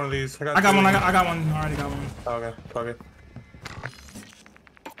flare. Take one of these. I got one. I got one. I already got one. Okay, okay.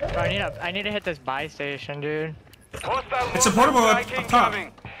 Bro, I need to hit this buy station, dude. It's a portable up top.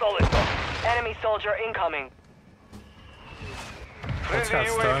 Solid. Enemy soldier incoming. Friendly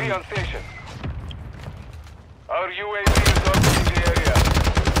UAV on station. Our UAV is orbiting the area.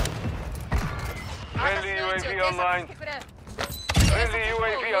 Friendly UAV online. Friendly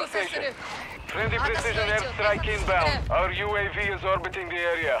UAV on station. Friendly precision airstrike inbound. Our UAV is orbiting the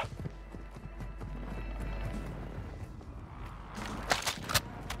area.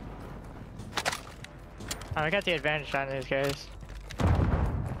 Oh, I got the advantage on these guys.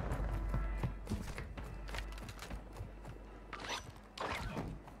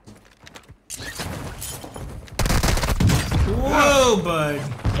 Whoa, bud.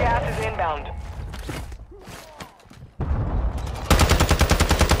 Gas is inbound.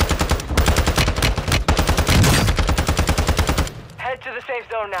 Head to the safe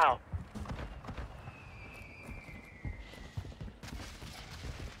zone now.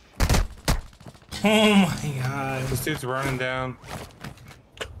 Oh my god. This dude's running down.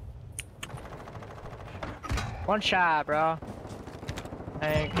 One shot, bro.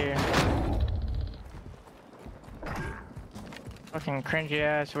 Thank you. Fucking cringy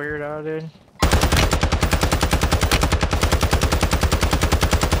ass weirdo, dude.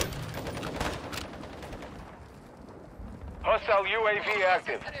 Hostile UAV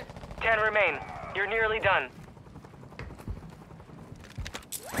active. 10 remain. You're nearly done.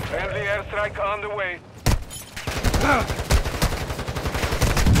 Friendly airstrike on the way.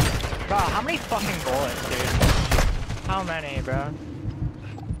 Bro, how many fucking bullets, dude? How many, bro?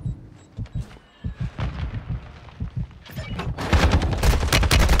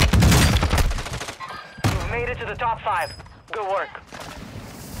 You've made it to the top 5. Good work.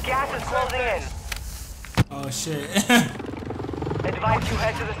 Gas is closing in. Oh shit. Advise you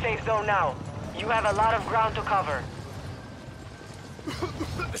head to the safe zone now. You have a lot of ground to cover.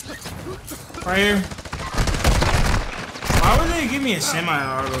 Right here. Why would they give me a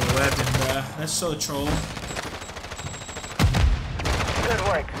semi-auto weapon, bruh? That's so troll. Good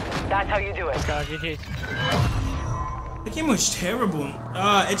work. That's how you do it. Let's go, GG. That game was terrible.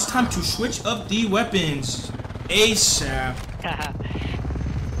 It's time to switch up the weapons. ASAP. I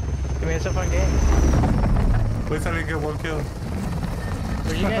mean, it's a fun game. At least I didn't get one kill.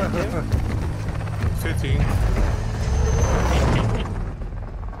 Where'd you get, dude? 15.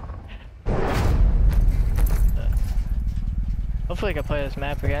 Hopefully I can play this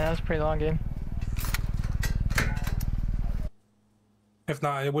map again. That was a pretty long game. If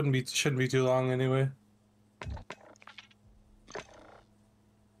not, it shouldn't be too long anyway.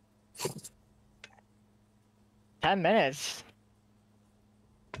 10 minutes.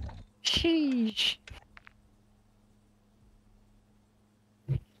 Sheesh.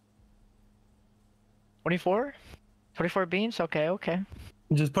 24? 24 beans? Okay, okay.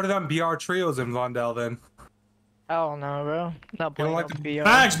 Just put it on BR trios in Vondel then. Oh no, bro. Not playing like no the BR.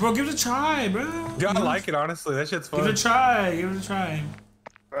 Facts, bro. Give it a try, bro. Yeah, I like it honestly. That shit's fun. Give it a try. Give it a try.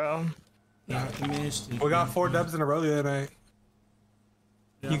 Bro. Optimistic. We got 4 dubs in a row the other night.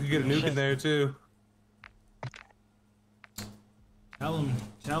 You could get a nuke in there too. Tell him.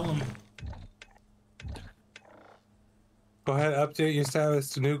 Tell him. Go ahead, update your status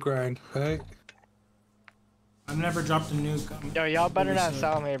to nuke grind, right? I've never dropped a nuke. Yo, y'all better not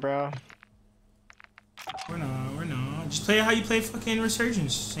sell me, bro. We're not. Just play how you play fucking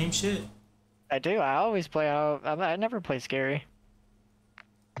Resurgence. Same shit. I do. I always play out. I never play scary.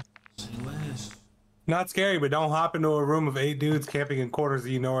 Say less. Not scary, but don't hop into a room of 8 dudes camping in corners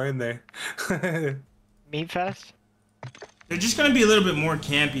that you know are in there. Meat fest? They're just gonna be a little bit more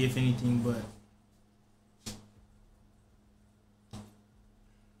campy, if anything, but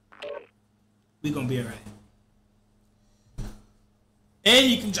we gonna be alright. And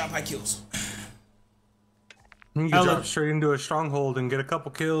you can drop high kills. You can drop straight into a stronghold and get a couple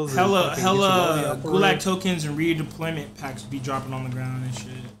kills. Hella gulag tokens and redeployment packs be dropping on the ground and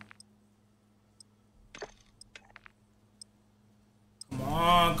shit. Come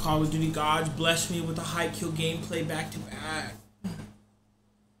on, Call of Duty gods, bless me with a high kill gameplay back to back.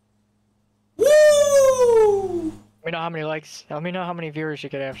 Woo! Let me know how many likes. Let me know how many viewers you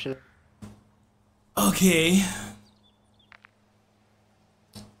get after. Okay.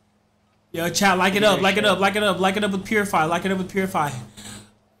 Yo, chat, like it up with Purify, like it up with Purify.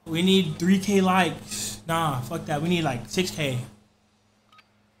 We need 3K likes. Nah, fuck that. We need like 6K.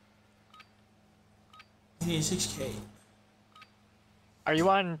 We need 6K. Are you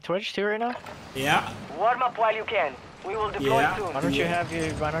on Twitch too right now? Yeah. Warm up while you can. We will deploy soon. Why don't you have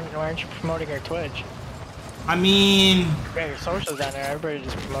you? Why aren't you promoting your Twitch? I mean, yeah, your socials down there. Everybody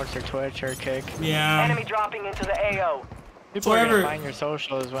just promotes their Twitch or Kick. Yeah. Enemy dropping into the AO. People are gonna find your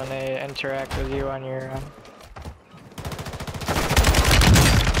socials when they interact with you on your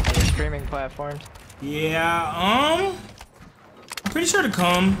streaming platforms. Yeah. I'm pretty sure to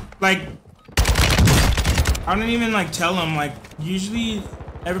come. Like, I don't even like tell them. Like, usually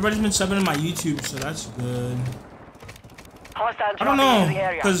everybody's been subbing to my YouTube, so that's good. I don't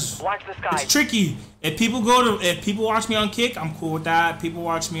know, cause it's tricky. If people watch me on Kick, I'm cool with that. People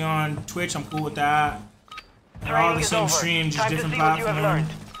watch me on Twitch, I'm cool with that. They're all the same stream, just different platforms.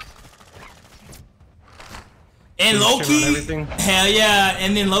 And low-key, hell yeah,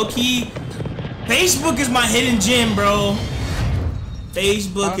 and then low-key, Facebook is my hidden gem, bro.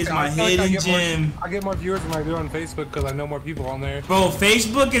 Facebook is my hidden gem. I get more viewers than I do on Facebook because I know more people on there. Bro,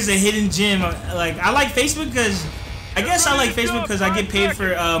 Facebook is a hidden gem. Like, I like Facebook because, I guess I like Facebook because I get paid for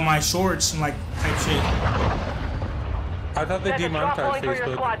my shorts and like type shit. I thought they demonetized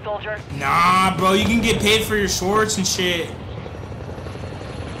Facebook. Nah, bro, you can get paid for your shorts and shit.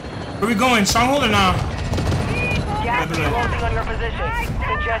 Where we going? Stronghold or nah? Gas is closing on your position.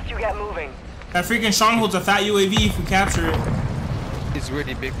 Suggest you get moving. That freaking stronghold's a fat UAV if we capture it. It's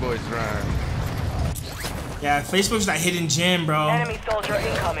really big boys run. Yeah, Facebook's that hidden gem, bro. Enemy soldier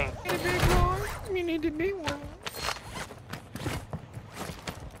incoming. We need to be one.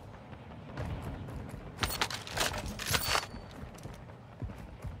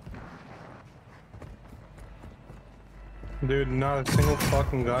 Dude, not a single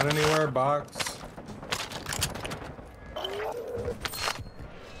fucking gun anywhere, box.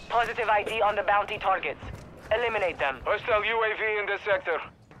 Positive ID on the bounty targets. Eliminate them. Hostile UAV in this sector.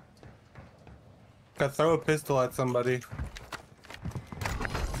 Gotta throw a pistol at somebody.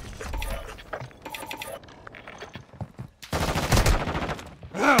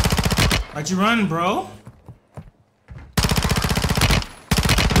 Why'd you run, bro?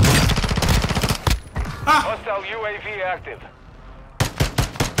 Hostile UAV active.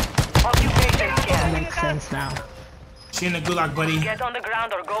 Occupation scan. Makes sense now. She in the gulag, buddy. Get on the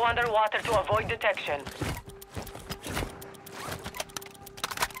ground or go underwater to avoid detection.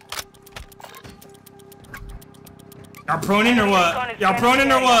 Y'all proning or what? Y'all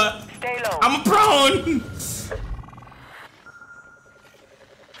proning or what? Stay low. I'm a prone!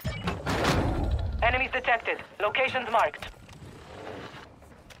 Enemies detected. Locations marked.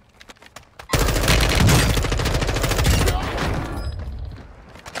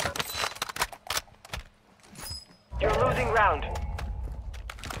 You're losing round.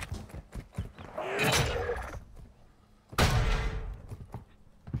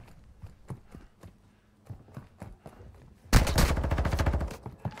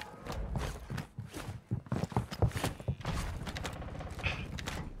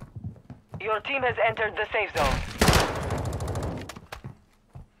 Your team has entered the safe zone.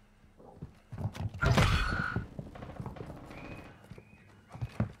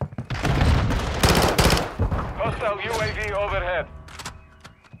 Hostile UAV overhead.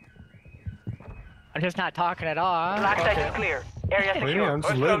 I'm just not talking at all, huh? Black site is clear. Area secure. I'm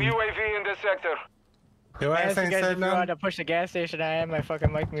just Hostile living. UAV in this sector. Yo, I ass asked you ain't guys said if you wanted nothing. to push the gas station. I had my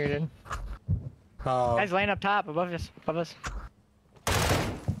fucking mic muted. Oh. Guys laying up top, above us, above us.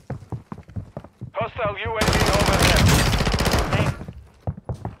 Hostile UAV overhead.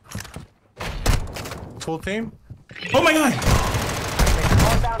 Full team? Oh my god!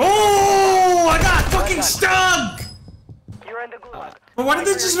 Oh, I got fucking stuck! You're in the gulag. But why did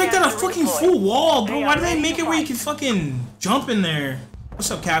they just make that a fucking full wall, bro? Why did they make it where you can fucking jump in there? What's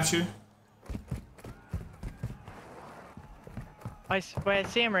up, Capture? Wait, I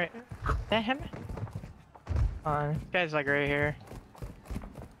see him right. Is that him? This guy's like right here.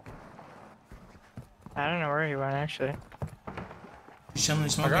 I don't know where he went actually. He's chilling, I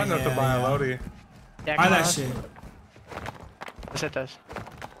smoking. got enough to buy a Lodi. Yeah, Buy come that on. shit. Yes, it does.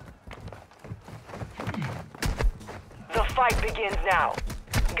 The fight begins now.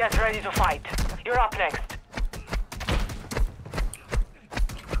 Get ready to fight. You're up next.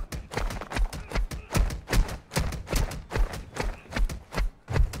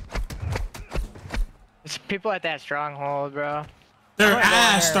 There's people at that stronghold, bro. They're I'm gonna go in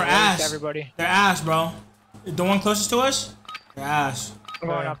ass, there they're and waste ass. everybody. They're ass, bro. The one closest to us? They're ass. I'm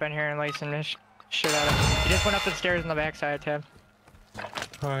going up in here and lacing this shit out of him. He just went up the stairs on the backside, Tab.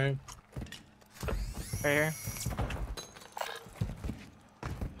 Alright. Right here.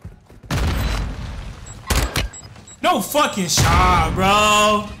 No fucking shot,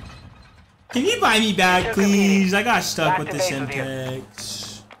 bro. Can you buy me back, please? I got stuck with the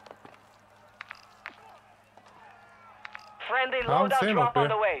Semtex. Friendly don't see loadout him drop up on here.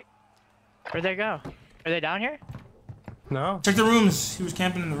 the way. Where'd they go? Are they down here? No? Check the rooms. He was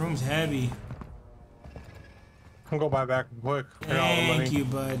camping in the rooms heavy. I'm gonna go buy back quick. I got all the money. Thank you,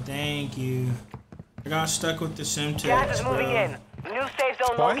 bud. Thank you. I got stuck with the Semtex, Gas is moving bro. in. New safe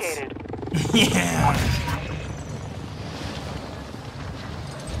zone Twice? located. Yeah.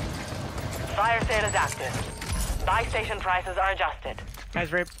 Fire sale is active. Buy station prices are adjusted.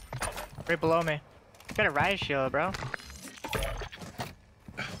 Guys, right below me. Got a riot shield, bro.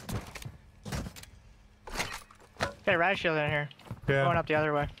 Got a riot shield in here. Yeah. Going up the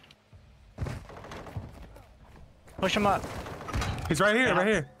other way. Push him up. He's right here, right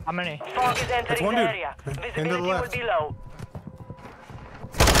here. How many? Fog is That's entering one the dude. area. Into the Visibility will left. be low.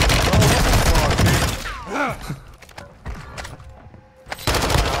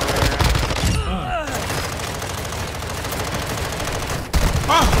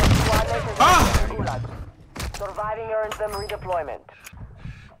 Surviving earns them redeployment.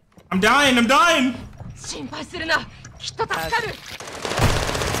 I'm dying, I'm dying! I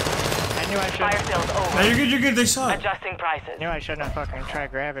knew I Fire shouldn't. sales over. No, you're good, they suck. Adjusting prices. Knew I shouldn't have fucking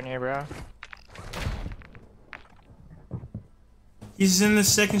tried grabbing you, bro. He's in the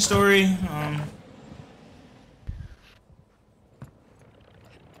second story.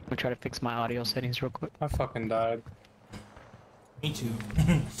 We'll try to fix my audio settings real quick. I fucking died. Me too.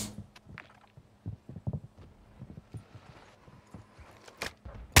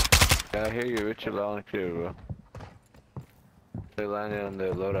 I hear you, Richard, loud and clear, bro. They landed on the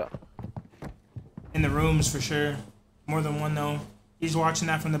loadout. In the rooms for sure. More than one though. He's watching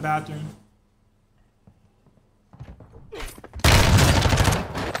that from the bathroom.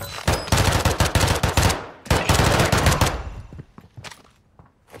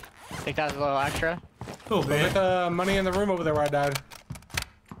 Think that was a little extra? Cool, Go man. get the money in the room over there where I died.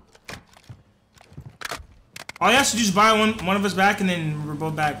 All you have to do is buy one of us back and then we're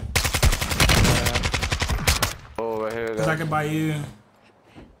both back. Oh, right here, Cause I could buy you.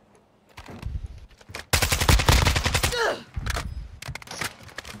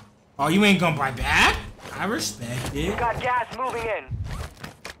 Oh, you ain't gonna buy back? I respect it. Got gas moving in.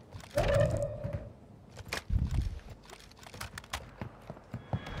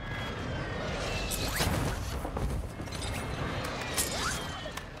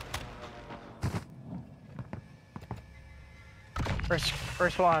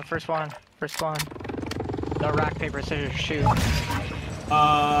 First one. No rock, paper, scissors, shoot.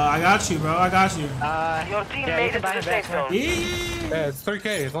 I got you, bro. I got you. Your team yeah, made you it can to buy the it safe back, zone. Yeah, it's 3K.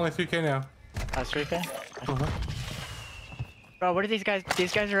 It's only 3K now. That's 3K? Bro, what are these guys?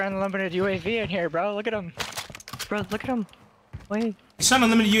 These guys are unlimited UAV in here, bro. Look at them. Bro, look at them. Wait. It's not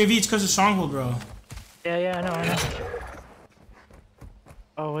unlimited UAV. It's because of Stronghold, bro. Yeah, I know.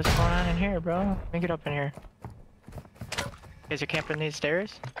 Oh, what's going on in here, bro? Let me get up in here. You guys are camping these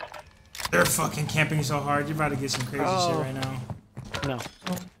stairs? They're fucking camping so hard. You're about to get some crazy shit right now. No.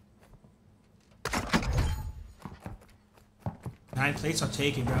 9 plates, I'll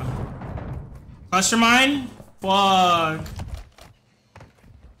take it, bro. Cluster mine? Fuck.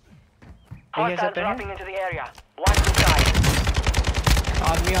 Hostiles dropping into the area. Watch the side.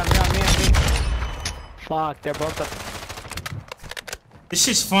 On me. Fuck, they're both up. This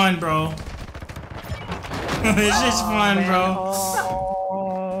shit's fun, bro. This shit's fun, bro.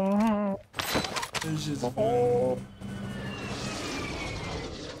 This shit's fun.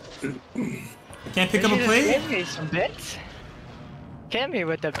 Can't pick up a plate? Give me some bits. Timmy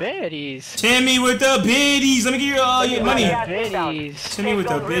with the biddies. Timmy with the biddies. Let me get your money. Biddies. Timmy with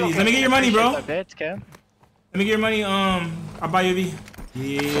the biddies. Let me get your money, bro. The bits, Kev. Let me get your money. I'll buy you the.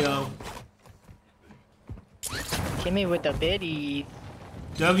 Yeah. Timmy with the biddies.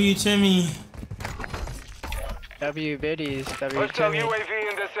 W Timmy. W biddies. W Hostile Timmy. UAV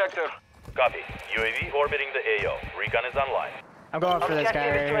in this sector. Copy. UAV orbiting the AO. Recon is online. I'm going for this guy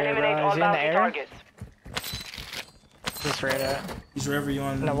right here, bro. Is he in the air? Targets. Just right at. He's wherever you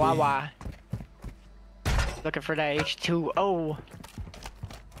want. In the Wawa. Looking for that H2O.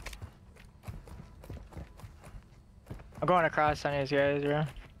 I'm going across on these guys, bro.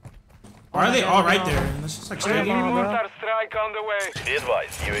 Why are they all right there? That's just like straight Friendly up. mortar strike on the way. Be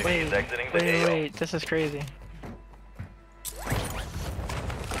advised, UAV is exiting the AO. Wait, this is crazy.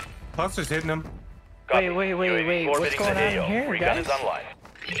 Cluster's hitting him. Copy. Wait, UAV what's orbiting going the on AO. here, Recon guys? is online.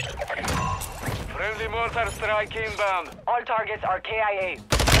 Friendly mortar strike inbound. All targets are KIA.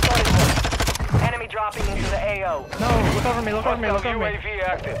 Solid work. Enemy dropping into the AO. No, look over me, look over me, look Hostile over me. UAV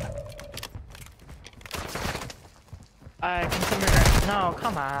active. No,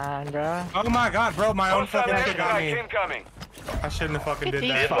 come on, bro. Oh my god, bro, my own Hostile fucking shit got airstrike me. incoming. I shouldn't have fucking did These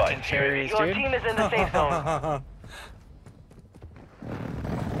that. fucking cherries, Your dude. team is in the safe zone.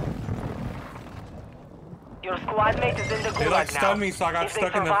 Your squad mate is in the They gulag like now. stunned me, so I got If they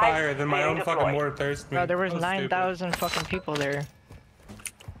stuck in the survive, fire. Then my they own deploy. fucking mortar thirsted me. Bro, there was So stupid. 9,000 fucking people there.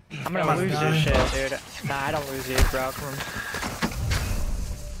 I'm gonna Oh, lose God. this shit, dude. Nah, I don't lose these, bro. Come on.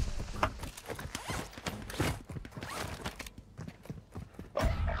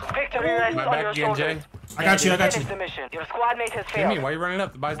 Victory rests My on back your again, Jay. shoulders. I got you. I got you. Finish the mission. Your squad mate has failed. Jimmy, why you running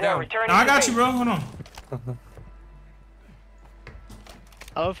up? The buy's They're down. returning No, I to got base. you, bro. Hold on.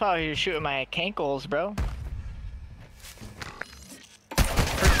 I love how you're shooting my cankles, bro.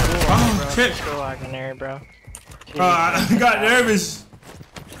 Oh, shit. First gulag in there, bro. I got nervous.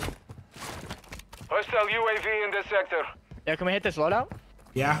 Hostile UAV in this sector. Yo, can we hit this loadout?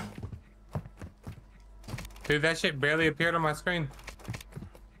 Yeah. Dude, that shit barely appeared on my screen.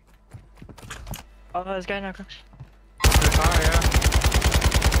 Oh, this guy not.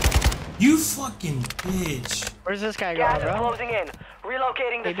 You fucking bitch. Where's this guy Gas going, is bro? closing in.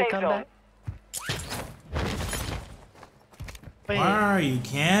 Relocating the Baby, safe come zone. back. Wait, Why are you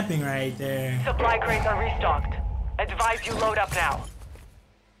camping right there? Supply crates are restocked. Advise you load up now.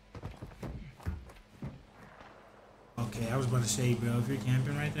 Okay, I was about to say, bro, if you're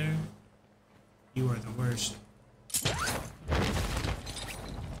camping right there, you are the worst.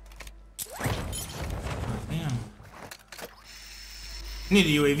 Oh, damn. I need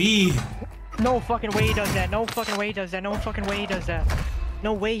a UAV. no fucking way he does that. No fucking way he does that. No fucking way he does that.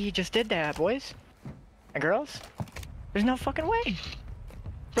 No way he just did that, boys and girls. There's no fucking way.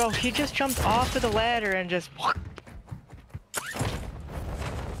 Bro, he just jumped off of the ladder and just...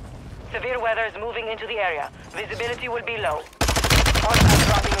 Severe weather is moving into the area. Visibility will be low. Hostiles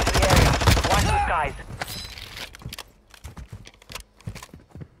dropping into the area. Watch the skies.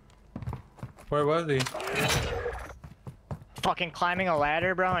 Where was he? fucking climbing a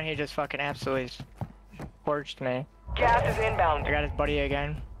ladder, bro, and he just fucking absolutely torched me. Gas is inbound. I got his buddy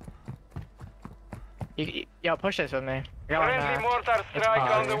again. Yo, push this with me. I got Friendly one, mortar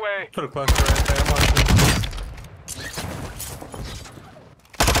strike on the way. Put a cluster right there. I'm watching.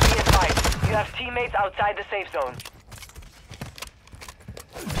 Be advised, you have teammates outside the safe zone.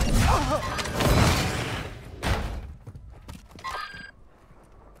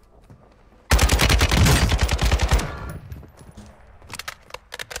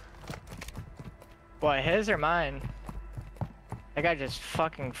 What, his or mine? That guy just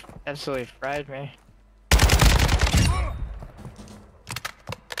fucking absolutely fried me.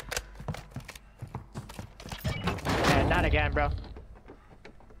 Yeah, not again, bro.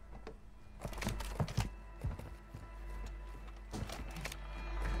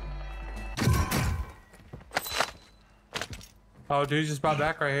 Oh, dude, just bought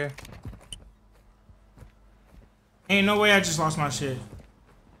back right here. Ain't no way I just lost my shit.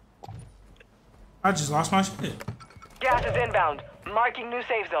 I just lost my shit. Gas is inbound. Marking new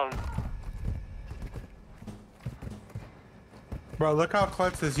safe zone. Bro, look how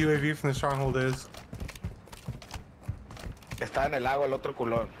clutch this UAV from the stronghold is. Está en el lago el otro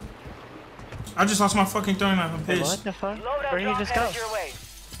culón. I just lost my fucking throwing knife. I'm pissed. What the fuck? Loadout Where did he drop just go? headed your way.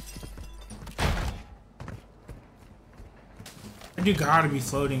 You gotta be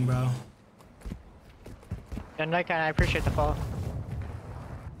floating, bro. Yeah, Night Guy, I appreciate the fall.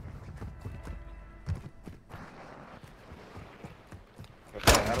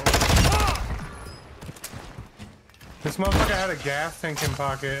 This motherfucker had a gas tank in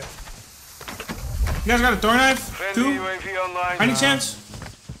pocket. You guys got a throwing knife? Friendly Two? UAV online. Any chance?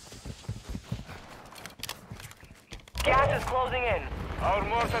 Gas is closing in. Our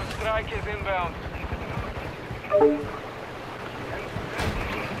mortar strike is inbound.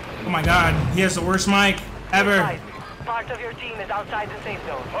 Oh my god, he has the worst mic ever. Advise, part of your team is outside the safe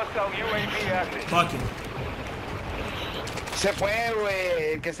zone. Hostile UAV active. Fuck it. Se fue,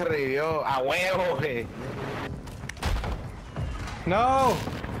 güey. El que se revivió. A huevo, güey. No!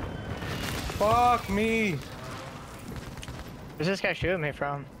 Fuck me! Where's this guy shooting me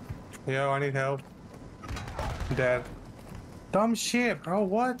from? Yo, I need help. I'm dead. Dumb shit, bro.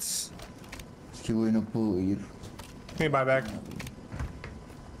 What? Que güey, no puedo ir. Give me buy back.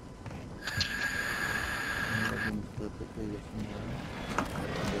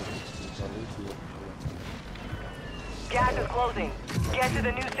 Gas is closing. Get to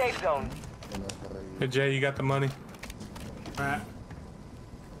the new safe zone. Hey, Jay, you got the money. Alright.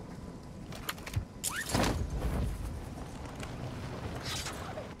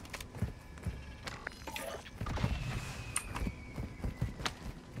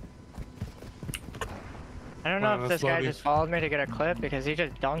 I don't know if this guy just followed me to get a clip because he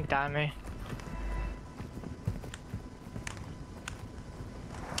just dunked on me.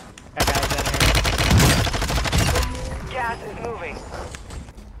 That guy's in here. Gas is moving.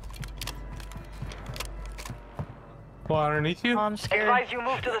 Well, underneath you? Oh, I'm scared. Advise you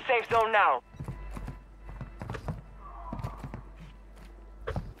move to the safe zone now.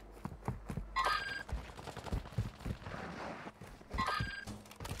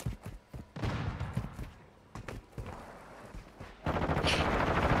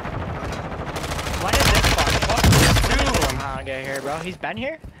 When did this fuck somehow get here, bro? He's been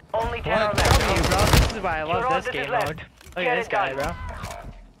here? Only 10 are What? left. Tell me, bro. This is why I Your love road this game left. mode. Look Get at this it guy, done. bro.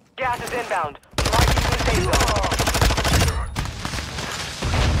 Gas is inbound. Marking new safe zone.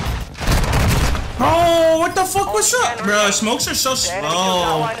 Oh, what the fuck was up? Bro, smokes are so The enemy took that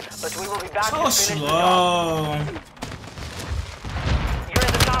slow. one, but we will be back So to finish the job. slow. You're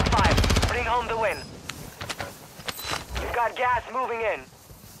in the top 5. Bring home the win. You've got gas moving in.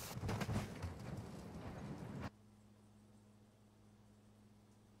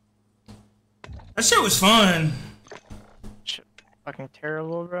 That shit was fun. Shit, fucking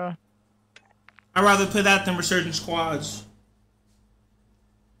terrible, bro. I'd rather play that than Resurgent Squads.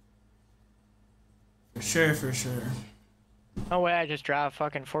 For sure, for sure. No way I just dropped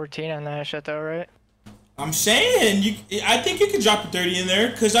fucking 14 on that shit though, right? I'm saying, I think you could drop a 30 in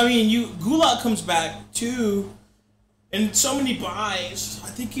there, because, I mean, Gulak comes back, too, and so many buys. I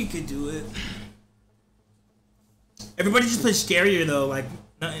think you could do it. Everybody just plays scarier, though, like,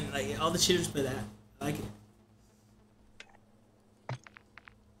 nothing, like, all the cheaters play that. I like it.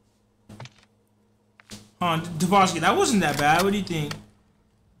 Huh, Dvorsky, that wasn't that bad. What do you think?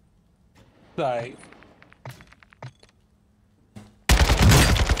 Like,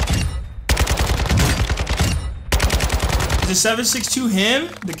 Is it 762 him?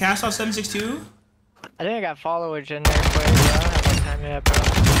 The cast off 762? I think I got followage in there quick, bro. I don't have no time yet, bro.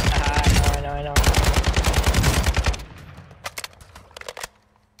 I know.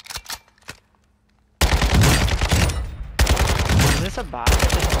 Is this a bot that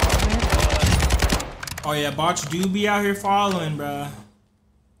just followed me? Oh yeah, bots do be out here following, bruh.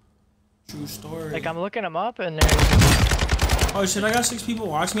 True story. Like, I'm looking them up and there's... Oh shit, I got 6 people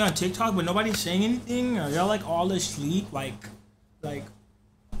watching me on TikTok, but nobody's saying anything? Are y'all like all asleep? Like,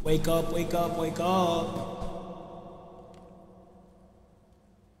 wake up, wake up, wake up.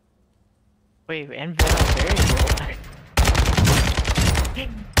 Wait, Invalid very good.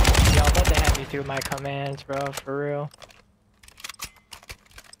 Yo, I bet they have me through my commands, bro, for real.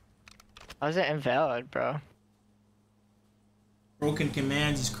 How's it invalid, bro? Broken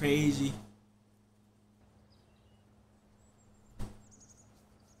commands is crazy.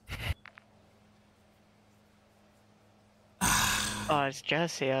 Oh, it's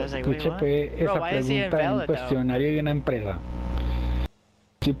Jesse. I was like, wait, Escuche what? esa Bro, why is he pregunta en invalid, though? cuestionario de una empresa.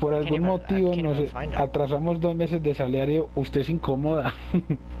 Si por algún motivo nos atrasamos 2 meses de salario, usted se incomoda.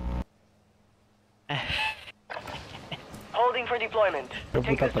 Holding for deployment.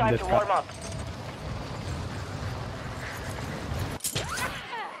 Take this time to warm up.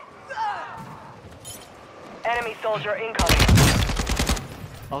 Enemy soldier incoming.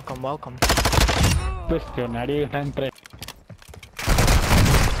 Welcome, welcome. Cuestionario entre.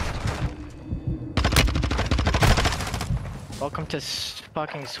 Welcome to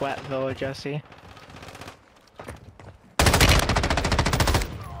fucking Sweatville, Jesse.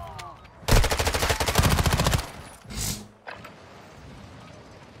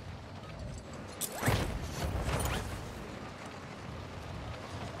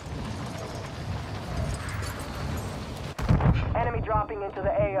 Enemy dropping into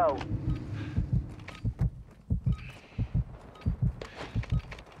the AO.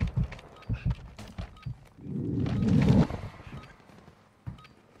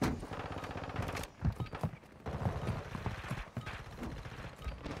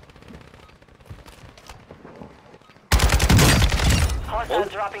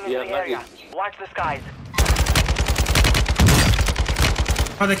 Hostiles dropping into the area. Watch the skies.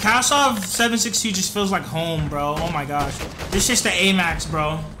 Bro, the Kasov 7.62 just feels like home, bro. Oh my gosh. This shit's the AMAX,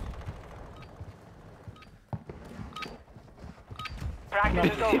 bro.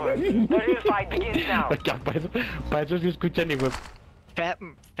 Practice is over. The real fight begins now. Para eso sí escuchan y güey.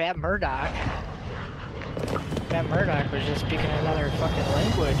 Fat Murdoch. Fat Murdoch was just speaking another fucking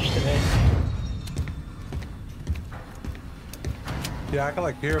language today. Yeah, I can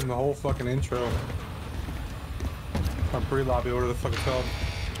like hear him the whole fucking intro. I'm pre-lobby, whatever the fuck it's called.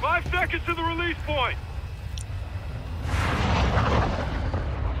 5 seconds to the release point.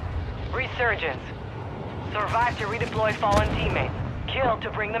 Resurgence. Survive to redeploy fallen teammates. Kill to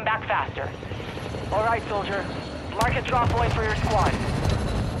bring them back faster. Alright, soldier. Mark a drop point for your squad.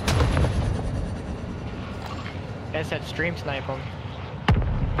 I said stream snipe him.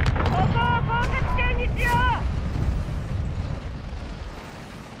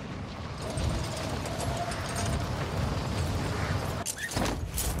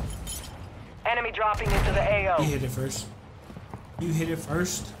 Enemy dropping into the AO. You hit it first. You hit it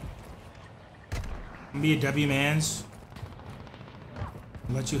first. Be a W mans.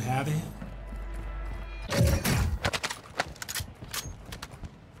 Let you have it.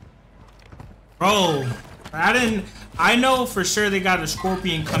 Bro, I know for sure they got a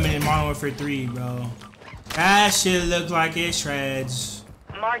Scorpion coming in Modern Warfare 3, bro. That shit look like it shreds.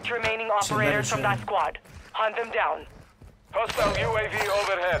 Marked remaining operators from that squad. Hunt them down. Hostile UAV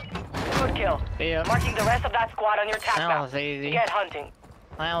overhead. Good kill. Yeah. Marking the rest of that squad on your tac That map. was easy. Get hunting.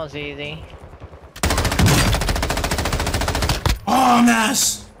 That was easy. Oh, I'm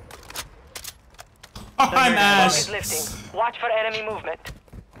ass. Oh, I'm ass. Is lifting. Watch for enemy movement.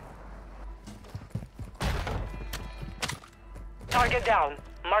 Target down.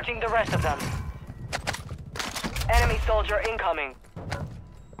 Marking the rest of them. Enemy soldier incoming.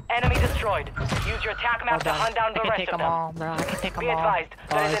 Enemy destroyed. Use your tac map to hunt down the rest of them. All, bro. I can take them Be all. advised,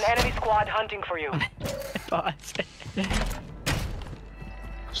 there is an enemy squad hunting for you. Boss.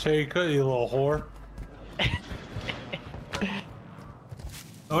 Say you could, you little whore.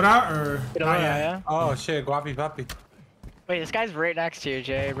 Oda or? Oh, yeah. Oh shit, guapi papi. Wait, this guy's right next to you,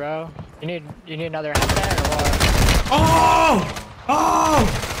 Jay, bro. You need another headset or what? Oh! Oh!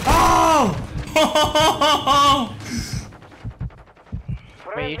 Oh!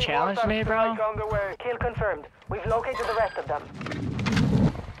 Wait, you challenged me, bro? Kill confirmed. We've located the rest of them.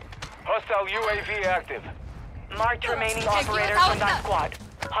 Hostile UAV active. Marked remaining operators from that squad.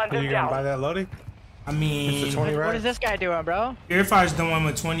 Hunt Are them you gonna buy down. that Lodi? I mean, It's a 20 What is this guy doing, bro? Purifier's the one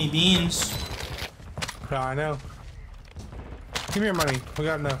with 20 beans. Yeah, I know. Give me your money. We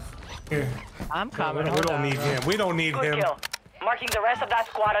got enough. Here. I'm coming. We don't need him. We don't need Good him. kill. Marking the rest of that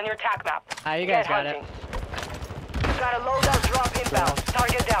squad on your tac map. Ah, you guys Get got hunting. it. Got a loadout drop inbound.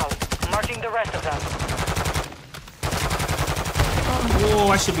 Target down. Marking the rest of them. Oh,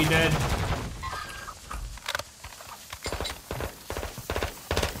 I should be dead.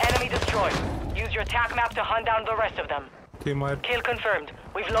 Enemy destroyed. Use your tac map to hunt down the rest of them. Team wide. Kill confirmed.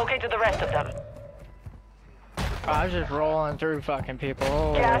 We've located the rest of them. Oh, I was just rolling through fucking people.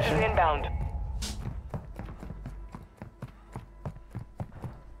 Oh, Gas shit. is inbound.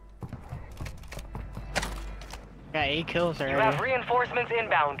 Got 8 kills You already. have reinforcements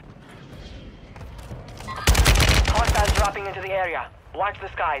inbound. Hostiles dropping into the area. Watch the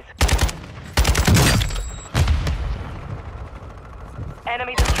skies.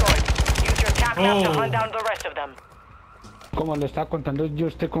 Enemy destroyed. Use your tac map to hunt down the rest of them. Como le estaba contando yo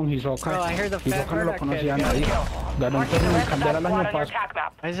con Hisoka. Bro, I hear the fat Hisoka no lo Murdoch conocía kid. nadie. Ganó el torneo de cambiar al año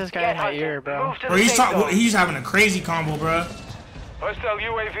pasado. Why is this guy in my ear, bro? Bro, he's having a crazy combo, bro. Hostile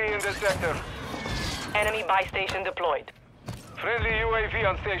UAV in the sector. Enemy buy station deployed. Friendly UAV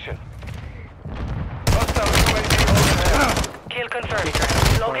on station. Hostile UAV overhead. Kill confirmed.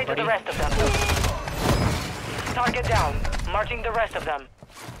 Located the rest of them. Target down. Marking the rest of them.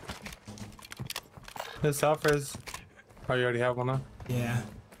 This self is. Oh, you already have one, huh? Yeah.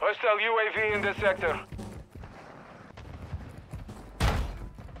 Hostile UAV in this sector.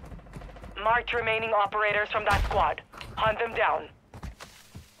 Marked remaining operators from that squad. Hunt them down.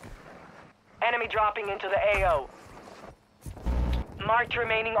 Enemy dropping into the AO. Marked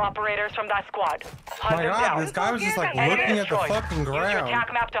remaining operators from that squad. Hunt My them God, down. this guy was just like Enemy looking at the destroyed. fucking Use your ground.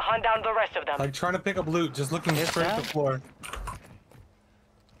 attack map to hunt down the rest of them. Like trying to pick up loot, just looking straight at the floor.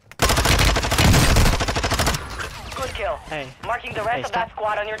 Good kill. Hey. Marking the rest of that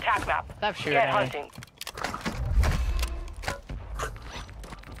squad on your attack map. Stop shooting Get at me. hunting.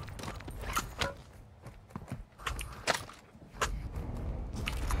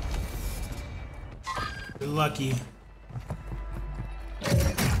 You're lucky.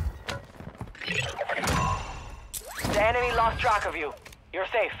 The enemy lost track of you. You're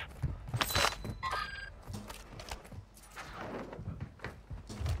safe.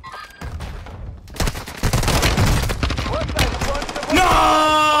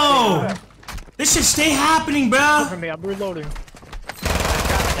 No! This should stay happening, bro. Cover me, I'm reloading. I'm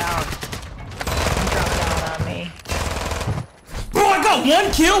dropping down. I'm dropping down on me. Bro, I got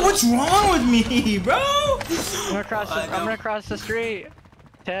 1 kill. What's wrong with me, bro? I'm gonna cross the street.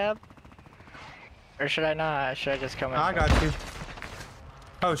 Tab. Or should I not? Should I just come in? I got you.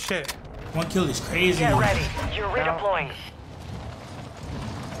 Oh shit. 1 kill is crazy. Get ready. You're redeploying.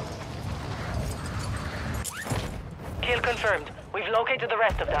 Kill confirmed. We've located the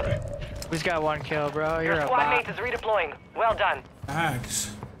rest of them. Who's got 1 kill, bro? You're Your a squad bot. mate is redeploying. Well done.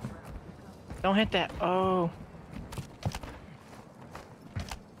 Thanks. Don't hit that. Oh.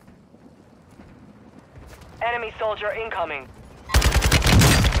 Enemy soldier incoming.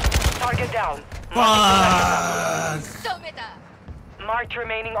 Target down. Fuck. Marked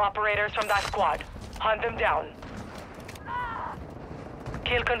remaining operators from that squad. Hunt them down.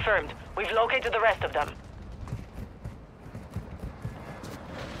 Kill confirmed. We've located the rest of them.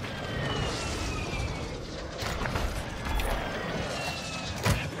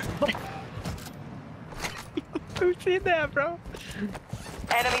 Who's seen that, bro?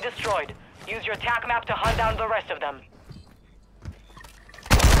 Enemy destroyed. Use your attack map to hunt down the rest of them.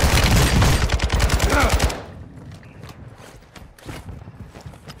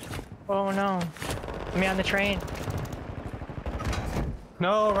 Oh no. Me on the train.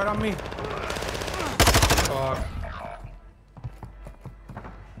 No, right on me. Fuck.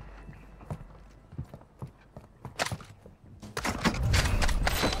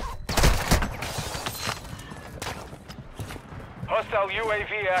 Hostile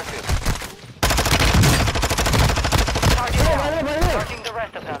UAV active. Target down. Marking the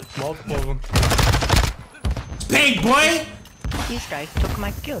rest of them. Multiple of them. Big boy. These guys took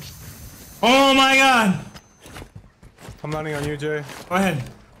my kills. Oh my god. I'm landing on you, Jay. Go ahead.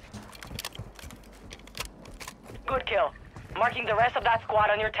 Good kill. Marking the rest of that squad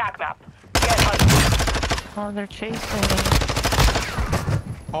on your attack map. Get hunted. Oh, they're chasing me.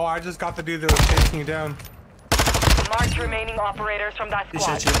 Oh, I just got the dude that was chasing you down. Marked remaining operators from that They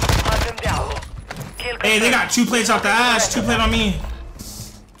squad. shot you. Hunt them down. Kill Hey, they got 2 plates off the ass. 2 plate on me.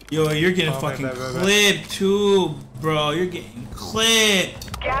 Yo, you're getting Oh, fucking bad. clipped too, bro. You're getting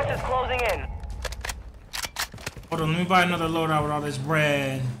clipped. Gas is closing in. Hold on, let me buy another loadout with all this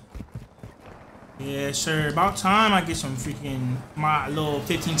bread. Yeah, sure. About time I get some freaking my little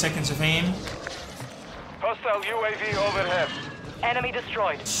 15 seconds of fame. Hostile UAV overhead. Enemy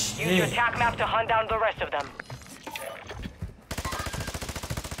destroyed. Use your Shit. attack map to hunt down the rest of them.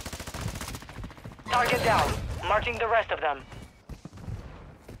 Target down. Marking the rest of them.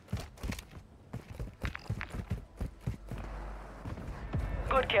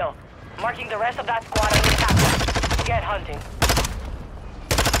 Good kill. Marking the rest of that squad on your attack map. Get hunting.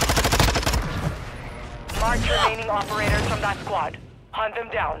 Mark remaining operators from that squad. Hunt them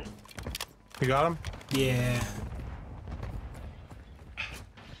down. You got him? Yeah.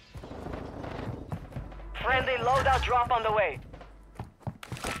 Friendly loadout drop on the way.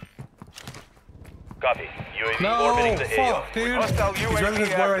 Copy. UAV No, orbiting the AO. fuck, dude. Hostile He's running this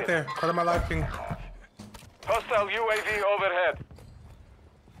UAV boy right active. there. Part of my life thing. Hostile UAV overhead.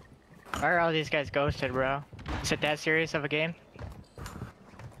 Why are all these guys ghosted, bro? Is it that serious of a game?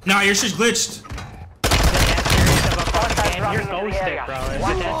 Nah, your shit's glitched. Is it that serious of a fucking Hostiles game? You're dropping into the ghosted, area. bro. Is it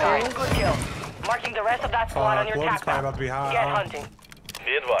Watch that the serious? sky. Good kill. Marking the rest of that squad on your Golden's attack probably map. about to be hot, Get huh? hunting.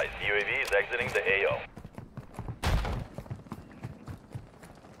 Be advised, UAV is exiting the AO.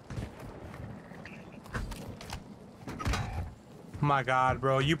 My God,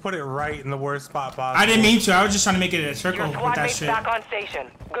 bro, you put it right in the worst spot possible. I didn't mean to. I was just trying to make it a circle Your with squad that mate's shit. back on station.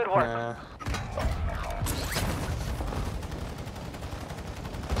 Good work. Nah.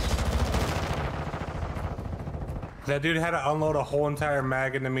 That dude had to unload a whole entire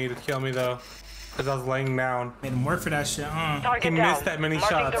mag into me to kill me though, because I was laying down. Made him work for that shit, huh? Target He down. missed that many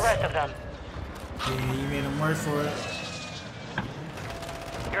Marking shots. the rest of them. Yeah, you made him work for it.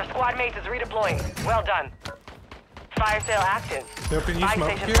 Your squad mate is redeploying. Well done. Fire sale active. Yo, can you Buy smoke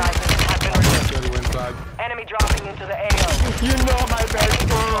station here? prices have been reduced. Go to inside. Enemy dropping into the AO. You know my best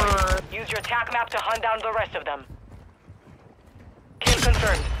friend. Use your tac map to hunt down the rest of them. Kill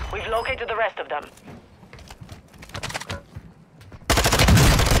confirmed. We've located the rest of them.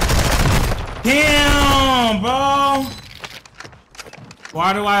 Damn, bro.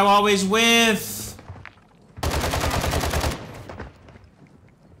 Why do I always whiff?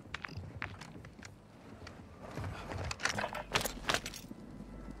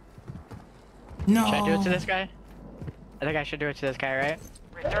 No. Should I do it to this guy? I think I should do it to this guy, right?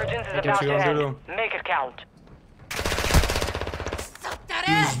 Resurgence is Hey, about you to gonna do end. Make it count.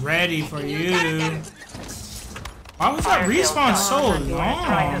 He's ready for you. Why was that Fire sale respawn so done.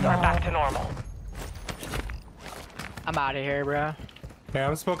 Prices are long? back to normal. I'm out of here, bro. Yeah,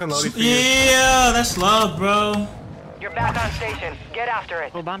 I'm smoking loaded for you. Yeah, that's love, bro. You're back on station. Get after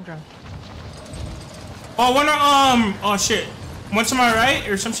it. Oh, bomb drone. Oh, one oh shit. One to my right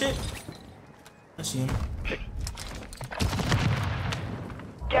or some shit. I see him.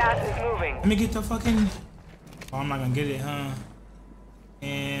 Gas is moving. Let me get the fucking. Oh, I'm not gonna get it, huh?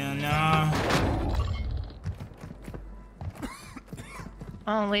 And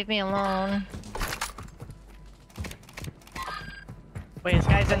Oh, leave me alone. Wait, this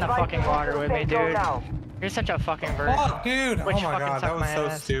guy's in the fucking water with me, dude. You're such a fucking bird. Oh, dude! Which Oh my fucking god, sucked that was my so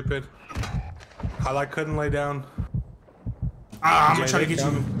ass. stupid. I like couldn't lay down. I'm gonna try to get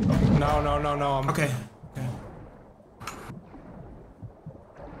you. No. I'm Okay.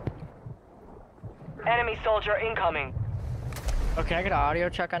 Enemy soldier incoming. Okay, I get an audio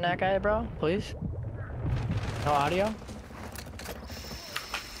check on that guy, bro, please. No audio?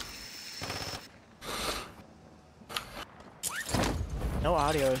 No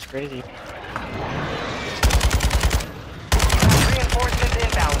audio is crazy. Reinforcements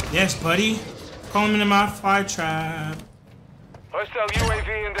inbound. Yes, buddy. Call him into my fire trap. Hostile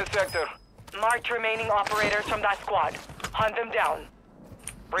UAV in this sector. Marked remaining operators from that squad. Hunt them down.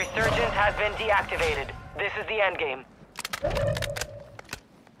 Resurgence has been deactivated. This is the end game.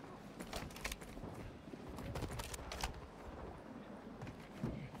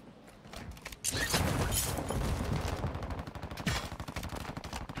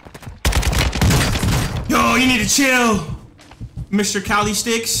 Yo, you need to chill, Mr. Cali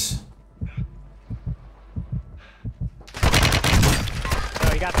Sticks.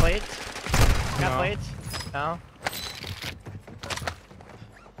 Oh, you got plates? You got plates? No?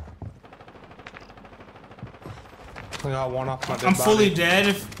 I got one off my dead I'm fully body.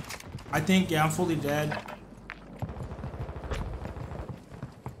 dead. I think, yeah, I'm fully dead.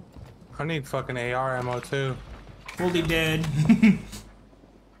 I need fucking AR ammo too. Fully dead.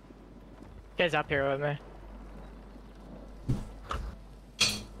 Guy's up here with me.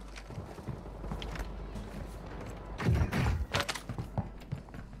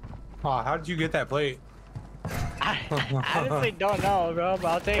 Oh, how did you get that plate? I honestly don't know, bro, but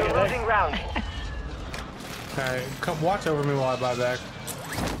I'll take You're it. losing round. Alright, come watch over me while I buy back.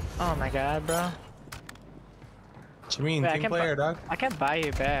 Oh my god, bro. What you mean, Wait, team player, dog? I can buy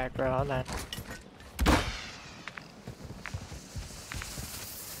you back, bro. Hold on.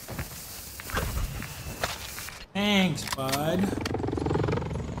 Thanks, bud.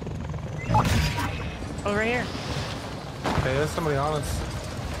 Oh, right here. Hey, there's somebody on us.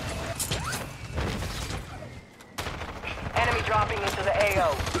 Enemy dropping into the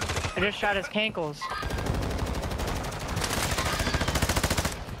AO. I just shot his cankles.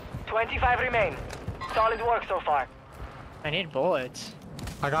 25 remain. Solid work so far. I need bullets.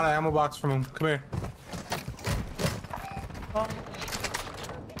 I got an ammo box from him. Come here. Oh.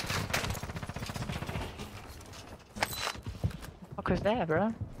 What was that,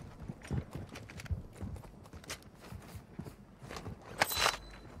 bro?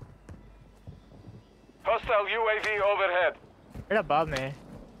 Hostile UAV overhead. Right above me.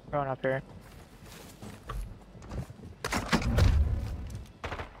 Going up here.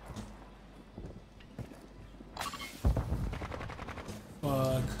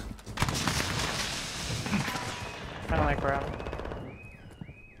 Fuck. I don't like bro.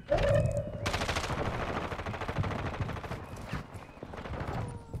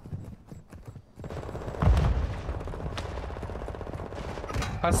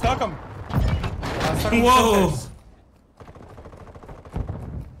 I stuck him. I stuck him. Whoa.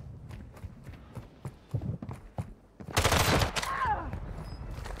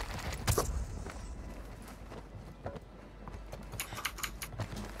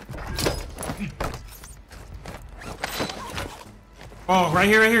 Oh, right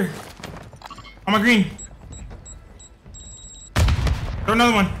here. On my green. Throw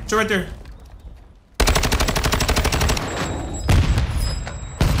another one. Throw right there.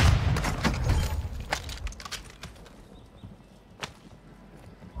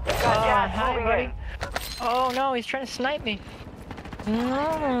 Hi, buddy. Oh no, he's trying to snipe me.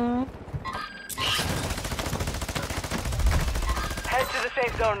 No. Head to the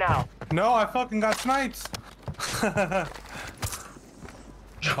safe zone now. No, I fucking got sniped.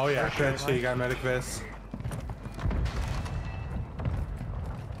 Oh yeah, that shit, you got medic vest.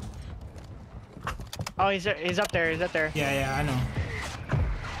 Oh, he's up there. Yeah, I know.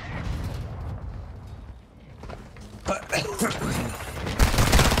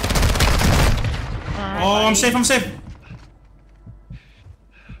 Oh, I'm safe.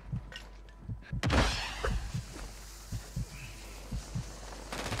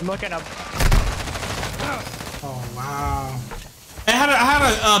 I'm looking up. Oh wow. I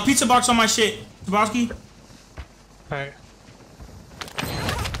had a pizza box on my shit, Tabowski. Hey.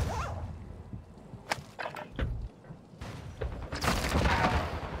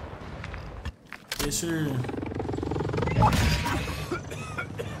 Yes, sir.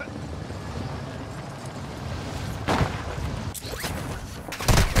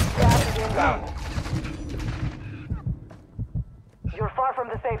 You're far from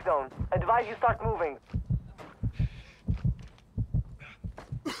the safe zone. Advise you start moving.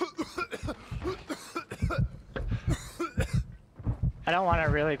 I don't want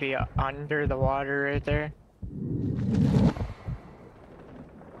to really be under the water right there.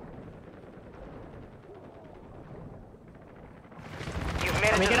 You've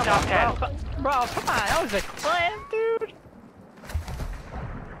made it to the top 10. Bro, come on, that was a climb, dude.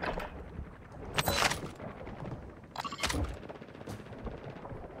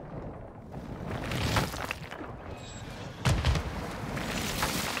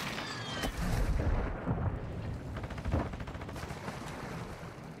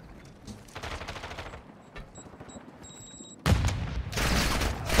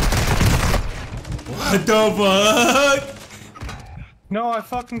 What the fuck? No, I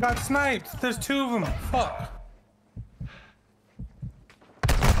fucking got sniped. There's 2 of them. Fuck.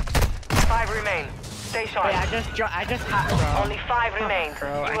 5 remain. Stay sharp. Hey, I just hopped, bro. Only 5 remain. Bro,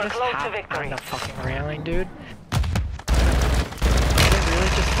 You I were just close to hopped victory. on the fucking railing, dude. Did I really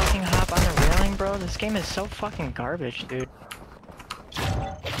just fucking hop on the railing, bro? This game is so fucking garbage, dude.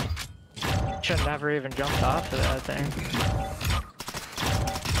 Should have never even jumped off of that thing.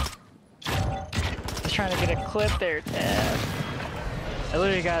 Just trying to get a clip there, Dad. I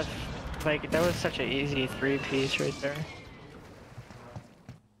literally got, like, that was such an easy 3-piece right there.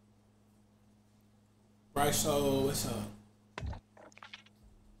 Right, so what's up?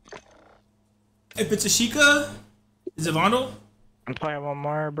 If it's a Sheikah, is it Vandal? I'm playing one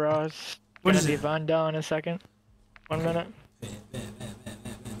more, bro. It's What gonna is be it? Vandal in a second. 1 minute.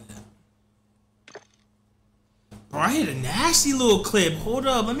 Bro, I hit a nasty little clip. Hold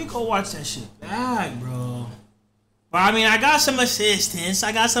up, let me go watch that shit back, bro. Well, I mean, I got some assistance.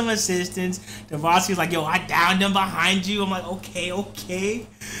 Devosky's like, yo, I downed him behind you. I'm like, okay.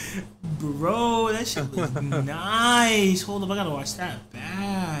 Bro, that shit was nice. Hold up, I gotta watch that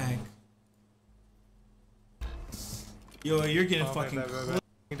back. Yo, you're getting fucking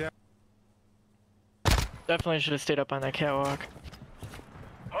Definitely should have stayed up on that catwalk.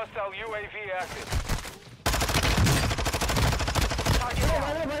 Hostile UAV active. Target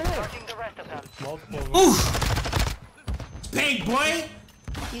down. Marking the rest of them. Oof! Bang, boy!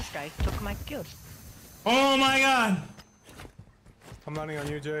 These guys took my kills. Oh my god! I'm landing on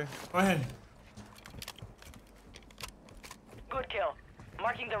you, Jay. Go ahead. Good kill.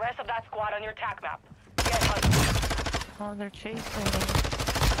 Marking the rest of that squad on your tac map. Get hunted. Oh, they're chasing me.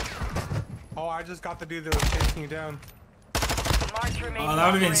 Oh, I just got the dude that was chasing you down. March remaining Oh, that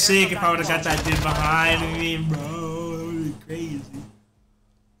would've been operators sick of if I would've got squad. that dude behind me, bro. That would've been crazy.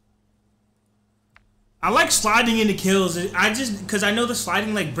 I like sliding into kills. Cause I know the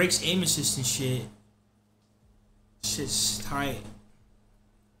sliding like breaks aim assist and shit. Shit's tight.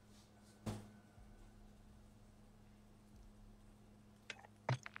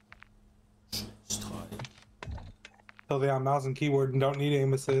 Shit's tight. So they on mouse and keyboard and don't need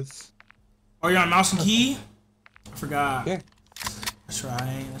aim assist. Oh, you're on mouse and key? I forgot. Yeah. That's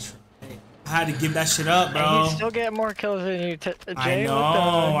right. I had to give that shit up, bro. And you still get more kills than you, Jay.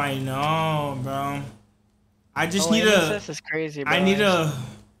 I know, bro. I just need This is crazy, bro. I need a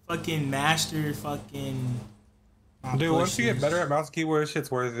fucking master fucking. Dude, once you get better at mouse and keyboard, shit's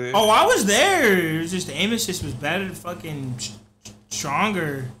worth it. Oh, I was there. It was just the aim assist was better, fucking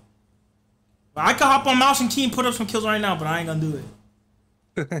stronger. I could hop on mouse and key and put up some kills right now, but I ain't gonna do it.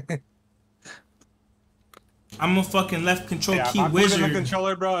 I'm a fucking left control key if I'm wizard. The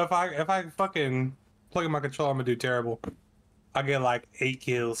controller, bro. If I fucking plug in my controller, I'm gonna do terrible. I get like 8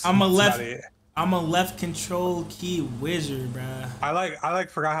 kills. I'm a left control key wizard, bruh. I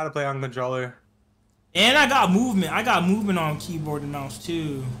forgot how to play on controller. And I got movement. I got movement on keyboard and mouse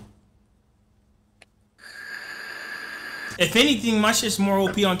too. If anything, my shit's more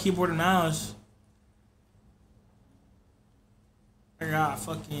OP on keyboard and mouse. I got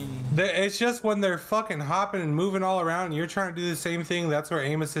fucking... It's just when they're fucking hopping and moving all around and you're trying to do the same thing, that's where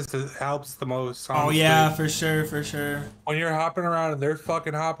aim assist helps the most. Honestly. Oh yeah, for sure, for sure. When you're hopping around and they're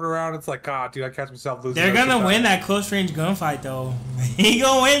fucking hopping around, it's like, God, dude, I catch myself losing. They're gonna win that close range gunfight though. He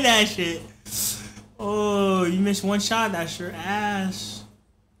gonna win that shit. Oh, you missed one shot, that's your ass.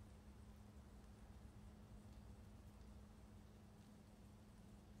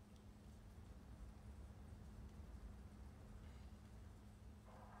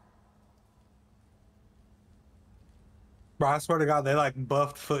 Bro, I swear to God, they like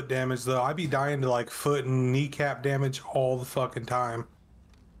buffed foot damage though. I be dying to like foot and kneecap damage all the fucking time.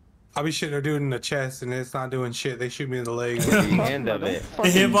 I be shit they're doing in the chest and it's not doing shit. They shoot me in the leg. The end of it. The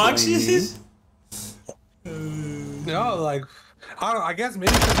hitboxes? No, like I guess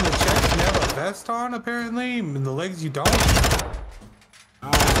maybe because in the chest you have a vest on apparently. In the legs you don't.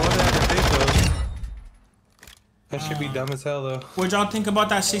 That should be dumb as hell though. What'd y'all think about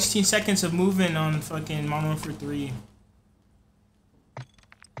that 16 seconds of movement on fucking Modern Warfare 3?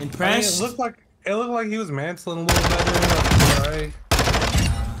 Impressed? I mean, it looked like he was mantling a little better. Alright.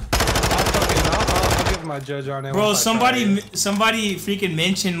 I'll give my judge on it. Bro, somebody freaking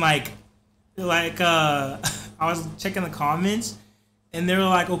mentioned like I was checking the comments and they were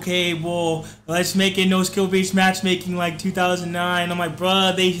like, okay, well, let's make it no skill based matchmaking like 2009. I'm like,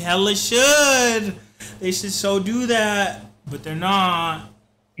 bruh, they hella should. They should so do that, but they're not.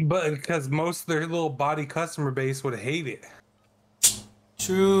 But because most of their little body customer base would hate it.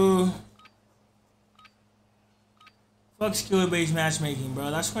 True. Fuck skill-based matchmaking,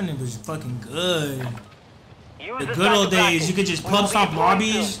 bro. That's when it was fucking good. The good old days, you could just pub stomp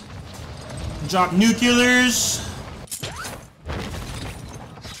lobbies, drop nuclears.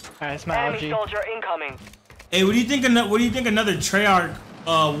 Alright, my enemy soldier incoming. Hey, what do you think? What do you think another Treyarch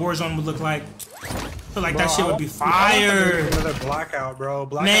Warzone would look like? I feel like that shit would be fire. Another blackout, bro.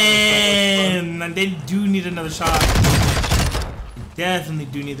 Blackout Man, they do need another shot. Definitely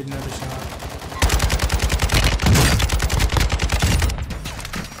do need another shot.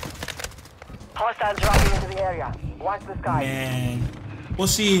 Hostiles dropping into the area. Watch the sky. Man, we'll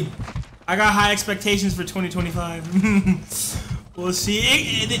see. I got high expectations for 2025. We'll see.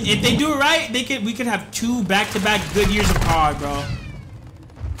 If they do it right, we could have 2 back-to-back good years of COD, bro.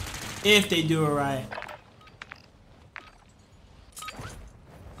 If they do it right.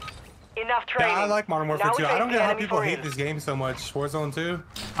 Enough training. Yeah, I like Modern Warfare 2. I don't get how people hate this game so much. Warzone 2.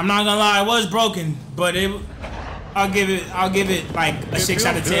 I'm not gonna lie, it was broken, but I'll give it like a 6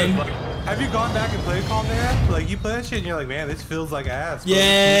 out of 10. Have you gone back and played Calm Down? Like you play that shit and you're like, man, this feels like ass.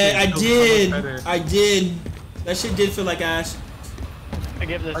 Yeah, I did. I did. That shit did feel like ass. I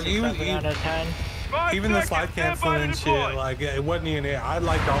give this a 7 out of 10. Even the slide canceling and shit, like it wasn't even it. I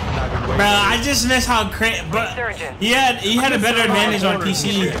like Dolphin Diving way. Bro, I just miss how crazy. But he had a better advantage on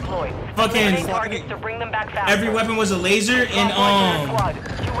PC. Fucking every weapon was a laser and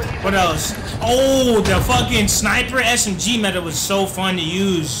what else? Oh, the fucking sniper SMG meta was so fun to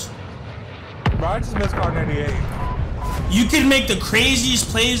use. Bro, I just missed Car 98. You could make the craziest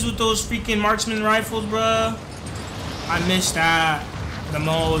plays with those freaking marksman rifles, bro. I missed that. The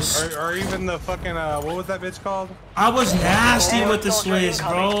most. Or even the fucking, what was that bitch called? I was nasty with the Swiss,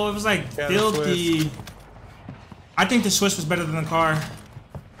 bro. It was like filthy. I think the Swiss was better than the car.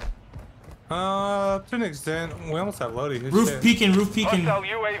 To an extent. We almost have loading. Roof peeking. Hostile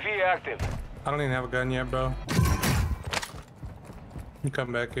UAV active. I don't even have a gun yet, bro. You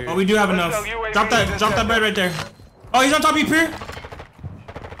come back here. Oh, we do have enough. Drop that bird right there. Oh, he's on top of you, Pier.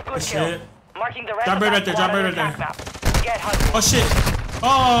 Good kill. Marking the rest drop bird right there. Oh shit. Oh.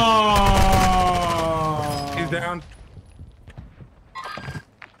 He's down.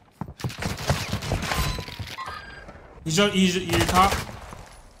 He's your top.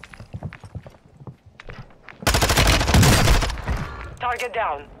 Target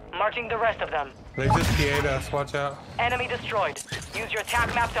down. Marking the rest of them. They just PA'd us. Watch out. Enemy destroyed. Use your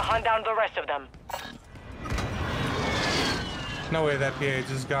attack map to hunt down the rest of them. No way that PA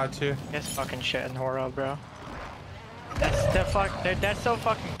just got you. This fucking shit in horror, bro. That's so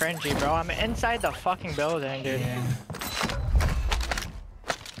fucking cringy, bro. I'm inside the fucking building, dude. Yeah.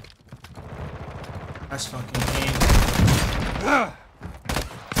 That's fucking pain.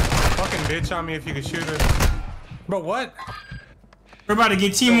 bitch on me if you could shoot her. Bro, what? We're about to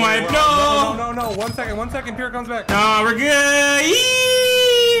get team wiped. No. 1 second. Pure comes back. No, we're good.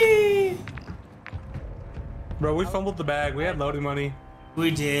 Yee! Bro, we fumbled the bag. We had loading money.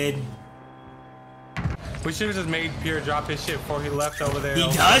 We did. We should have just made Pure drop his shit before he left over there. He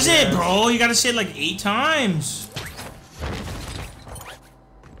does it, bro. You gotta say it like 8 times.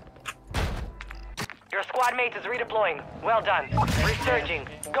 Your squad mate is redeploying. Well done. Resurging.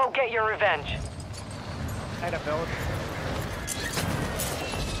 Go get your revenge. I had a build.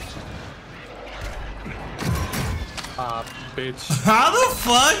 Bitch. How the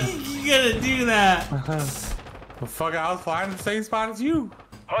fuck you gonna do that? Well, fuck, I was flying in the same spot as you.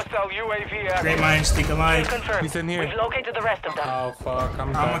 Hostile UAV active. Great minds think alike. Confirmed. He's in here. We've located the rest of them. Oh, fuck. I'm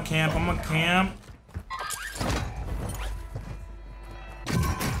a camp.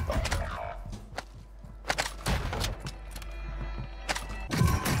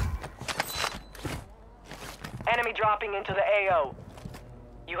 Enemy dropping into the AO.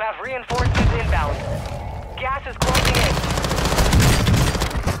 You have reinforcements inbound. Gas is closing in.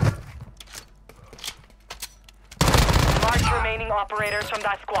 Mark remaining operators from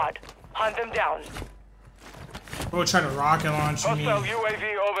that squad. Hunt them down. Bro, try to rocket launch me. Hostile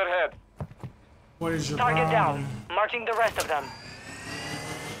UAV overhead. What is your Target problem? down. Marking the rest of them.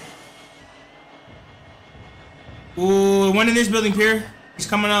 Ooh, one in this building, Pierre. He's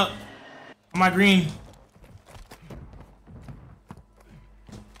coming up. On my green.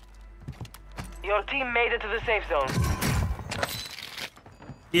 Your team made it to the safe zone.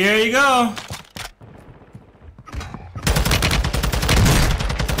 Here you go.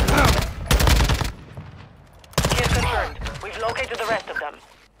 Kill confirmed. We've located the rest of them.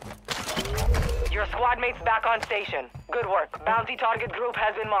 Your squad mates back on station. Good work. Bounty target group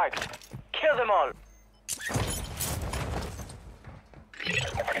has been marked. Kill them all.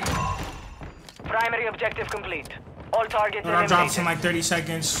 Primary objective complete. All targets I'll drop eliminated. in like 30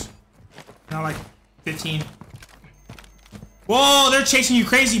 seconds. Not like 15. Whoa, they're chasing you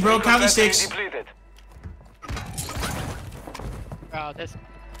crazy, bro. Cali sticks. Bro, this.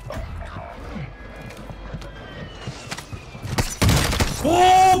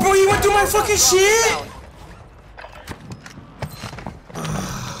 Whoa, bro, you went through my fucking shit.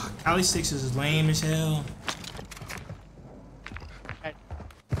 Cali sticks is lame as hell.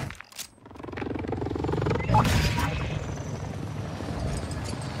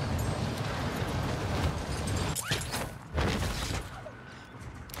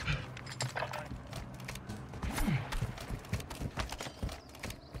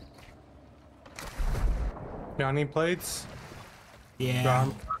 Y'all need plates? Yeah.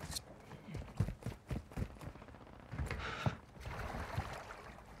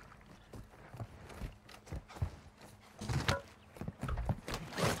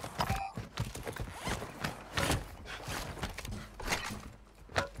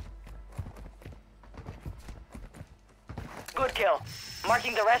 Good kill.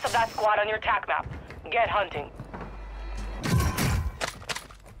 Marking the rest of that squad on your TAC map. Get hunting.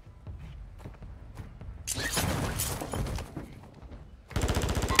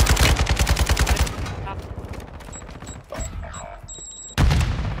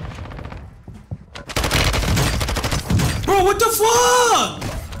 Bro, what the fuck?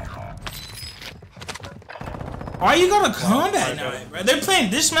 Why you got a combat night, bro? They're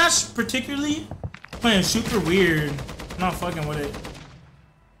playing this match particularly, playing super weird. I'm not fucking with it.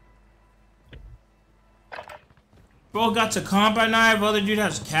 Bro got to combat knife, other dude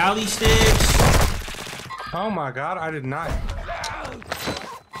has Cali sticks. Oh my god, I did not.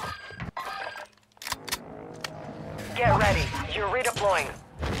 Get ready. You're redeploying.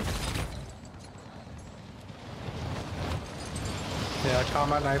 Yeah,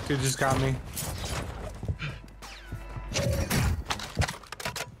 combat knife dude just got me.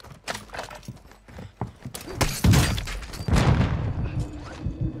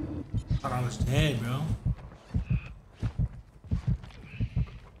 Thought I was dead, bro.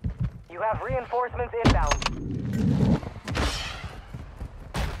 You have reinforcements inbound.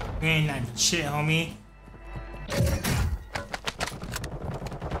 You ain't not even shit, homie.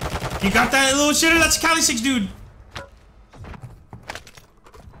 You got that little shitter? That's a Cali 6 dude.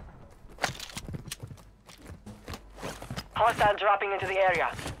 Hostile dropping into the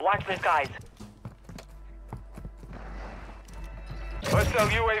area. Watch the skies. Hostile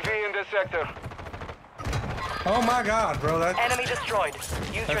UAV in this sector. Oh my god, bro, that's... Enemy destroyed.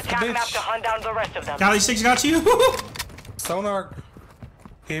 Use your That's the TAC map bitch. to hunt down the rest of them. Cali 6 got you? Sonar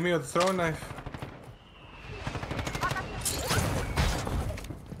hit me with a throwing knife.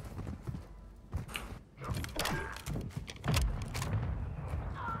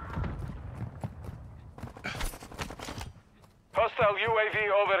 Hostile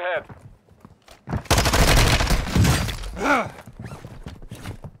UAV overhead.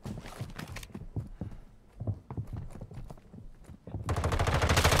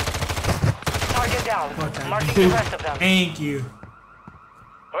 Target down. Fuck, Marking the rest of them. Thank you.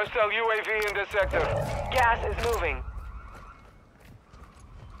 Hostile UAV in the sector. Gas is moving.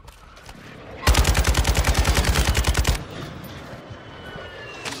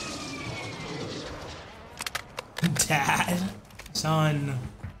 Dad. Son.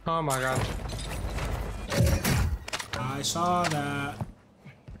 Oh my god. I saw that.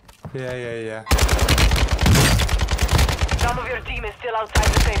 Yeah. Some of your team is still outside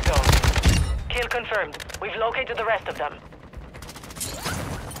the safe zone. Kill confirmed. We've located the rest of them.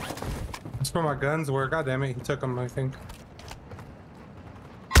 That's where my guns were. God damn it, he took them, I think.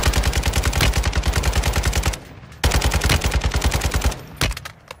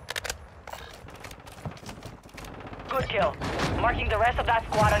 Good kill. Marking the rest of that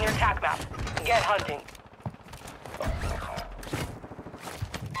squad on your TAC map. Get hunting.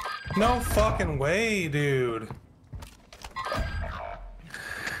 No fucking way, dude.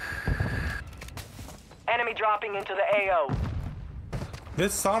 Enemy dropping into the AO.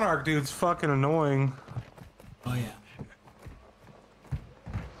 This Sonar dude's fucking annoying. Oh yeah.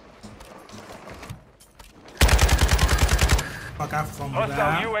 Fuck, I fumbled Hostile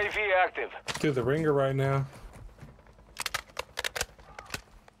that. UAV active. Through the ringer right now.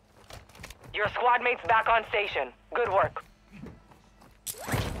 Your squad mates back on station. Good work.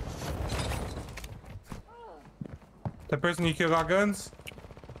 That person you killed got guns?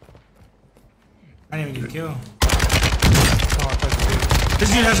 I didn't even get killed. Oh, I thought you did. This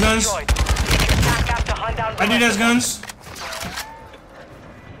dude has guns. Destroyed. Use your TAC map to hunt down the That dude has rest of them. guns.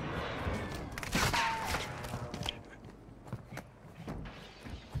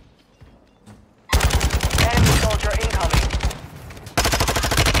 Enemy soldier incoming.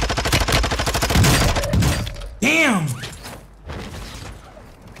 Damn.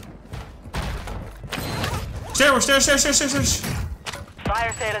 Stairs.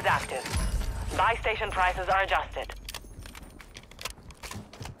 Fire sale is active. Buy station prices are adjusted.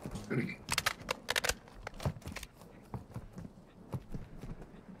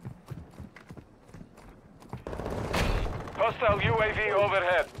 Hostile UAV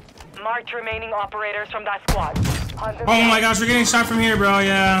overhead. Marked remaining operators from that squad. Hunt them Oh down. my gosh, we're getting shot from here, bro.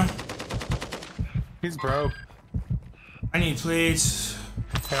 Yeah. He's broke. I need plates.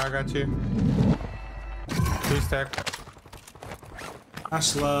 Yeah, I got you. 2 stack.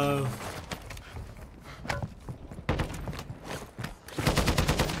 That's love.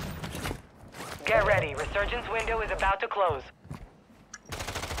 Get ready. Resurgence window is about to close.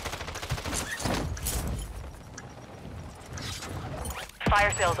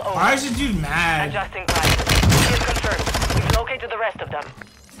 Fire sales over. Why is this dude mad? Adjusting prices. Kill confirmed. We've located the rest of them.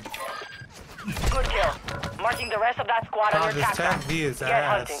 Good kill. Marking the rest of that squad on Oh, your this TAC tag map. V is Get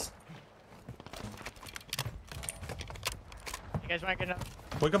hunting. ass. You guys want to get up?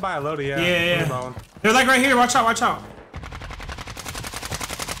 We can buy a loader, yeah. Yeah. We can buy one. They're like right here. Watch out.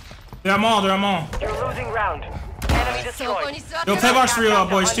 They're on mall. You're losing round. Enemy destroyed. Yo, play box for real,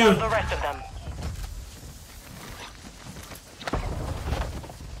 boys, Hunt too. down the rest of them.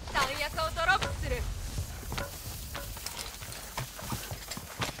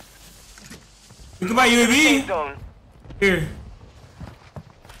 We can buy Safe UAV. zone. Here.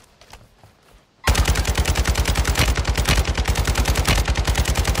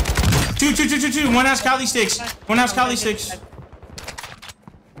 Two. One has Cali sticks.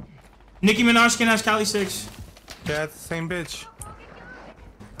 Nicki Minaj skin has Cali sticks. Yeah, it's the same bitch.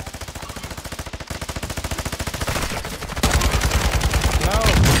 No!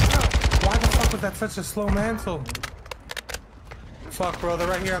 Why the fuck was that such a slow mantle? Fuck, bro, they're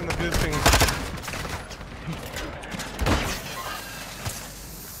right here on the boosting.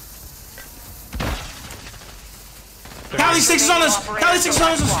 Cali sticks is on us. Cali sticks is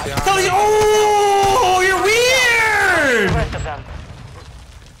on us. Cali. Oh, you're weird. The rest of them.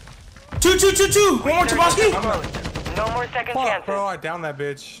 Two. One more Tabasco. No more second Fuck, chances. bro, I downed that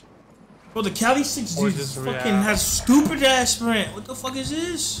bitch. Bro, the Cali 6 dude just fucking react. has stupid ass sprint. What the fuck is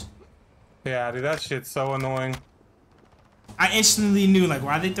this? Yeah, dude, that shit's so annoying. I instantly knew, like,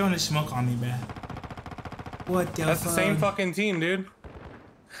 why are they throwing the smoke on me, man? What the That's fuck? the same fucking team, dude.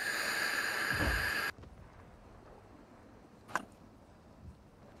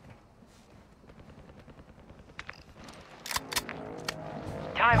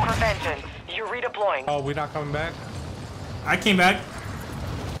 Time for vengeance. You're redeploying. Oh, we not coming back? I came back.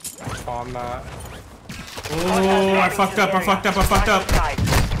 Oh, I'm not. Oh, I fucked up.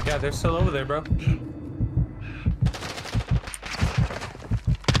 Yeah, they're still over there, bro.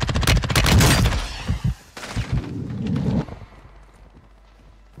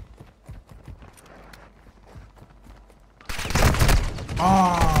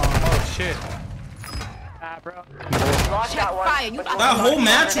 Oh shit. Bro. Lost that one. That whole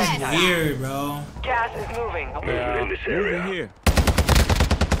match was weird, bro. Gas is moving. In this area. Here.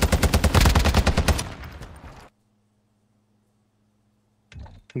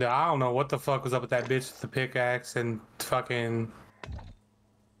 Yeah, I don't know what the fuck was up with that bitch with the pickaxe and fucking.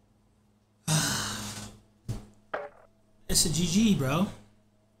 It's a GG, bro.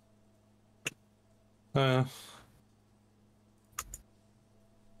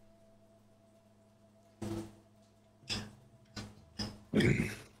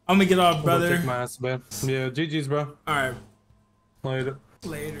 I'm gonna get off, brother. Take my ass, man. Yeah, GG's, bro. Alright. Later.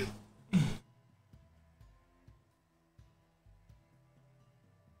 Later.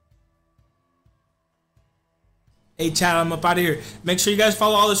 Hey, chat, I'm up out of here. Make sure you guys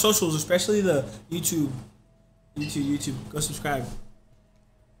follow all the socials, especially the YouTube. YouTube. Go subscribe.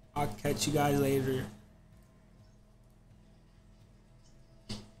 I'll catch you guys later.